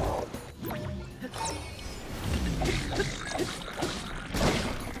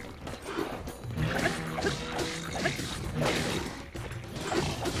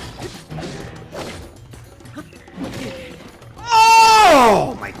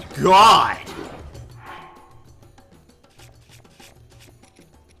 Oh my God!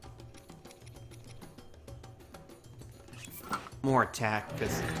 More attack,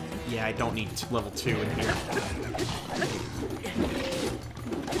 because, yeah, I don't need level 2 in here.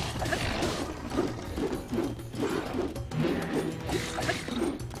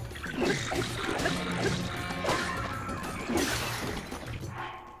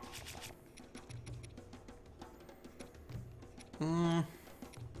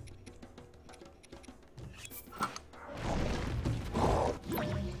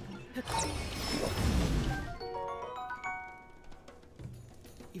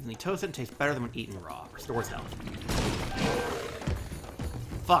 Evenly toasted tastes better than when eaten raw. Restores health.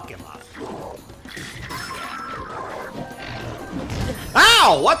 Fuck him up.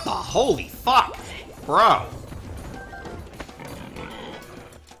 Ow! What the holy fuck? Bro.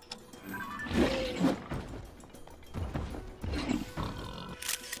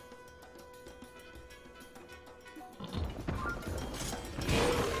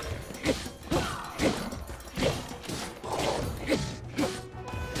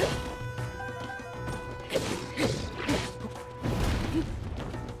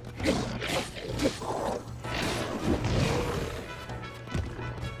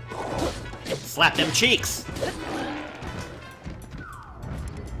 Slap them cheeks!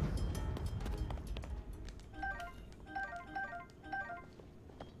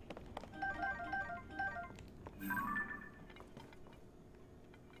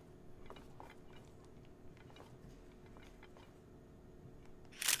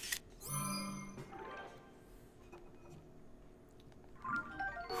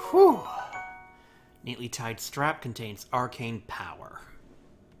 Whew. Neatly tied strap contains arcane power.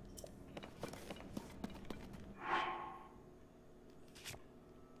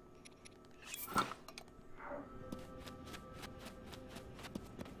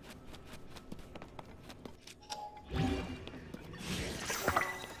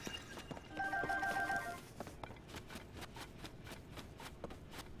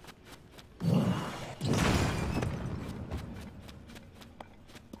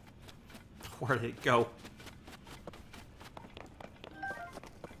 Where did it go?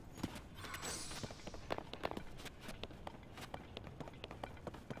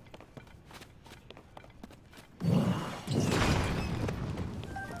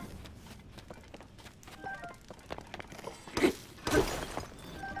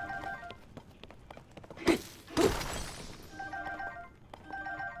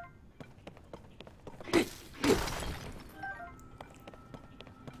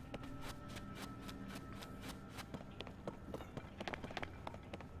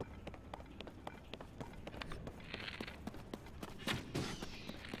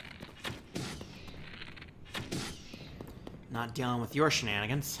 Not dealing with your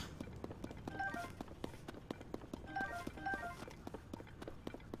shenanigans.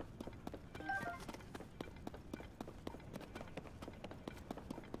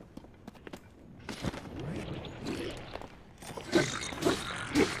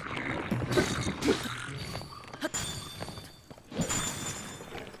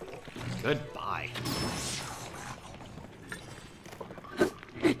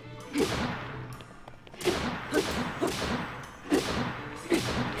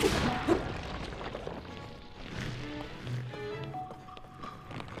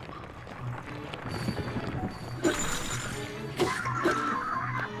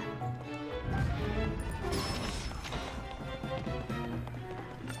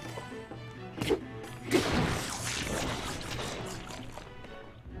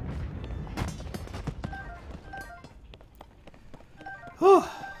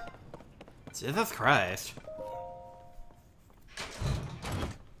 Jesus Christ.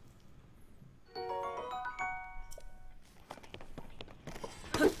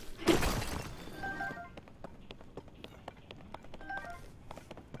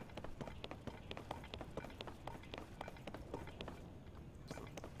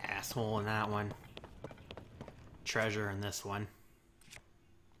 Asshole in that one. Treasure in this one.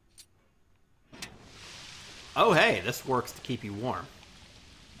 Oh hey, this works to keep you warm.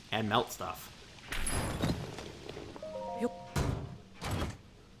 And melt stuff.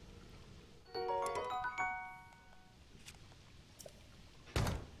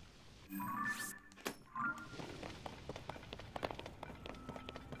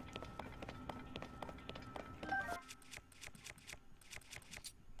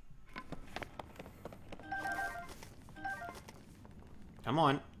 Come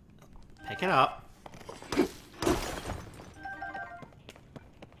on. Pick it up.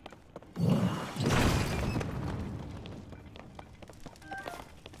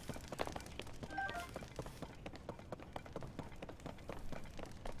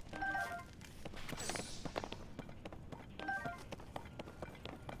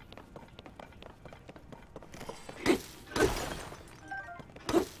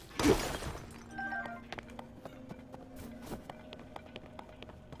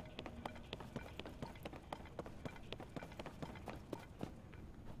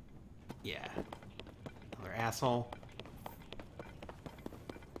 Yeah. Another asshole.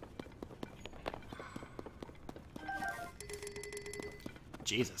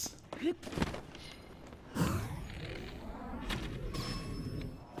 Jesus.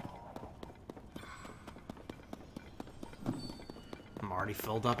 I'm already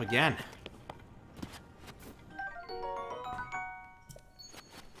filled up again.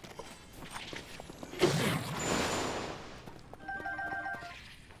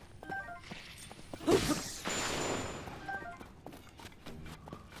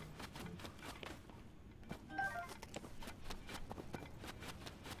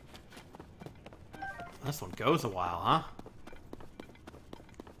 This one goes a while, huh?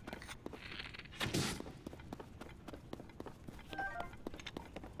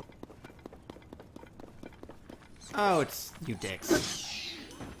 Oh, it's you dicks.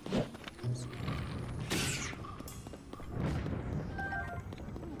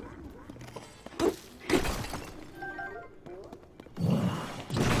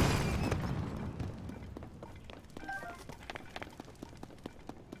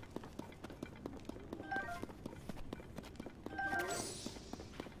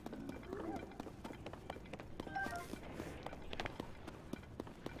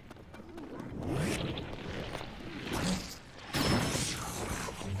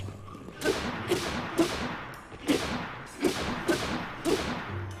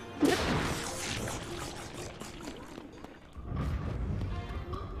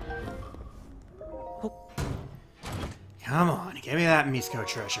 Come on, give me that Misko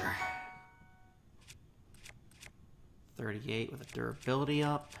treasure. 38 with a durability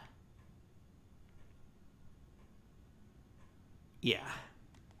up. Yeah.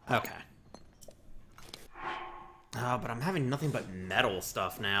 Okay. Oh, but I'm having nothing but metal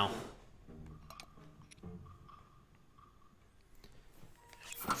stuff now.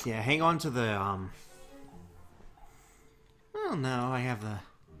 So yeah, hang on to the, oh no, I have the...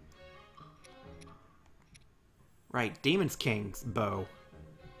 Right, Demon's King's bow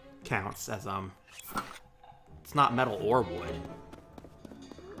counts as, it's not metal or wood.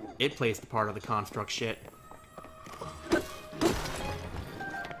 It plays the part of the construct shit.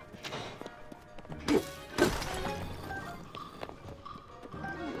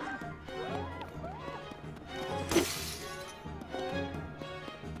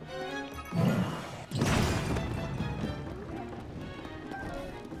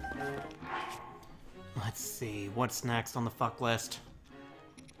 Let's see, what's next on the fuck list?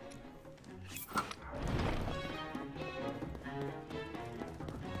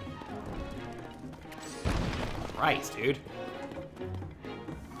 Christ, dude.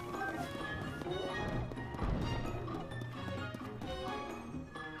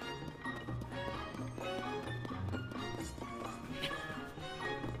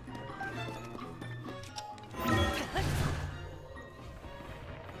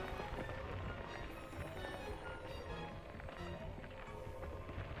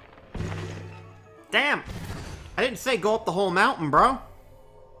 Damn! I didn't say go up the whole mountain, bro.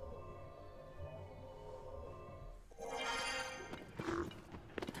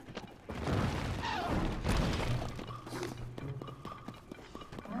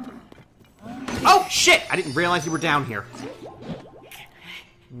 Oh, shit! I didn't realize you were down here.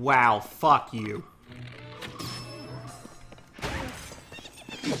 Wow, fuck you.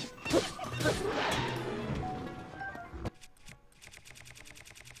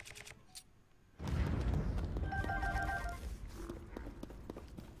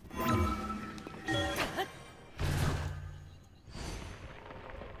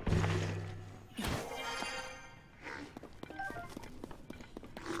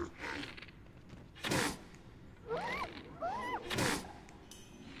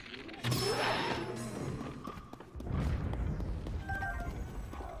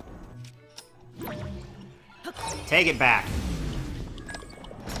 Take it back.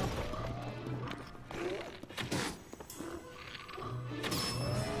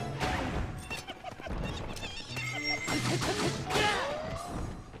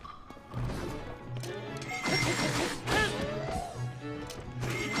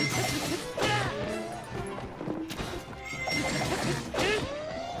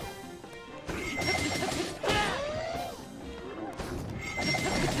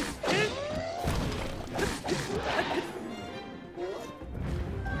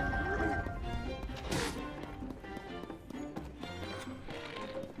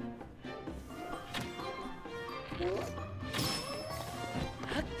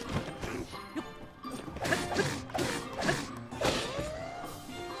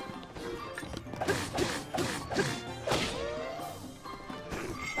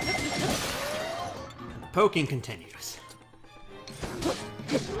 Poking continues.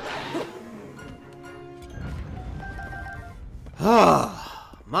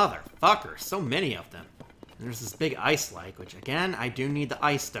 Ah, motherfucker, so many of them. And there's this big ice lake, which again, I do need the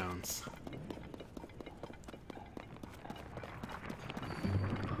ice stones.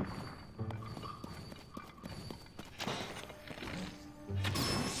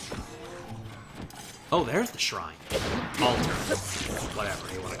 Oh, there's the shrine. Altar.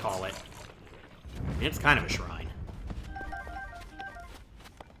 Whatever you want to call it. It's kind of a shrine.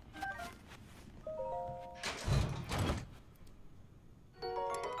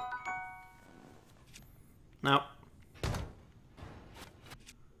 Nope.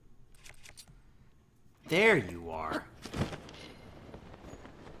 There you are.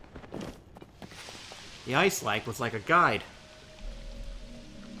 The ice lake was like a guide.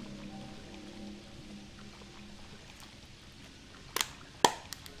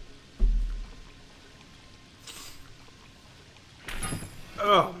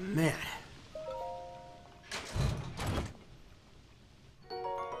 Oh, man.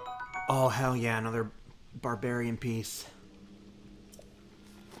 Oh, hell yeah, another barbarian piece.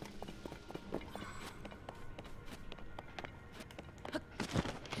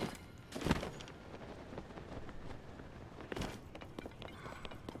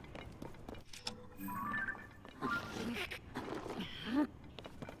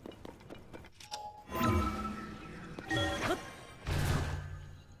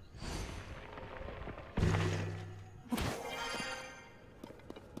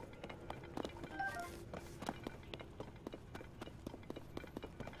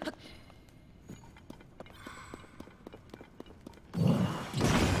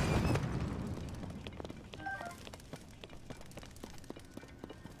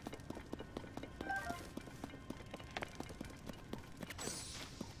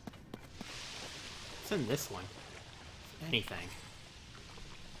 What's in this one? Anything.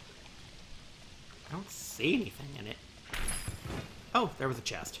 I don't see anything in it. Oh, there was a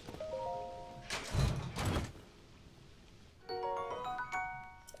chest.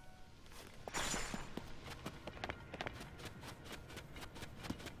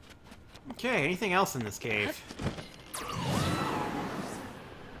 Okay, anything else in this cave?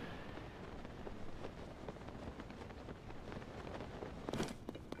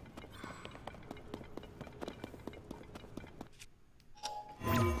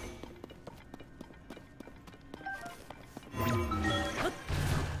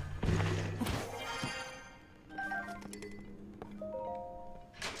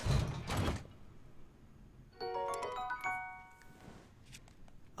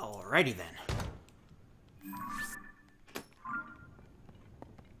 Alrighty then.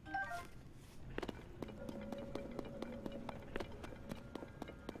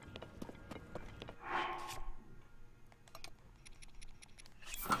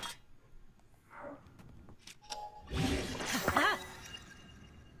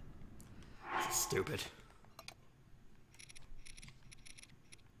 This is stupid.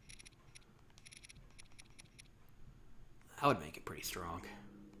 That would make it pretty strong.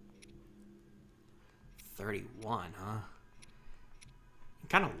 31, huh?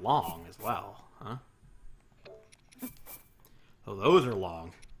 Kind of long as well, huh? Oh, those are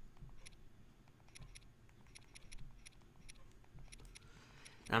long.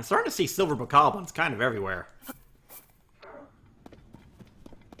 And I'm starting to see silver bokoblins kind of everywhere.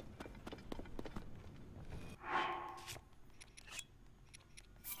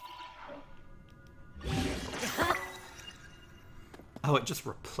 Oh, it just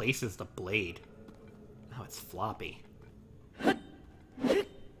replaces the blade. Oh, it's floppy. It's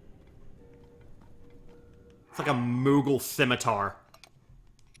like a Moogle scimitar.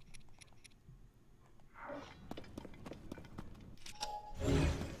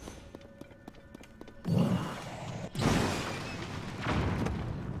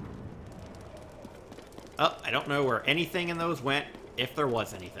 Oh, I don't know where anything in those went, if there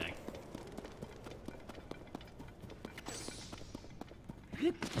was anything.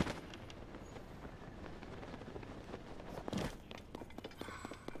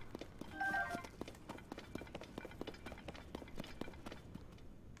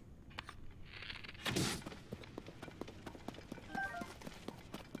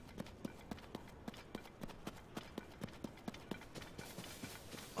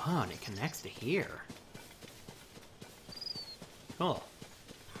 Oh, and it connects to here. Cool.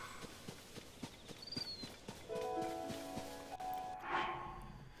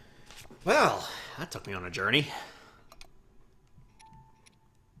 Well, that took me on a journey.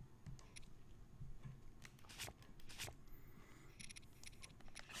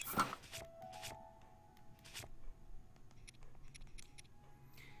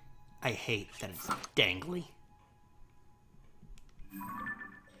 I hate that it's dangly.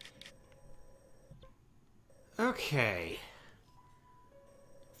 Okay.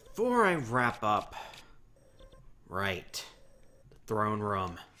 Before I wrap up... Right. The throne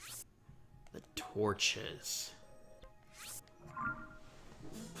room. The torches.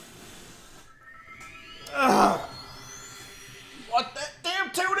 Ugh! What that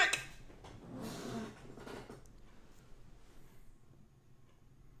damn tunic?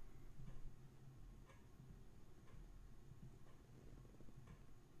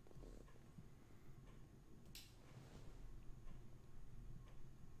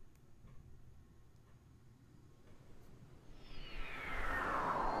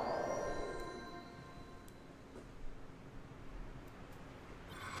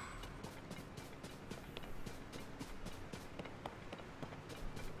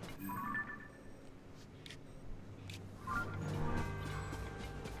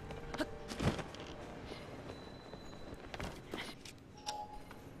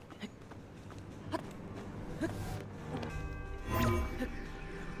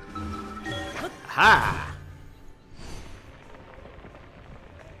 Ha!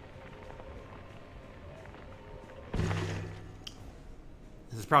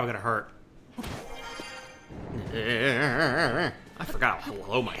 This is probably gonna hurt. I forgot how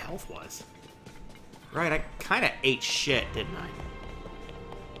low my health was. Right, I kinda ate shit, didn't I?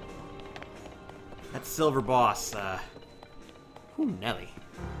 That silver boss, whew, Nelly.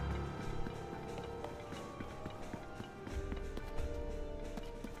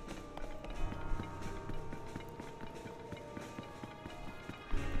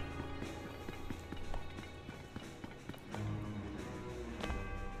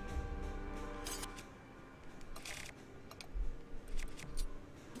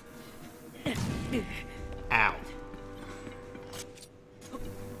 Ow.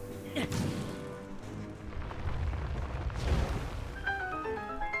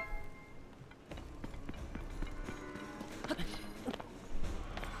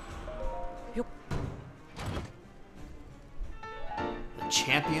 The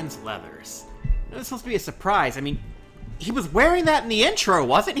champion's leathers. It was supposed to be a surprise. I mean, he was wearing that in the intro,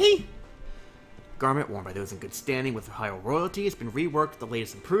 wasn't he? Garment worn by those in good standing with Ohio royalty has been reworked with the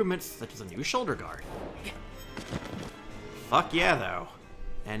latest improvements, such as a new shoulder guard. Fuck yeah, though.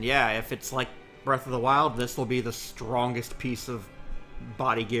 And yeah, if it's like Breath of the Wild, this will be the strongest piece of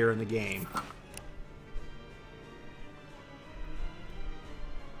body gear in the game.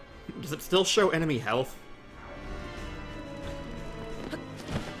 Does it still show enemy health?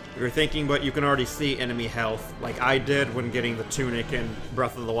 You're thinking, but you can already see enemy health, like I did when getting the tunic in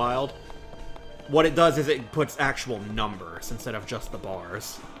Breath of the Wild. What it does is it puts actual numbers instead of just the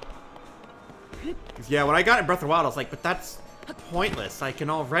bars. 'Cause yeah, when I got it in Breath of the Wild, I was like, but that's pointless. I can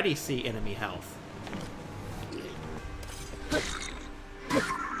already see enemy health.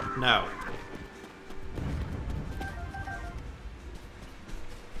 No.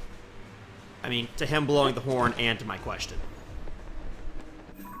 I mean, to him blowing the horn and to my question.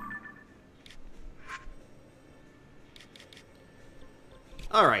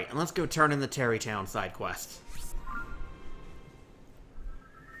 Alright, and let's go turn in the Terrytown side quest.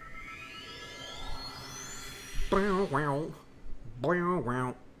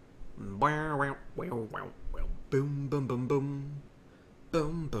 Boom, boom, boom, boom.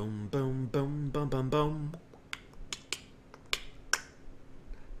 Boom, boom, boom, boom, boom, boom, boom.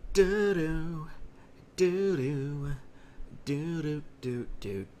 Do-do, do-do, do-do,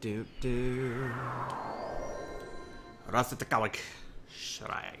 do-do, do-do. Rastakalik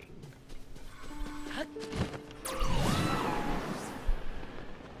Shrine.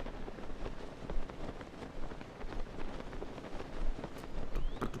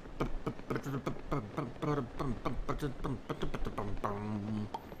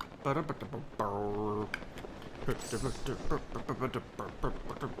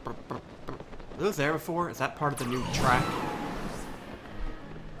 Was there before? Is that part of the new track?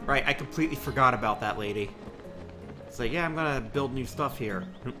 Right, I completely forgot about that lady. So yeah, I'm gonna build new stuff here.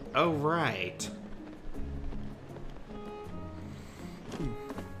 Oh, right.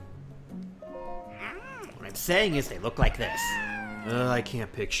 What I'm saying is they look like this. I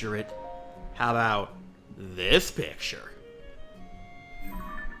can't picture it. How about this picture?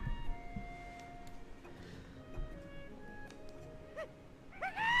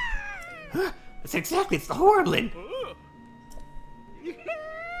 That's exactly, it's the Horriblin!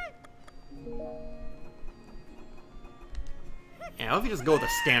 Yeah, what if you just go with a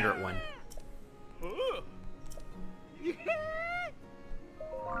standard one?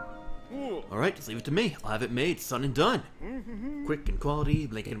 Alright, just leave it to me. I'll have it made, son and done. Quick and quality,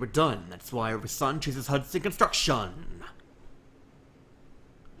 blanket, we're done. That's why our son chooses Hudson Construction.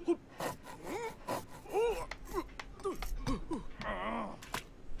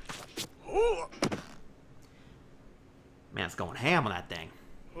 Man, it's going ham on that thing.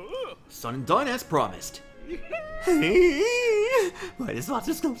 Son and done as promised. Why, this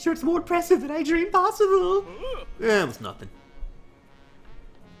monster sculpture is more impressive than I dreamed possible. Yeah, it was nothing.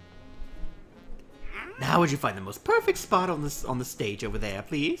 Now would you find the most perfect spot on the stage over there,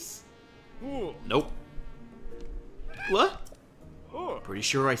 please? Nope. What? Pretty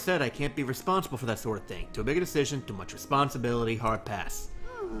sure I said I can't be responsible for that sort of thing. Too big a decision, too much responsibility, hard pass.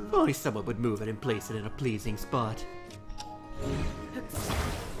 If only someone would move it and place it in a pleasing spot.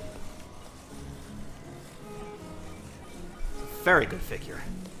 Very good figure.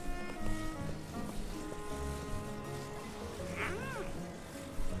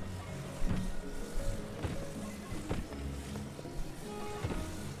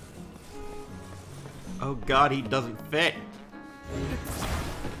 Oh god, he doesn't fit.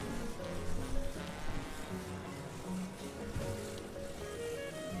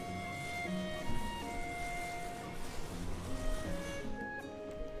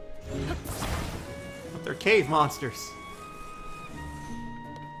 But they're cave monsters.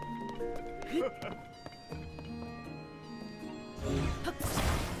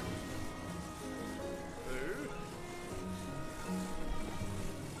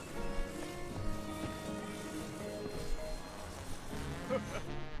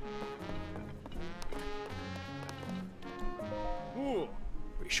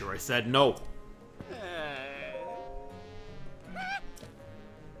 Pretty sure I said no.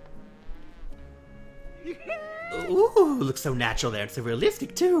 Ooh, looks so natural there and so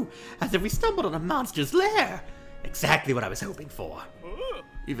realistic too, as if we stumbled on a monster's lair. Exactly what I was hoping for.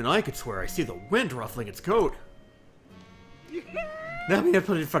 Even I could swear I see the wind ruffling its coat. Now I'm gonna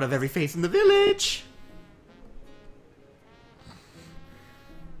put it in front of every face in the village.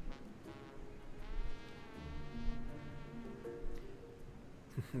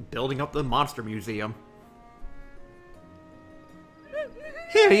 Building up the monster museum.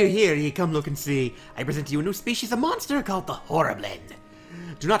 Here ye, come look and see. I present to you a new species of monster called the Horriblin.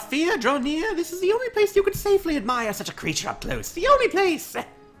 Do not fear, draw near. This is the only place you can safely admire such a creature up close. The only place!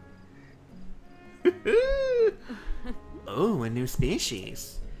 Oh, a new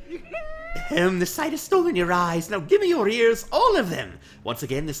species. The sight has stolen your eyes. Now give me your ears, all of them. Once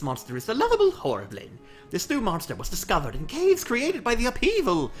again, this monster is the lovable Horriblin. This new monster was discovered in caves created by the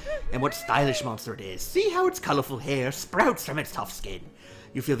upheaval. And what stylish monster it is. See how its colorful hair sprouts from its tough skin.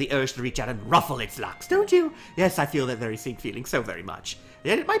 You feel the urge to reach out and ruffle its locks, don't you? Yes, I feel that very same feeling so very much.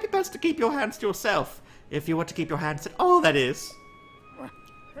 Yet it might be best to keep your hands to yourself. If you want to keep your hands at all, that is.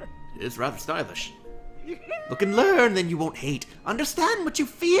 It is rather stylish. Look and learn, then you won't hate. Understand what you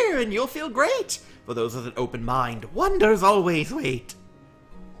fear, and you'll feel great. For those with an open mind, wonders always wait.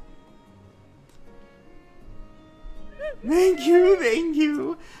 Thank you, thank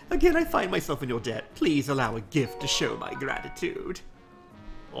you. Again, I find myself in your debt. Please allow a gift to show my gratitude.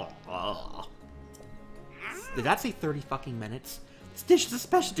 Did that say 30 fucking minutes? This dish is a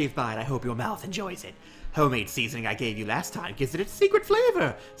specialty of mine. I hope your mouth enjoys it. Homemade seasoning I gave you last time gives it its secret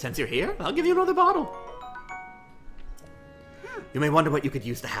flavor. Since you're here, I'll give you another bottle. You may wonder what you could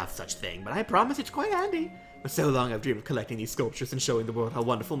use to have such thing, but I promise it's quite handy. For so long I've dreamed of collecting these sculptures and showing the world how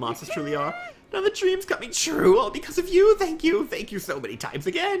wonderful monsters truly are. Now the dream's coming true, all because of you. Thank you so many times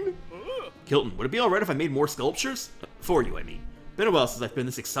again. Kilton, would it be alright if I made more sculptures? For you, I mean. Been a while since I've been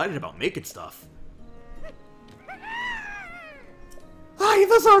this excited about making stuff. Aye,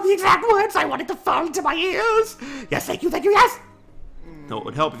 those are the exact words I wanted to fall into my ears! Yes, thank you, yes! No, it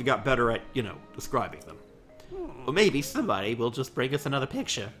would help if you got better at, you know, describing them. Or maybe somebody will just bring us another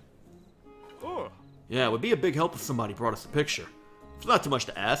picture. Yeah, it would be a big help if somebody brought us a picture. It's not too much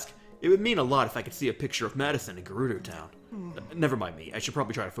to ask. It would mean a lot if I could see a picture of Madison in Gerudo Town. Never mind me. I should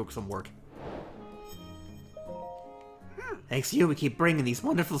probably try to focus on work. Thanks to you, we keep bringing these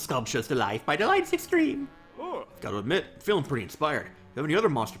wonderful sculptures to life. My delight's extreme. Gotta admit, I'm feeling pretty inspired. If you have any other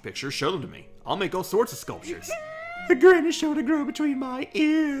monster pictures, show them to me. I'll make all sorts of sculptures. The grin is sure to grow between my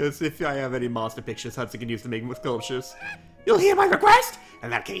ears. If I have any monster pictures Hudson can use to make more sculptures. You'll hear my request? In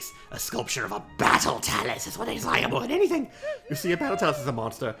that case, a sculpture of a battle talus is what I desire more than anything. You see, a battle talus is a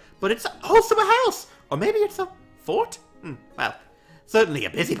monster, but it's also a house. Or maybe it's a fort? Well, certainly a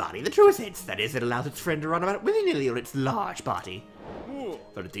busybody. The truest sense, that is, it allows its friend to run about willy-nilly on its large body.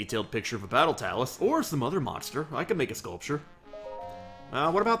 But a detailed picture of a battle talus, or some other monster, I can make a sculpture.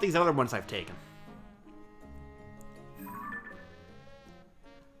 What about these other ones I've taken?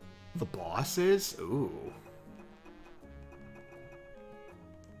 The bosses? Ooh.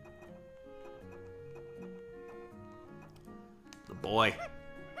 The boy.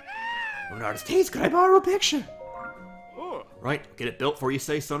 Of an artist's taste, could I borrow a picture? Right, get it built before you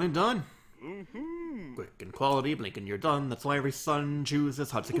say son and done. Quick and quality, blink and you're done. That's why every son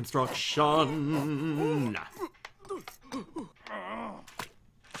chooses Hudson Construction.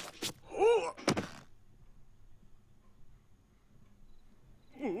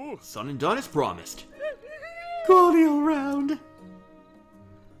 Son and done is promised. Quality all round.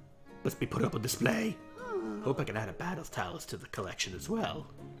 Must be put up on display. Hope I can add a battle talus to the collection as well.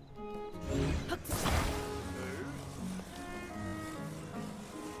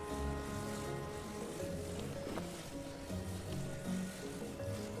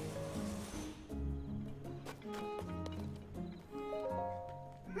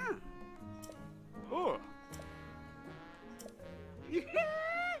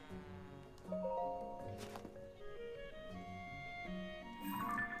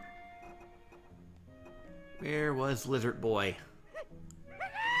 Where was Lizard Boy?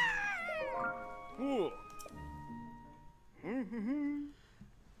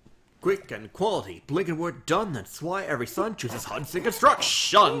 Quick and quality, blink and we're done. That's why every son chooses Hudson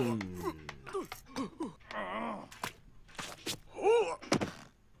Construction.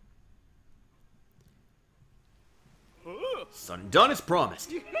 Son done as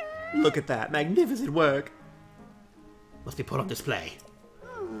promised. Look at that, magnificent work. Must be put on display.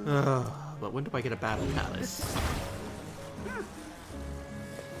 But when do I get a battle talus?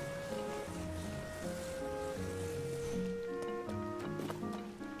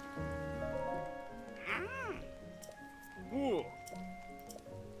 Well,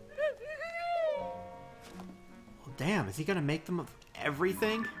 damn, is he gonna make them of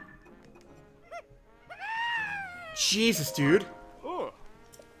everything? Jesus, dude.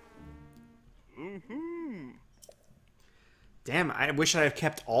 Damn, I wish I had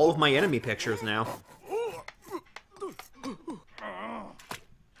kept all of my enemy pictures now.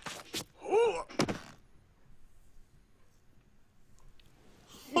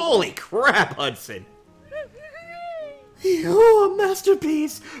 Holy crap, Hudson! Oh, a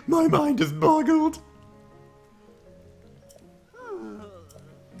masterpiece! My mind is boggled.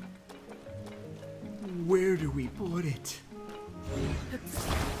 Where do we put it?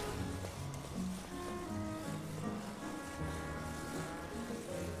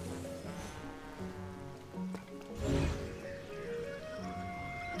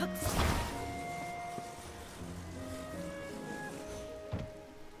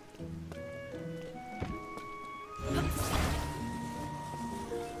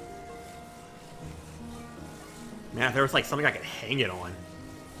 Man, if there was like something I could hang it on.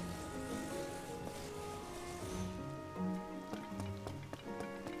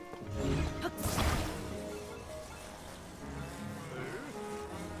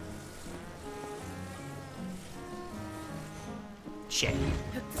 Shit.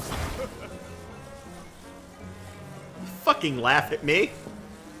 Fucking laugh at me.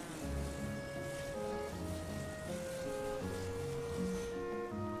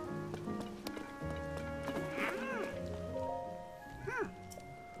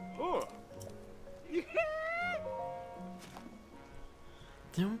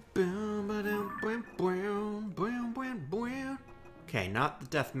 Okay, not the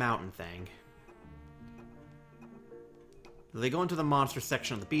Death Mountain thing. They go into the monster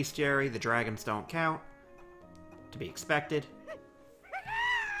section of the bestiary. The dragons don't count. To be expected.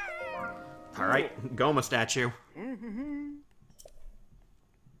 Alright, Goma statue.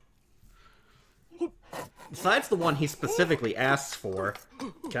 Besides the one he specifically asks for,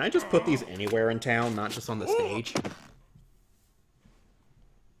 can I just put these anywhere in town, not just on the stage?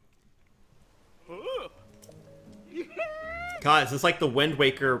 God, this is like the Wind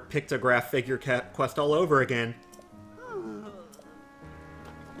Waker pictograph figure quest all over again.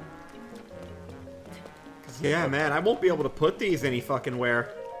 Yeah, man, I won't be able to put these any fucking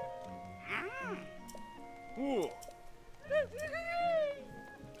where.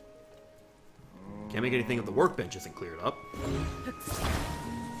 Can't make anything if the workbench isn't cleared up.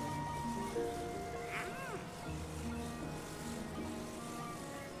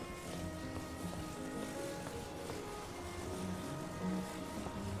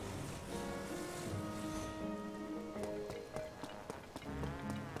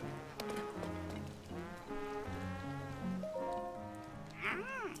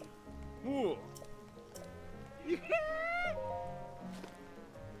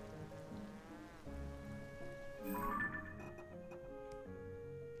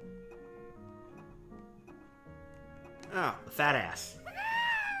 Oh, the fat ass.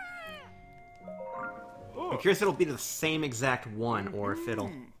 I'm curious if it'll be the same exact one, or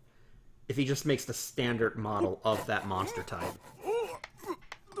if he just makes the standard model of that monster type.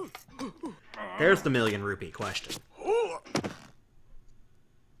 There's the million rupee question.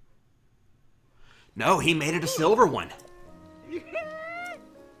 No, he made it a silver one.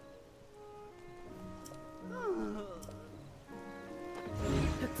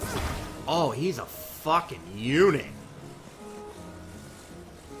 Oh, he's a fucking unit.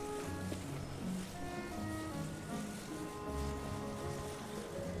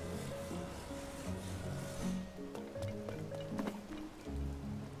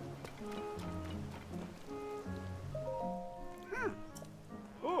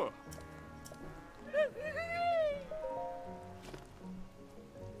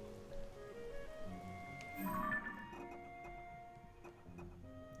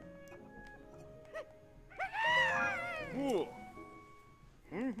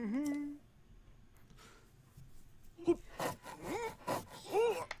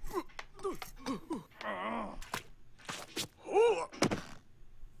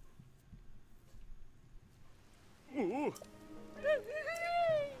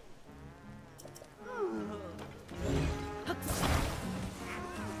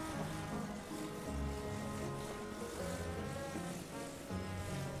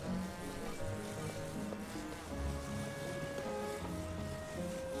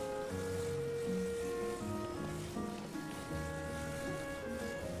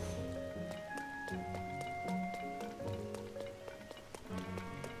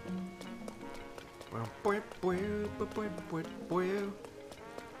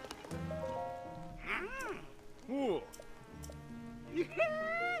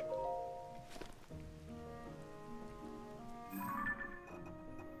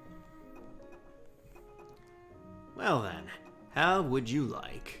 Well then, how would you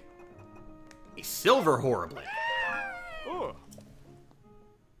like a silver horribly?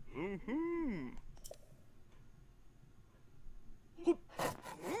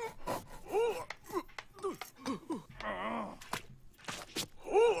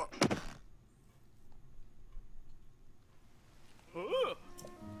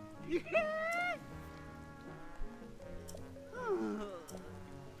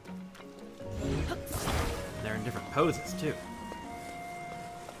 They're in different poses too.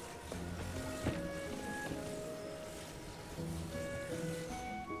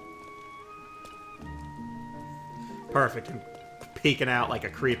 Perfect, and peeking out like a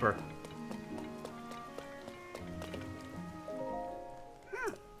creeper.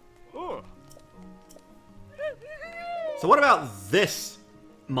 So what about this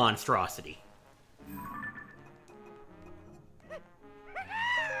monstrosity?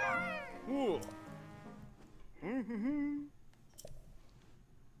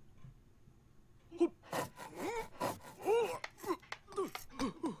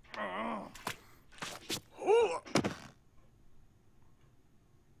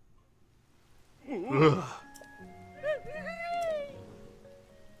 Ugh.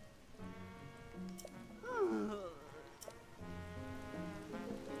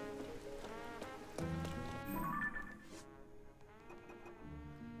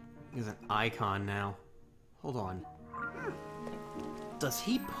 He's an icon now. Hold on. Does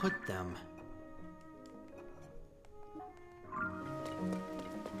he put them?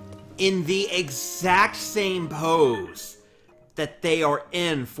 in the exact same pose that they are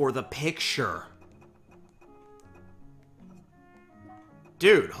in for the picture.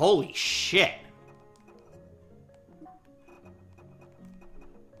 Dude, holy shit.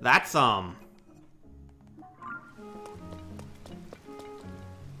 That's, yeah,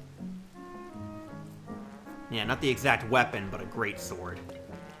 not the exact weapon, but a great sword.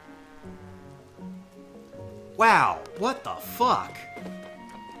 Wow, what the fuck?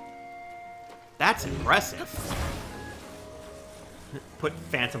 That's impressive. Put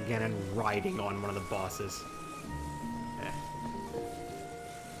Phantom Ganon riding on one of the bosses. Eh.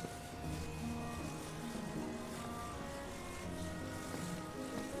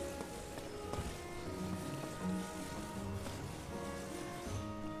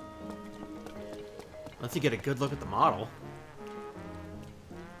 Let's you get a good look at the model.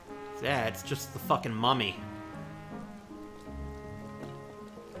 Yeah, it's just the fucking mummy.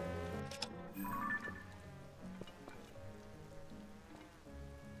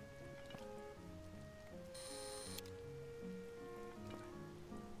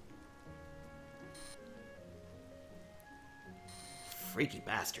 Freaky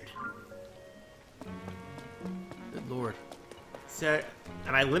bastard. Good lord. So,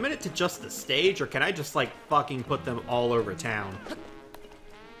 am I limited to just the stage, or can I just, like, fucking put them all over town?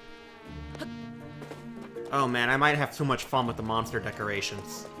 Oh man, I might have too much fun with the monster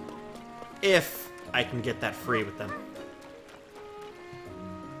decorations. If I can get that free with them.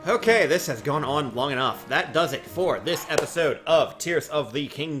 Okay, this has gone on long enough. That does it for this episode of Tears of the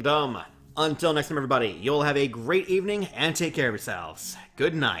Kingdom. Until next time, everybody, you'll have a great evening and take care of yourselves.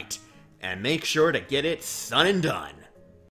 Good night, and make sure to get it sun and done.